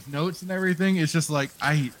took these notes and everything. It's just like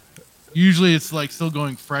usually it's like still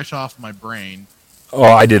going fresh off my brain. Oh,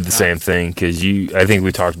 I did the same thing because I think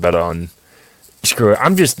we talked about it on. Screw it.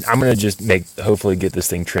 I'm gonna just hopefully get this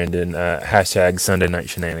thing trending. Hashtag Sunday Night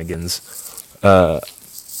Shenanigans. I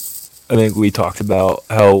think we talked about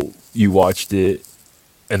how you watched it,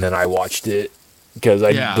 and then I watched it because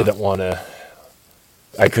I didn't want to.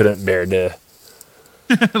 I couldn't bear to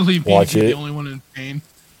leave watch it. The only one in pain.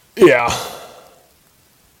 Yeah,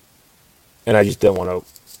 and I just didn't want to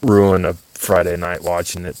ruin a Friday night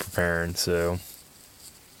watching it, preparing. So.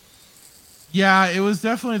 Yeah, it was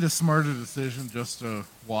definitely the smarter decision just to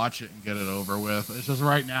watch it and get it over with. It's just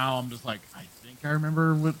right now I'm just like, I think I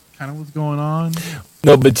remember what kind of was going on.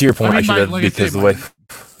 No, but to your point, I should have because the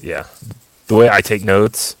way I take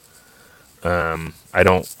notes, I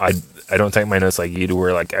don't take my notes like you do,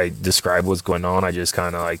 where like I describe what's going on. I just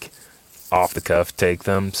kind of like off the cuff take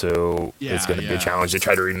them. So it's going to be a challenge to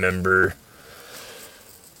try to remember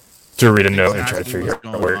to read a note and try to figure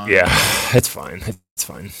out where. Yeah, it's fine. It's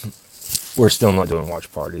fine. We're still not doing watch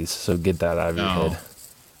parties, so get that out of your head.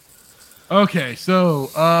 Okay, so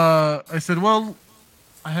I said, I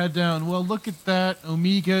had down, look at that.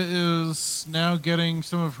 Omega is now getting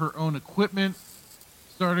some of her own equipment,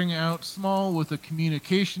 starting out small with a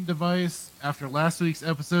communication device. After last week's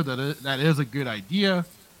episode, that is a good idea.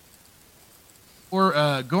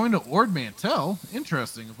 Or going to Ord Mantell.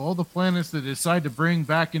 Interesting. Of all the planets that decide to bring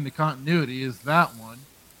back into continuity, is that one.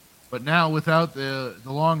 But now without the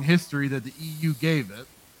long history that the EU gave it.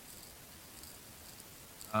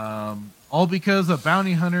 All because a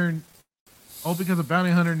bounty hunter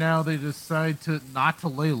now they decide not to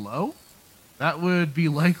lay low. That would be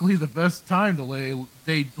likely the best time to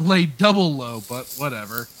lay double low, but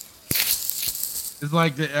whatever. It's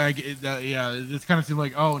like it kind of seemed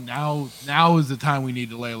like, oh, now is the time we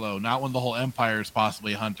need to lay low, not when the whole Empire is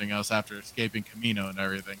possibly hunting us after escaping Camino and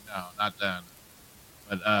everything. No, not then.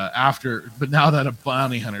 But now that a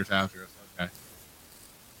bounty hunter's after us,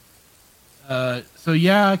 okay. So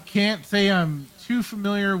yeah, can't say I'm too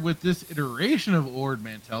familiar with this iteration of Ord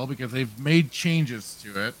Mantell because they've made changes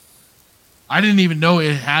to it. I didn't even know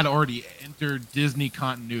it had already entered Disney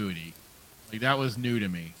continuity. Like that was new to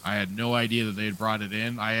me. I had no idea that they had brought it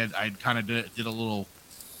in. I kind of did a little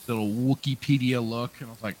Wikipedia look, and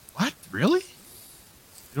I was like, what? Really?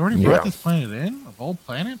 They already brought this planet in of all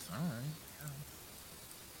planets? All right.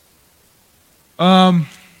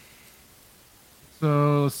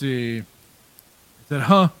 So let's see. It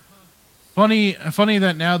said, funny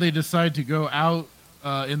that now they decide to go out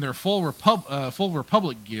in their full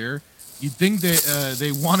Republic gear. You'd think that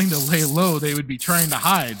they wanting to lay low, they would be trying to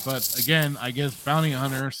hide, but again, I guess bounty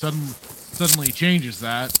hunter suddenly changes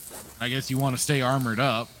that. I guess you want to stay armored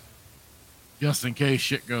up, just in case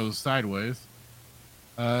shit goes sideways.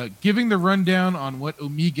 Giving the rundown on what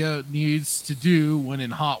Omega needs to do when in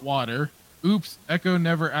hot water. Oops, Echo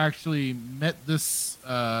never actually met this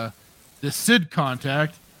Sid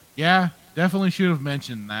contact. Yeah, definitely should have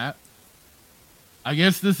mentioned that. I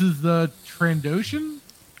guess this is the Trandoshan?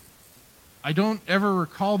 I don't ever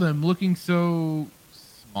recall them looking so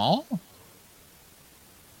small.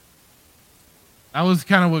 That was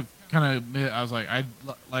kind of I was like, I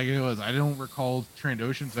don't recall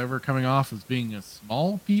Trandoshans ever coming off as being a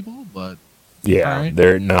small people, but yeah,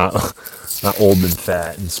 they're not old and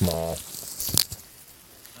fat and small.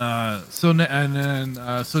 So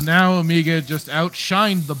now Omega just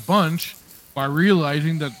outshined the bunch by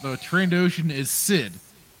realizing that the Trandoshan is Sid,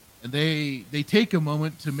 and they take a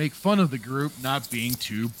moment to make fun of the group not being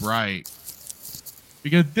too bright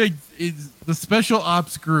because the special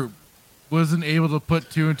ops group wasn't able to put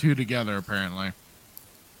two and two together apparently,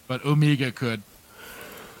 but Omega could.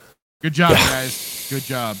 Good job, guys. Good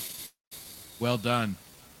job. Well done.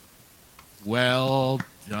 Well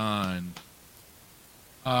done.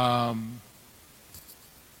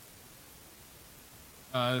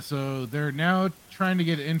 So they're now trying to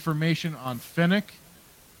get information on Fennec,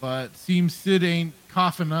 but seems Sid ain't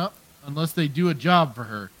coughing up unless they do a job for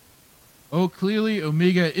her. Oh, clearly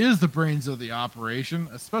Omega is the brains of the operation,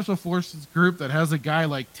 a special forces group that has a guy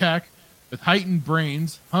like Tech with heightened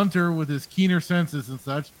brains, Hunter with his keener senses and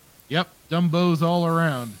such. Yep, Dumbos all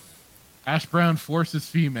around. Ash Brown forces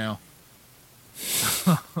female.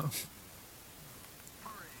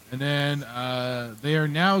 And then they are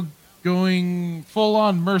now going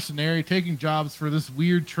full-on mercenary, taking jobs for this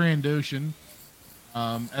weird Trandoshan,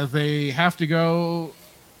 as they have to go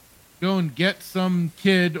and get some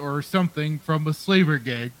kid or something from a slaver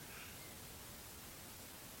gang.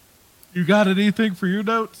 You got anything for your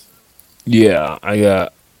notes? Yeah, I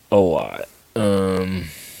got a lot.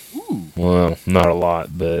 Well, not a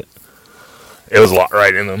lot, but it was a lot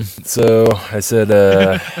right in them. So I said,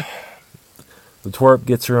 the twerp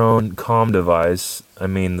gets her own comm device. I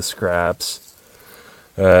mean, the scraps.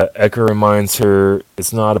 Eka reminds her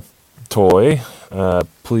it's not a toy.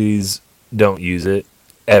 Please don't use it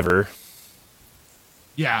ever.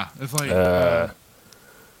 Yeah, it's like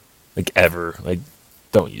ever. Like,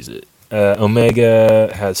 don't use it.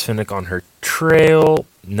 Omega has Fennec on her trail.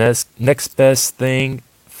 Next best thing,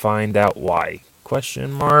 find out why.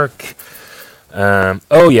 Question mark.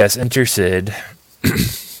 Oh yes, enter Sid.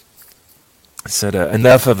 Said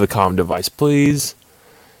enough of the comm device, please.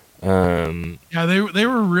 Yeah, they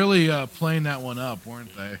were really playing that one up,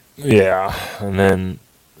 weren't they? Yeah, and then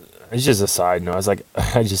it's just a side note. I was like,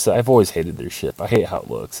 I've always hated their ship. I hate how it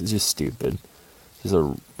looks. It's just stupid. Just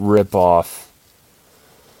a rip off.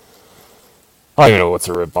 I don't even know what's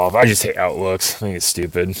a rip off. I just hate how it looks. I think it's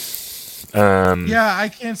stupid. Yeah, I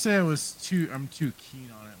can't say I'm too keen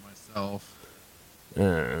on it myself.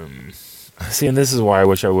 See, and this is why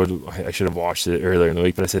I should have watched it earlier in the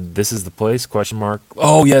week, but I said, this is the place, question mark.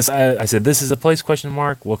 Oh, yes, I said, this is the place, question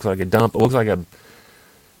mark. Looks like a dump. It looks like a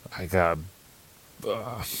it's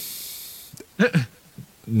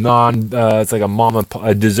like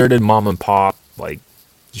a deserted mom and pop, like,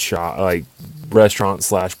 shop, like, restaurant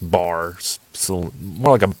 / bar. So,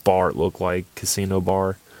 more like a bar, it looked like, casino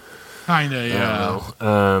bar. Kinda, yeah.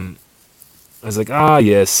 I was like,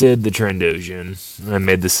 yeah, Sid the Trandoshan. I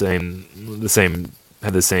made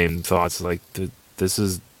had the same thoughts. Like, this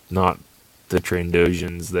is not the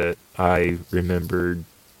Trandoshans that I remembered.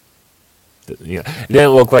 It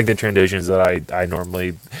didn't look like the Trandoshans that I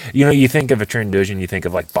normally. You think of a Trandoshan, you think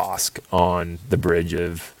of like Bosk on the bridge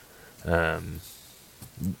of the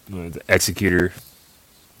Executor.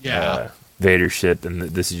 Yeah. Vader's ship, and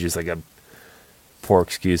this is just like a poor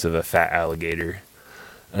excuse of a fat alligator.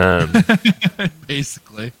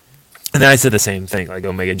 Basically. And then I said the same thing. Like,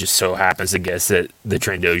 Omega just so happens to guess that the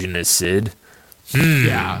Trandoshan is Sid.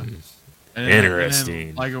 Yeah. Interesting.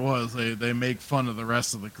 And like it was, they make fun of the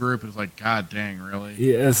rest of the group. It's like, God dang, really?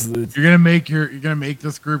 Yes. You're gonna make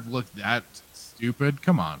this group look that stupid?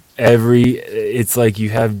 Come on. It's like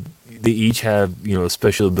they each have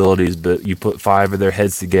special abilities, but you put 5 of their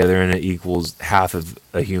heads together and it equals half of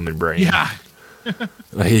a human brain. Yeah.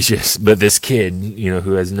 Like, it's just, but this kid,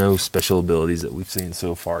 who has no special abilities that we've seen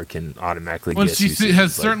so far, can automatically guess. She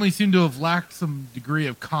has certainly seemed to have lacked some degree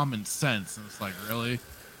of common sense. And it's like, really?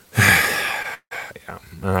 Yeah.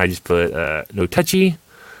 I just put no touchy.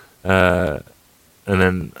 And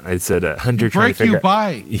then I said Hunter trying to figure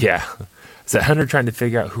out. Yeah. I said Hunter trying to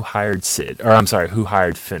figure out who hired Sid. Or, I'm sorry, who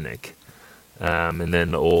hired Fennec. And then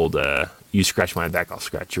the old, you scratch my back, I'll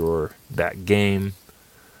scratch your back game.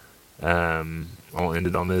 I'll end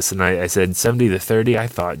it on this, and I said 70-30. I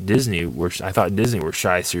thought Disney were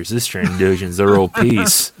shysters. This Trandoshan's their old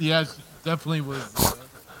piece. Yeah, definitely was.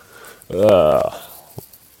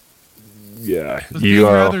 Yeah, you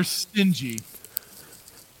are rather stingy.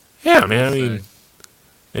 Yeah, man. I mean,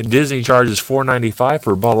 and Disney charges $4.95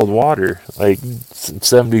 for bottled water. Like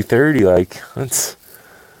 70-30. Like, that's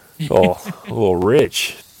a little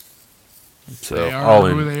rich. So they are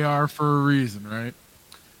who they are for a reason, right?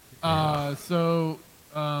 So,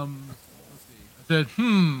 let's see. I said,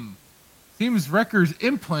 seems Wrecker's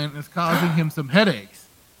implant is causing him some headaches.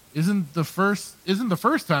 Isn't the first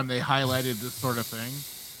time they highlighted this sort of thing?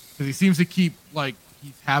 Because he seems to keep, like,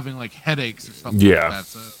 he's having, like, headaches or something like that.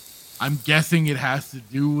 So, I'm guessing it has to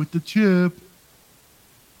do with the chip.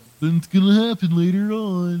 Something's gonna happen later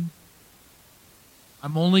on.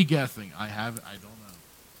 I'm only guessing. I don't know. I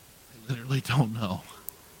literally don't know.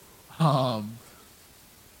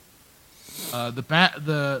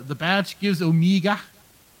 The badge gives Omega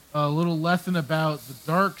a little lesson about the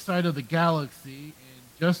dark side of the galaxy and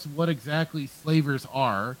just what exactly slavers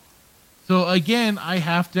are. So again, I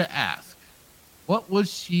have to ask, what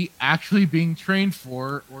was she actually being trained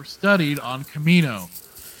for or studied on Camino?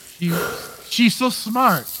 She's so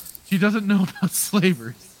smart. She doesn't know about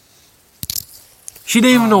slavers. She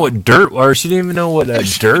didn't even know what dirt was. She didn't even know what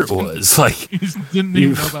dirt was. Like, she didn't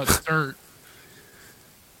even know about dirt.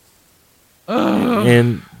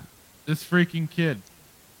 And this freaking kid.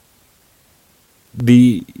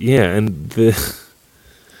 The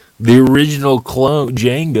original clone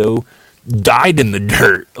Django died in the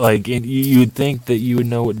dirt. Like, and you would think that you would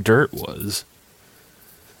know what dirt was.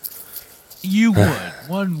 You would.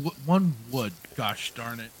 One would. Gosh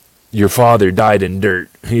darn it. Your father died in dirt.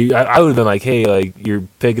 I would have been like, hey, like, you're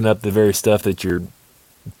picking up the very stuff that your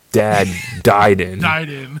dad died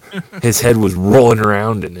in. His head was rolling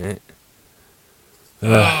around in it.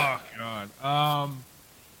 Oh, God.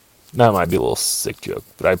 That might be a little sick joke,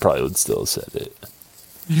 but I probably would still have said it.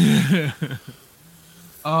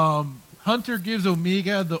 Hunter gives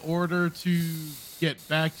Omega the order to get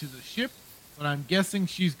back to the ship, but I'm guessing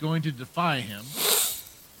she's going to defy him.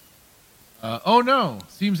 Oh no!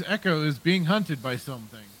 Seems Echo is being hunted by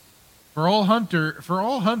something. For all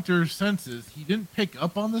Hunter's senses, he didn't pick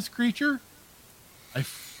up on this creature. I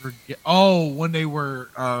forget. Oh, when they were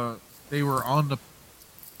on the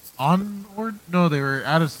onboard. No, they were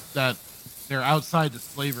they're outside the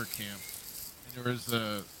slaver camp, and there was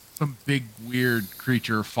some big weird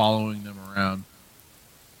creature following them around.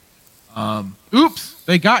 Oops!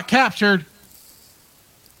 They got captured.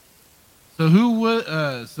 So who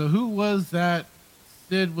was that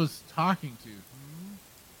Sid was talking to?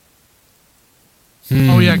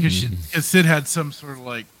 Oh yeah, because Sid had some sort of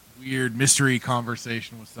like weird mystery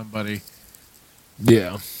conversation with somebody.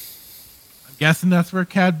 Yeah. I'm guessing that's where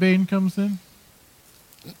Cad Bane comes in.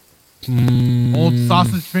 Old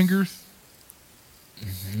sausage fingers.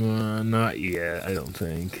 Not yet, I don't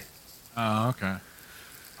think. Oh, okay.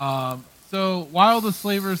 So while the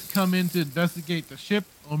slavers come in to investigate the ship,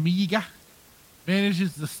 Omega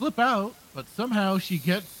manages to slip out, but somehow she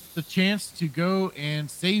gets the chance to go and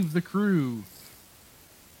save the crew.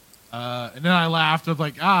 And then I laughed. I was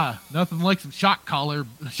like, nothing like some shock collar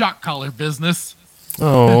business.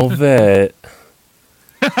 Oh, that.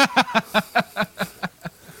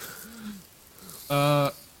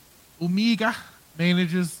 Omega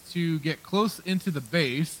manages to get close into the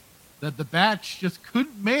base that the batch just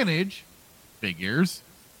couldn't manage. Figures.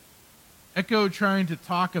 Echo trying to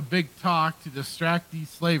talk a big talk to distract these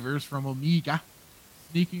slavers from Omega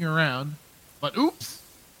sneaking around, but oops,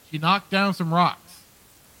 she knocked down some rocks.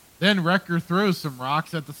 Then Wrecker throws some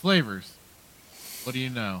rocks at the slavers. What do you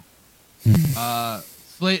know? The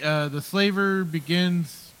slaver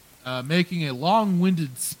begins making a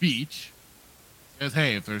long-winded speech. Says,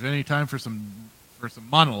 "Hey, if there's any time for some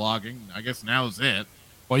monologuing, I guess now's it."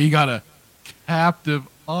 Well, you got a captive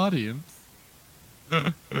audience.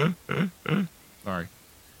 Sorry.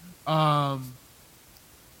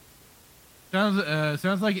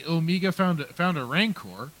 Sounds like Omega found a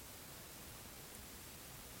Rancor.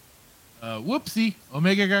 Whoopsie!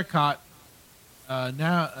 Omega got caught.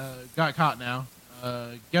 Got caught now.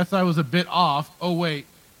 Guess I was a bit off. Oh wait,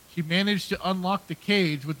 she managed to unlock the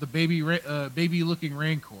cage with the baby-looking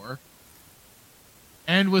Rancor,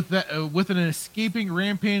 and with an escaping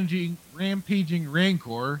rampaging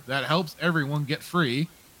Rancor that helps everyone get free.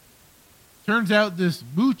 Turns out this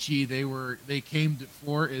Moochie they came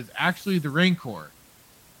for is actually the Rancor.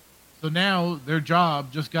 So now their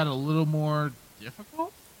job just got a little more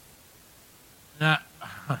difficult. I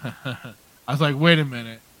was like, wait a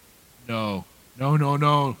minute. No.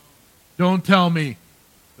 Don't tell me.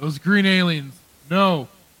 Those green aliens. No.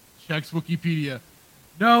 Checks Wikipedia.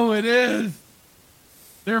 No, it is.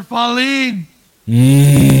 They're Falleen.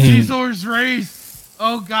 Caesar's race.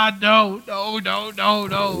 Oh God, no.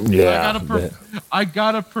 Yeah. I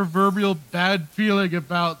got a proverbial bad feeling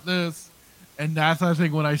about this. And that's, I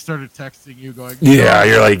think, when I started texting you going, yeah,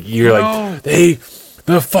 you're like,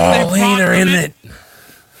 the Falleen are in it.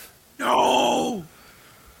 No.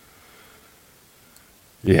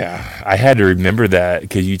 Yeah, I had to remember that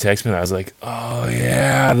because you texted me and I was like, oh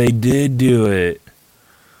yeah, they did do it.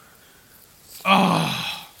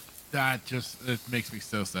 Oh, it makes me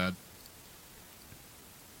so sad.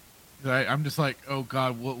 I'm just like, oh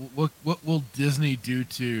God, what will Disney do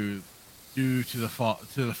to the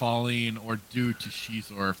Falleen or do to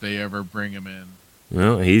Shizor if they ever bring him in?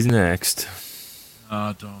 Well, he's next.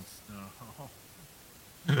 Don't no.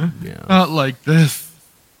 Yeah. Not like this.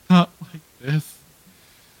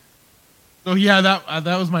 So yeah,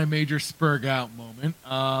 that was my major spurg out moment.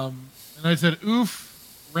 And I said,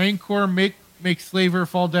 oof, Rancor make Slaver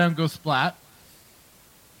fall down, go splat.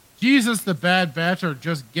 Jesus, the Bad Batch are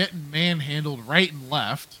just getting manhandled right and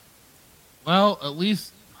left. Well, at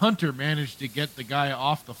least Hunter managed to get the guy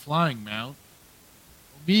off the flying mount.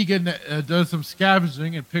 Omega does some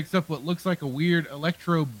scavenging and picks up what looks like a weird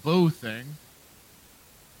electro bow thing.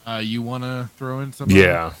 You want to throw in some?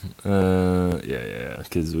 Yeah. Yeah.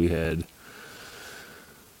 Because we had...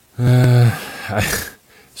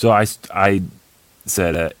 So I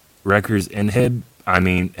said Wrecker's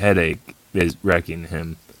headache is wrecking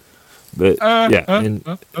him. But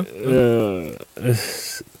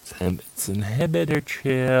it's inhibitor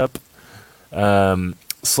chip.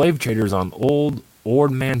 Slave traders on old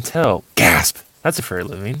Ord Mantell. Gasp! That's a fair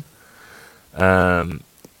living.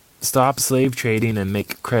 Stop slave trading and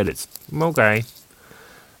make credits. Okay.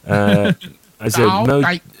 I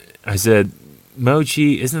said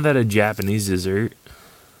mochi, isn't that a Japanese dessert?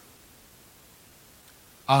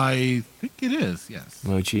 I think it is, yes.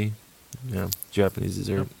 Mochi. Yeah, Japanese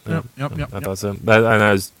dessert. Yep. I thought so. And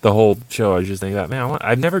that was the whole show. I was just thinking about, man,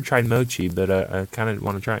 I've never tried mochi, but I kind of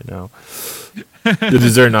want to try it now. The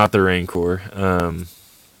dessert, not the Rancor.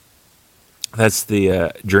 That's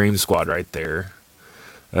the Dream Squad right there.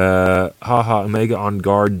 Haha, Omega on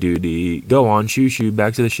guard duty. Go on, shoo,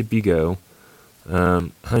 back to the ship you go.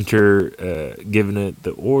 Hunter given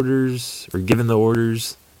the orders.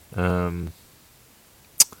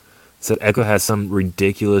 Said Echo has some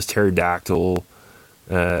ridiculous pterodactyl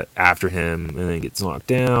after him and then gets knocked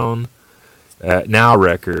down. Now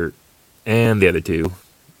Wrecker and the other two.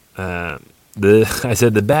 I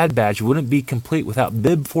said the Bad Batch wouldn't be complete without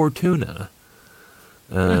Bib Fortuna.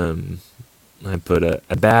 I put a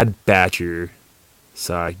Bad Batcher.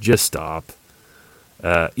 Sigh, just stop.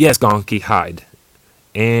 Yes, Gonky, hide.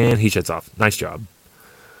 And he shuts off. Nice job.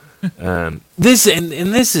 This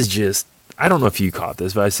is just... I don't know if you caught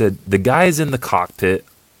this, but I said the guy's in the cockpit.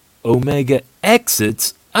 Omega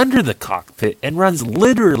exits under the cockpit and runs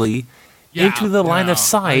literally into the line of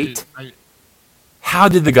sight. How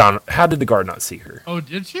did the guard not see her? Oh,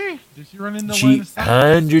 did she? Did she run into the line of sight?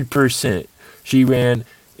 100%. She ran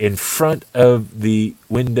in front of the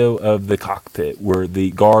window of the cockpit where the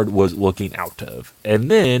guard was looking out of. And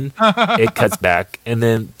then it cuts back, and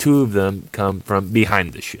then two of them come from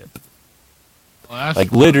behind the ship. Well,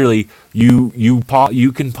 like literally, you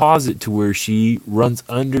can pause it to where she runs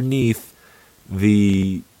underneath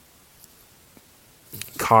the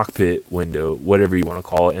cockpit window, whatever you want to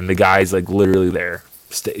call it, and the guy's like literally there.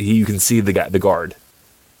 You can see the guard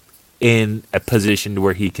in a position to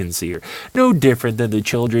where he can see her. No different than the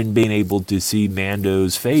children being able to see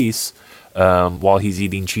Mando's face while he's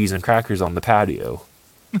eating cheese and crackers on the patio.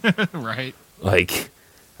 Right. Like,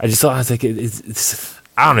 I was like, it's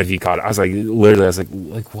I don't know if you caught it. I was like,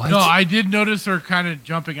 what? No, I did notice her kind of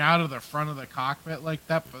jumping out of the front of the cockpit like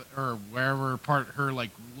that, or wherever part her like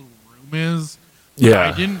little room is.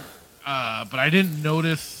 Yeah. I didn't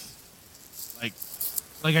notice.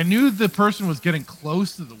 Like I knew the person was getting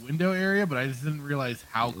close to the window area, but I just didn't realize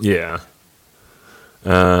how close. Yeah.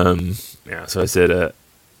 So I said,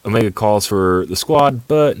 Omega calls for the squad,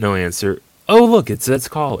 but no answer. Oh, look, it says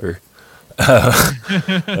caller.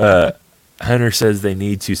 Hunter says they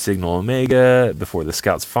need to signal Omega before the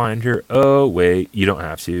scouts find her. Oh, wait, you don't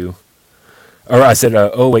have to. Or I said,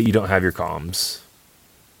 oh, wait, you don't have your comms.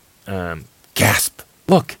 Gasp.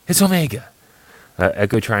 Look, it's Omega.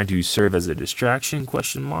 Echo trying to serve as a distraction, ?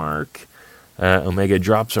 Omega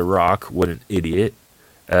drops a rock. What an idiot.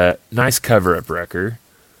 Nice cover-up, Wrecker.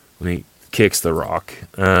 When he kicks the rock.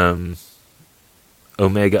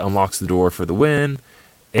 Omega unlocks the door for the win.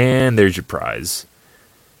 And there's your prize.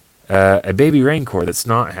 A baby Rancor that's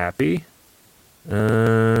not happy.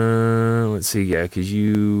 Let's see, I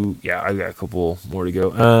got a couple more to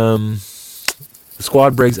go. The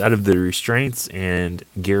squad breaks out of the restraints and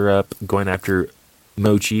gear up, going after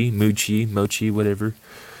Mochi, whatever.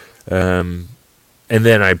 And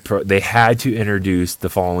then they had to introduce the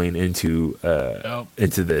following into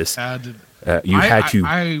this. You had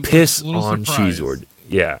to piss on Shizord.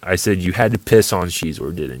 Yeah, I said you had to piss on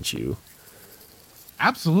Shizord, didn't you?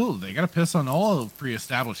 Absolutely. They got to piss on all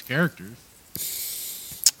pre-established characters.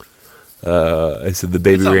 I said the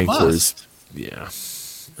baby Rancor's... Yeah.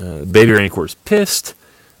 Baby Rancor's pissed.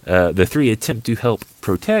 The three attempt to help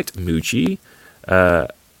protect Moochie.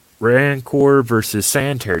 Rancor versus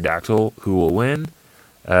Sand Pterodactyl. Who will win?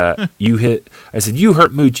 I said, you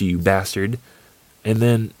hurt Moochie, you bastard. And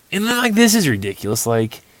then like, this is ridiculous.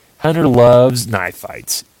 Like, Hunter loves knife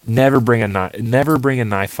fights. Never bring a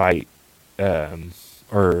knife fight.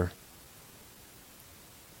 Or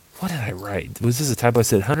what did I write? Was this a typo? I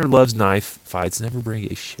said Hunter loves knife fights. Never bring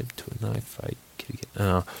a ship to a knife fight.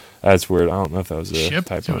 Oh, that's weird. I don't know if that was a Ship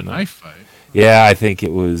typo. to a knife fight. Yeah, I think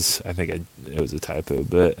it was. It was a typo.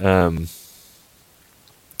 But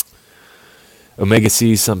Omega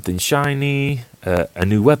sees something shiny. A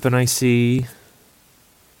new weapon I see.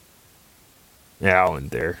 Yeah, I'll end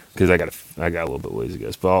there because I got a little bit ways to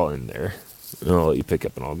go. But I'll end there. And I'll let you pick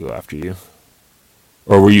up, and I'll go after you.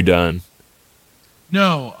 Or were you done?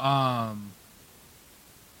 No.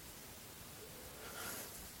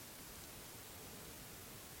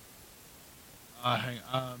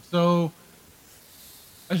 So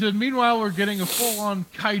I said, meanwhile, we're getting a full-on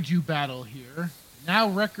kaiju battle here. Now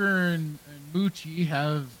Wrecker and Moochie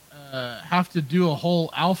have to do a whole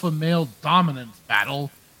alpha male dominance battle,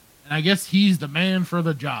 and I guess he's the man for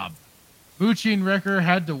the job. Moochie and Wrecker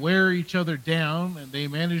had to wear each other down, and they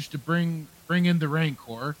managed to bring in the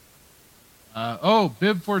Rancor.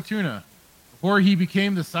 Bib Fortuna, before he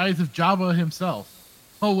became the size of Jabba himself.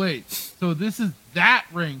 Oh wait, so this is that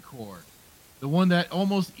Rancor. The one that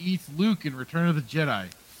almost eats Luke in Return of the Jedi.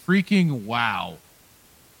 Freaking wow.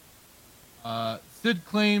 Sid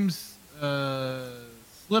claims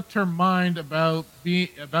slipped her mind about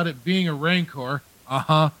it being a Rancor.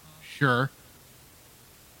 Sure.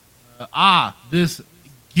 This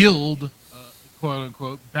guild, quote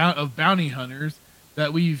unquote, of bounty hunters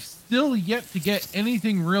that we've still yet to get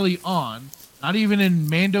anything really on. Not even in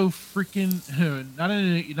Mando freaking, not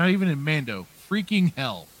even in Mando. Freaking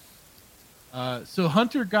hell. So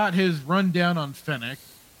Hunter got his rundown on Fennec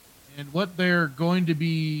and what they're going to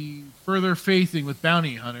be further facing with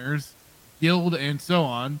bounty hunters, guild, and so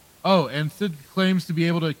on. Oh, and Sid claims to be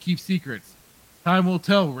able to keep secrets. Time will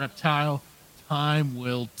tell, reptile. Time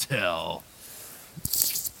will tell.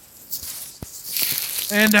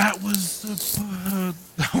 And that was I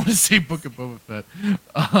want to say Book of Boba Fett.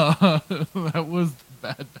 That was the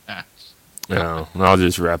Bad Batch. No, I'll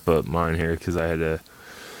just wrap up mine here because I had to.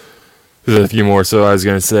 There's a few more, so I was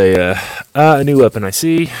going to say, a new weapon I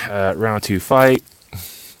see, round 2 fight.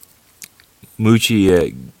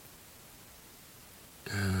 Moochie,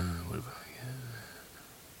 what about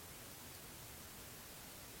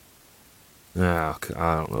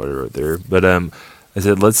I don't know what I wrote there, but I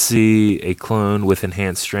said, let's see a clone with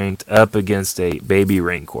enhanced strength up against a baby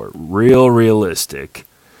Rancor. Real realistic.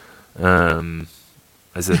 I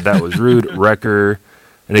said, that was rude. Wrecker.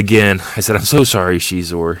 And again, I said, I'm so sorry,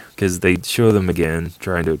 Shizor, because they show them again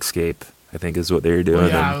trying to escape, I think is what they were doing. Well,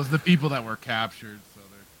 yeah, it was the people that were captured.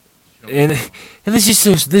 So and this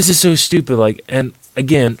is so stupid. Like, and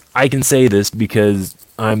again, I can say this because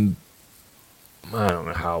I don't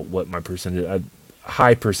know what my percentage, a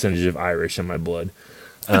high percentage of Irish in my blood.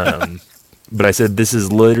 But I said, this is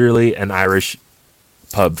literally an Irish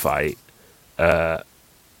pub fight.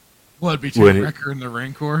 What, between Wrecker and the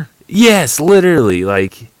Rancor? Yes, literally.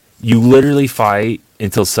 Like, you literally fight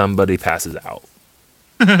until somebody passes out.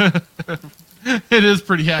 It is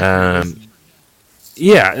pretty accurate.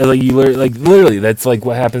 Yeah, like literally, that's like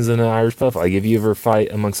what happens in an Irish pub. Like, if you ever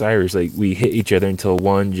fight amongst Irish, like, we hit each other until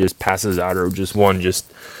one just passes out or just one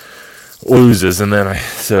just loses. And then I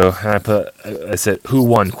said, who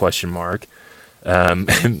won? ? And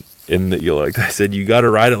I said, you got to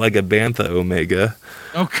ride it like a bantha, Omega.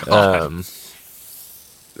 Oh God.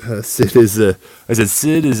 Sid is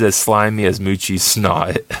as slimy as Moochie's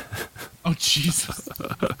snot. Oh Jesus!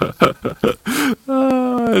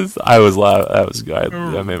 I was laughing. That was good.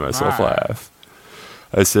 I made myself laugh.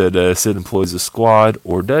 I said, Sid employs a squad,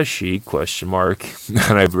 or does she? ?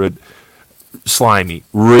 And I read slimy,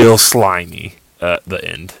 real slimy. The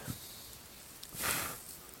end.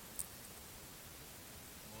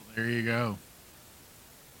 Well, there you go.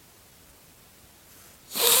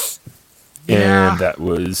 And that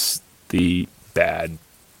was the Bad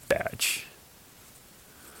Batch.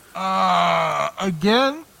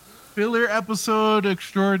 Again, filler episode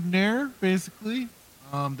extraordinaire, basically.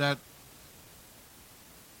 That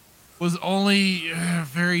was only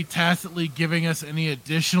very tacitly giving us any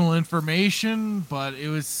additional information, but it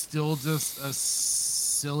was still just a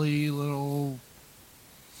silly little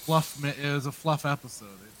fluff. It was a fluff episode.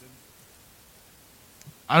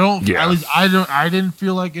 I didn't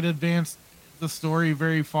feel like it advanced the story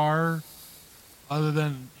very far, other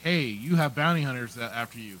than, hey, you have bounty hunters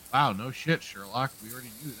after you. Wow, no shit, Sherlock. We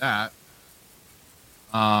already knew that.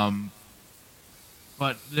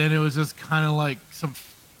 But then it was just kind of like some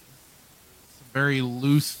very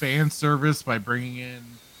loose fan service by bringing in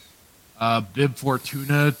Bib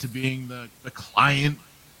Fortuna to being the client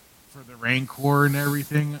for the Rancor and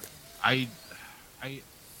everything. I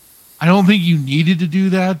don't think you needed to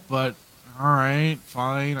do that, but all right,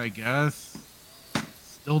 fine, I guess.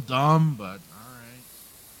 Still dumb, but all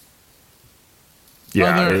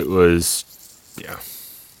Yeah, it was. Yeah.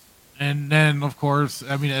 And then, of course,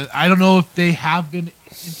 I mean, I don't know if they have been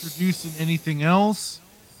introduced in anything else,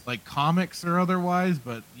 like comics or otherwise,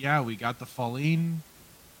 but yeah, we got the Falleen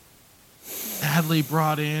sadly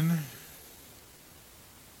brought in.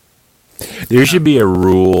 There should be a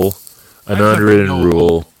rule, an unwritten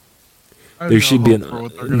rule. There should be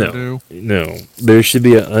no. There should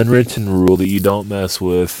be an unwritten rule that you don't mess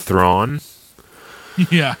with Thrawn.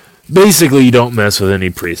 Yeah. Basically, you don't mess with any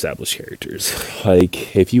pre-established characters.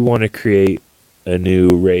 Like, if you want to create a new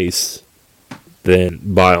race, then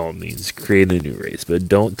by all means, create a new race. But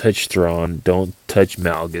don't touch Thrawn, don't touch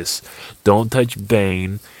Malgus, don't touch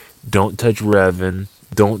Bane, don't touch Revan,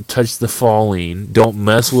 don't touch the Falleen, don't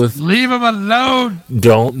mess with... Leave him alone!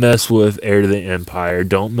 Don't mess with Heir to the Empire,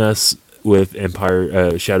 don't mess with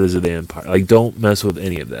Empire, Shadows of the Empire. Like, don't mess with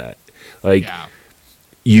any of that. Like,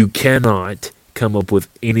 you cannot come up with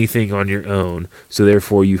anything on your own, so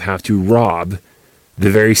therefore you have to rob the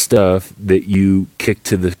very stuff that you kick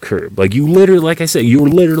to the curb. Like, you literally, like I said, you're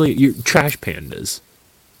trash pandas.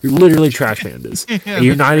 You're literally trash pandas. And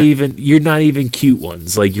you're not even cute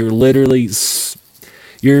ones. Like, you're literally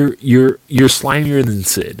you're slimier than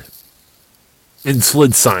Sid. And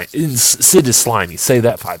Sid is slimy. Say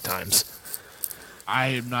that 5 times. I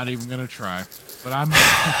am not even gonna try, but I'm.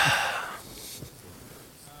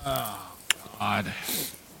 Oh God.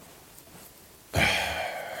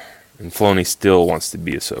 And Filoni still wants to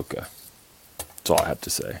be Ahsoka. That's all I have to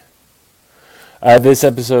say. This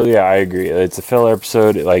episode, yeah, I agree. It's a filler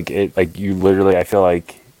episode. You literally, I feel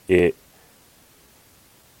like it.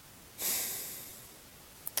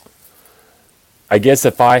 I guess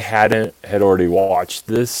if I had already watched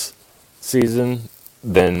this season,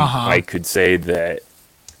 then I could say that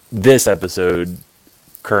this episode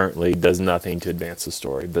currently does nothing to advance the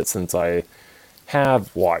story. But since I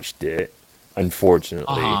have watched it,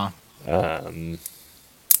 unfortunately, the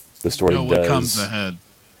story does. What comes ahead?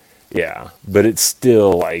 Yeah, but it's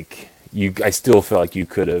still like I still feel like you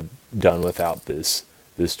could have done without this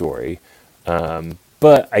story.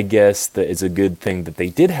 But I guess that it's a good thing that they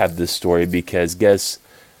did have this story, because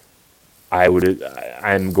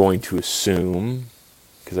I'm going to assume,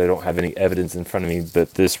 because I don't have any evidence in front of me,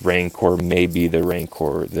 that this Rancor may be the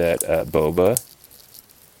Rancor that Boba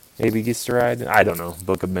maybe gets to ride. I don't know.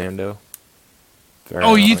 Book of Mando.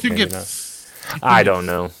 Oh, you think it's... I don't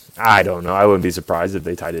know. I wouldn't be surprised if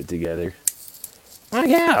they tied it together. Well,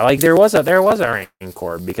 yeah, like there was a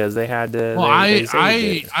Rancor, because they had to. Well,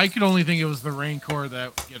 I could only think it was the Rancor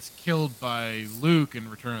that gets killed by Luke in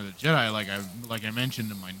Return of the Jedi, like I mentioned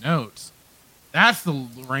in my notes. That's the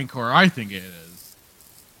Rancor I think it is.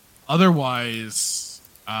 Otherwise,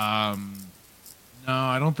 no,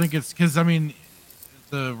 I don't think it's, because I mean,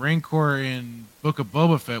 the Rancor in Book of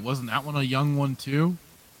Boba Fett, wasn't that one a young one too?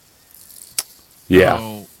 Yeah,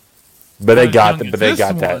 so, but they got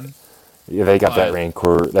that. Yeah, they got that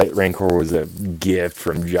Rancor. That Rancor was a gift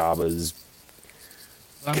from Jabba's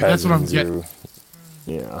cousins. That's what I'm getting.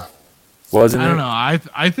 Yeah, wasn't it? I don't know.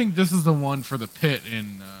 I think this is the one for the pit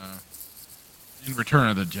in Return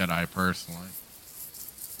of the Jedi. Personally,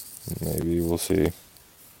 maybe we'll see.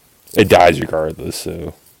 It dies regardless,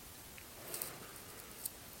 so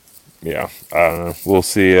yeah. I don't know. We'll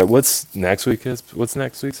see. What's next week's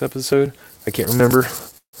episode? I can't remember.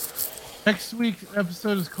 Next week's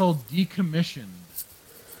episode is called Decommissioned.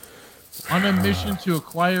 On a mission to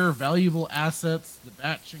acquire valuable assets, the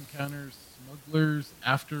batch encounters smugglers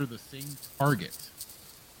after the same target.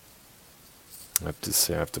 I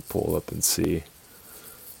have to pull up and see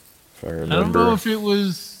if I remember. I don't know if it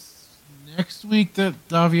was next week that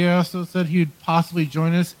Daviaso said he'd possibly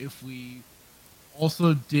join us if we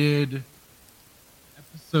also did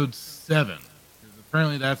episode 7. Because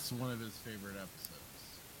apparently that's one of his favorite episodes.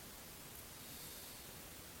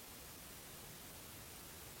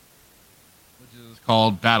 Which is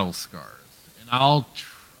called Battle Scars. And I'll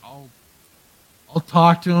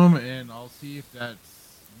talk to him and I'll see if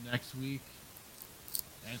that's next week.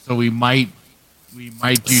 And so we might do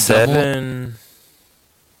 7.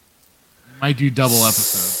 We might do double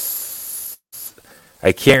episodes.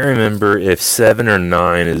 I can't remember if 7 or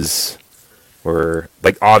 9 is, or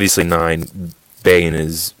like obviously 9. Bane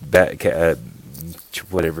is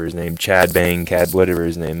whatever his name, Chad Bane, whatever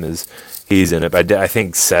his name is. He's in it. But I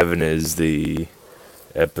think 7 is the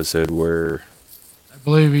episode where... I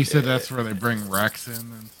believe he said that's where they bring Rex in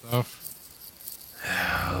and stuff.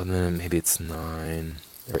 Oh, then maybe it's 9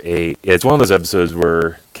 or 8. Yeah, it's one of those episodes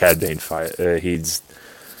where Cad Bane fight. He's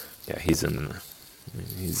in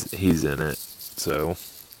it. So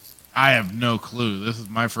I have no clue. This is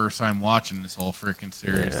my first time watching this whole freaking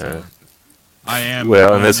series. Yeah. So I am.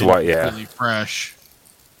 Well, and that's why, yeah. Completely fresh.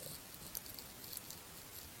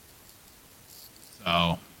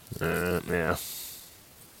 So. Yeah.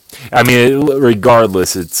 I mean,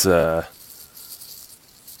 regardless, it's yeah.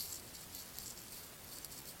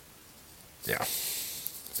 I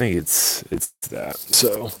think it's that.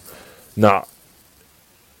 So, not.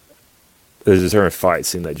 There's a certain fight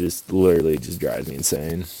scene that just literally just drives me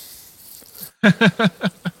insane.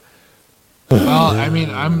 Well, I mean,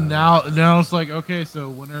 I'm now it's like, okay, so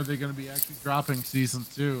when are they going to be actually dropping season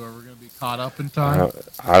 2? Are we going to be caught up in time?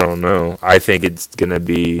 I don't know. I think it's going to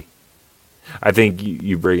be. I think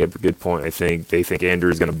you bring up a good point. I think they think Andor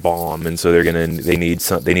is going to bomb, and so they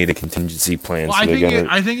need a contingency plan. Well, so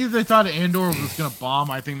I think if they thought Andor was going to bomb,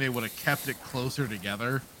 I think they would have kept it closer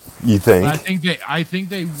together. You think? But I think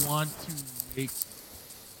they want to make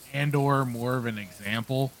Andor more of an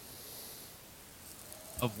example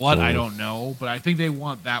of what I don't know, but I think they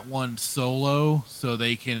want that one solo so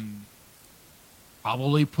they can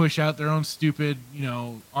probably push out their own stupid,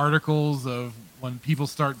 articles of when people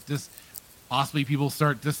start possibly people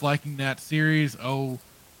start disliking that series. Oh,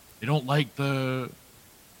 they don't like the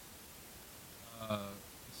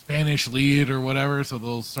Spanish lead or whatever, so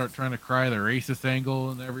they'll start trying to cry the racist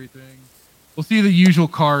angle and everything. We'll see the usual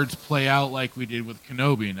cards play out like we did with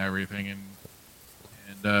Kenobi and everything, and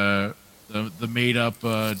the made up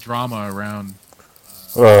drama around.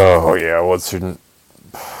 Oh yeah, what's her?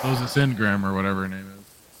 Moses Ingram or whatever her name is.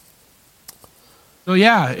 So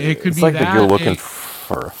yeah, it could be like that you're looking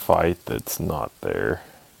for a fight that's not there.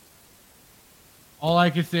 All I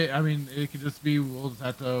could say, I mean, it could just be we'll just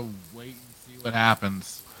have to wait and see what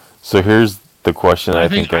happens. So here's the question. I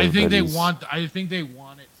think they want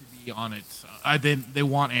it to be on its. They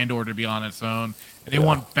want Andor to be on its own, and they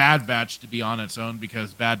want Bad Batch to be on its own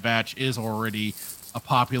because Bad Batch is already a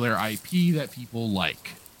popular IP that people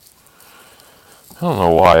like. I don't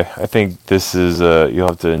know why. I think this is you'll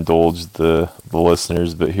have to indulge the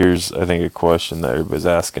listeners, but here's I think a question that everybody's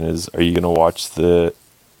asking is: are you going to watch the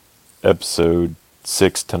episode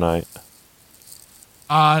 6 tonight?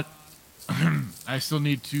 I still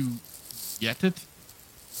need to get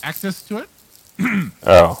access to it.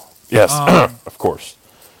 Oh yes, of course.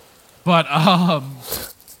 But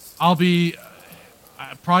I'll be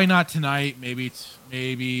probably not tonight. Maybe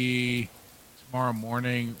tomorrow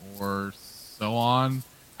morning or so on.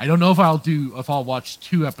 I don't know if I'll watch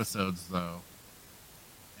 2 episodes though.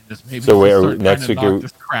 And just maybe next week knock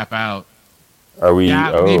this crap out. Are we?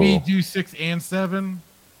 Yeah, maybe do 6 and 7.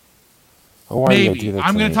 Oh, maybe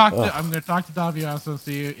I'm gonna talk to Daviaso and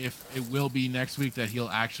see if it will be next week that he'll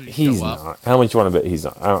actually show up. Not. How much you want to bet he's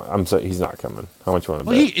not? I'm sorry, he's not coming. How much you want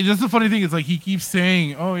to bet? That's the funny thing is like he keeps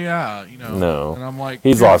saying, "Oh yeah, No, and I'm like,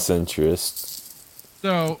 he's lost interest.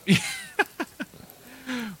 So,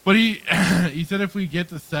 but he said if we get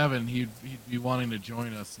to 7, he'd be wanting to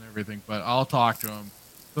join us and everything. But I'll talk to him.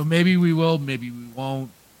 So maybe we will, maybe we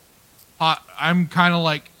won't. I'm kind of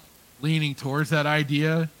like leaning towards that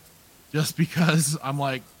idea. Just because I'm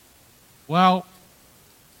like, well,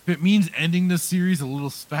 if it means ending this series a little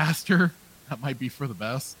faster, that might be for the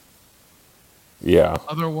best. Yeah.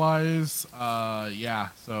 Otherwise, yeah.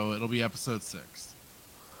 So it'll be episode 6.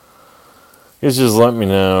 Just let me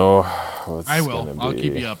know. I will. I'll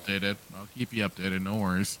keep you updated. No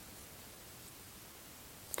worries.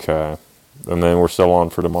 Okay. And then we're still on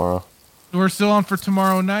for tomorrow. We're still on for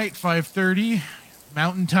tomorrow night, 5:30.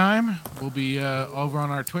 Mountain Time. We'll be over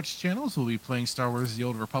on our Twitch channels. We'll be playing Star Wars: The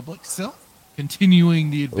Old Republic still,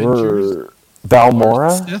 continuing the adventures.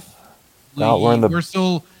 Balmora. Sith. We're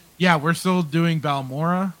still doing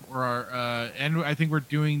Balmora, and I think we're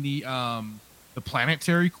doing the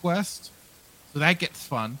planetary quest. So that gets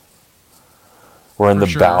fun. We're in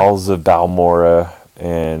the bowels of Balmora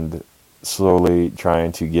and slowly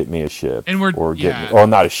trying to get me a ship,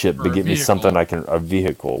 not a ship, but get me something a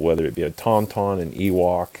vehicle, whether it be a tauntaun, an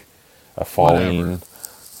Ewok, a falling.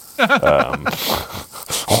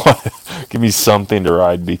 Give me something to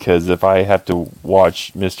ride, because if I have to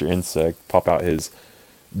watch Mr. Insect pop out his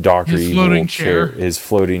Dr. Evil his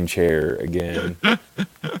floating chair again,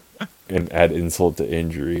 and add insult to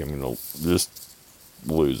injury, I'm gonna just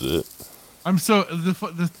lose it.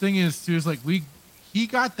 The thing is too is like he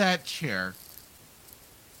got that chair,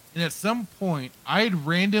 and at some point I had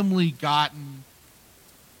randomly gotten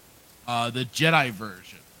the Jedi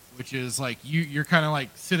version, which is like you're kind of like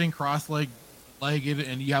sitting cross-legged,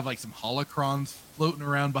 and you have like some holocrons floating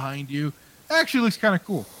around behind you. It actually looks kind of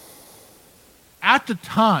cool. At the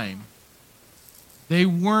time, they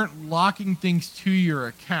weren't locking things to your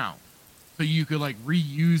account, so you could like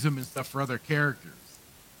reuse them and stuff for other characters.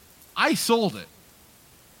 I sold it.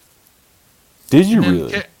 Did you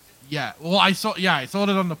really? Yeah. Well, I sold it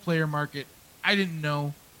on the player market. I didn't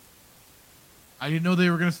know they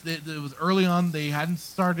were gonna. It was early on. They hadn't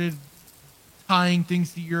started tying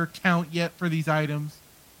things to your account yet for these items.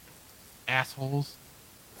 Assholes.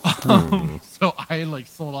 So I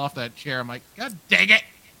sold off that chair. I'm like, God dang it!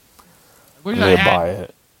 I'm gonna buy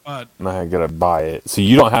it. I gotta buy it. So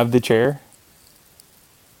you don't have the chair?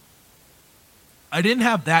 I didn't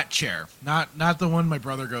have that chair. Not the one my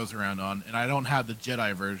brother goes around on, and I don't have the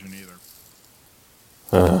Jedi version either.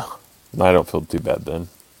 I don't feel too bad then.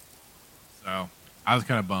 So I was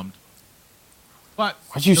kind of bummed. But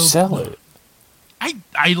why'd you sell it?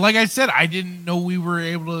 I like I said, I didn't know we were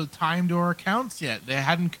able to tie them to our accounts yet. They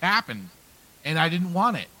hadn't happened, and I didn't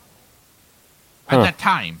want it at that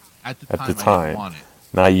time. At the time, I didn't want it.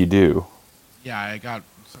 Now you do. Yeah, I got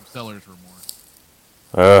some seller's remorse.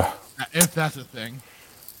 If that's a thing.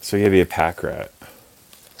 So you gotta be a pack rat.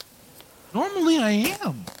 Normally I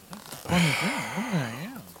am. That's the funny thing. Normally I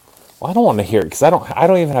am. Well, I don't want to hear it because I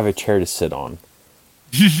don't even have a chair to sit on.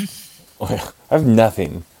 I have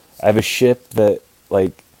nothing. I have a ship that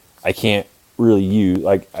I can't really use.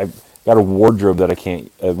 I've got a wardrobe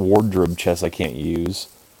chest I can't use.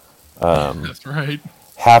 That's right.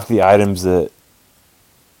 Half the items that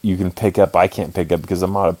you can pick up, I can't pick up because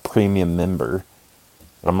I'm not a premium member.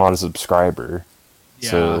 I'm not a subscriber. Yeah,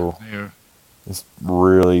 so it's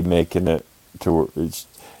really making it to.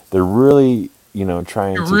 They're really,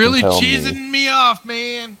 trying to. You're really compel cheesing me off,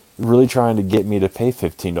 man. Really trying to get me to pay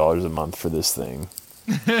 $15 a month for this thing.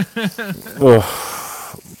 Ugh,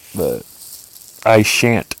 but I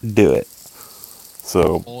shan't do it.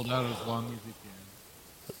 So hold out as long as you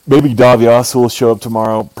can. Maybe Davias will show up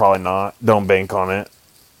tomorrow. Probably not. Don't bank on it.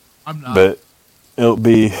 I'm not. But it'll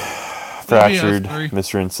be Fractured,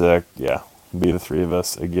 Mr. Insect. Yeah, it'll be the three of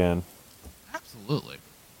us again. Absolutely.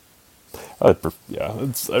 I'd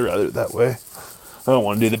rather it that way. I don't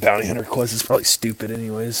want to do the bounty hunter quest. It's probably stupid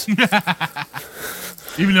anyways.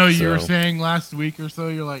 Even though you were saying last week or so,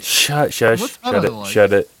 you're like, shut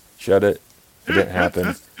it. It didn't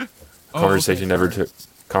happen. Conversation never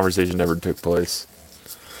took place.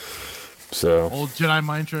 So old Jedi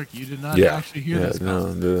mind trick, you did not actually hear this.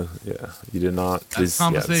 You did not. That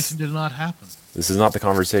conversation did not happen. This is not the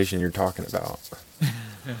conversation you're talking about.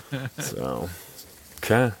 So,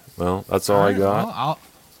 okay. Well, that's all I got. Well,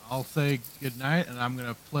 I'll say good night, and I'm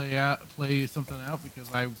gonna play something out because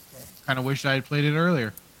I kind of wish I had played it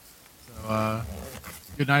earlier. So,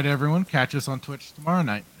 good night, everyone. Catch us on Twitch tomorrow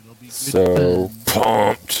night. It'll be good. So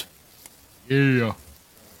pumped. Yeah.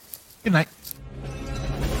 Good night.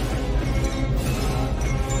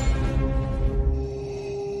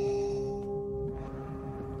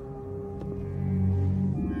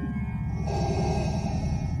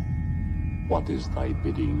 What is thy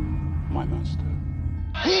bidding, my master?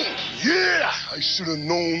 Yeah, I should have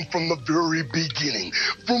known from the very beginning.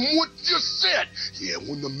 From what you said. Yeah,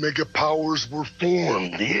 when the mega powers were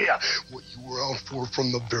formed. Yeah, what you were out for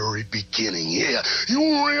from the very beginning. Yeah, you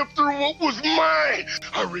were after what was mine.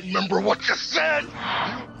 I remember what you said.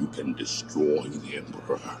 You can destroy the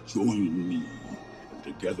Emperor. Join me.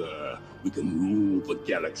 Together, we can rule the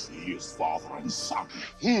galaxy as father and son.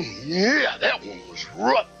 Yeah, that one was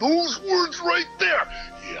rough. Those words right there.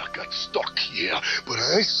 Yeah, I got stuck, yeah, but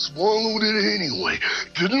I swallowed it anyway.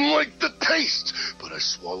 Didn't like the taste, but I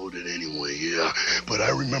swallowed it anyway, yeah. But I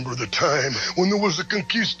remember the time when there was a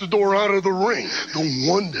conquistador out of the ring. The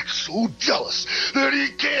one that's so jealous that he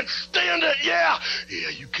can't stand it, yeah. Yeah,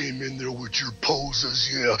 you came in there with your poses,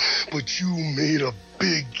 yeah, but you made a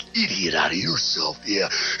big idiot out of yourself, yeah.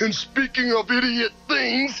 And speaking of idiot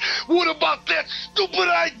things, what about that stupid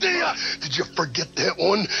idea? Did you forget that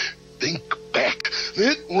one? Think back.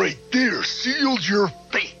 That right there sealed your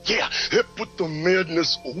fate. Yeah, that put the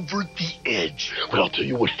madness over the edge. But I'll tell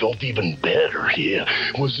you what felt even better, yeah,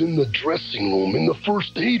 was in the dressing room, in the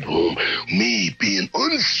first aid room. Me being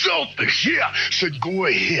unselfish, yeah, said go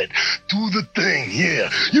ahead, do the thing, yeah.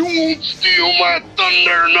 You won't steal my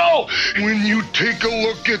thunder, no. When you take a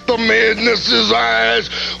look at the madness's eyes,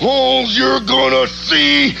 all you're gonna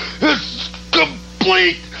see is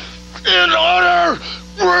complete and utter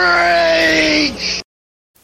rage!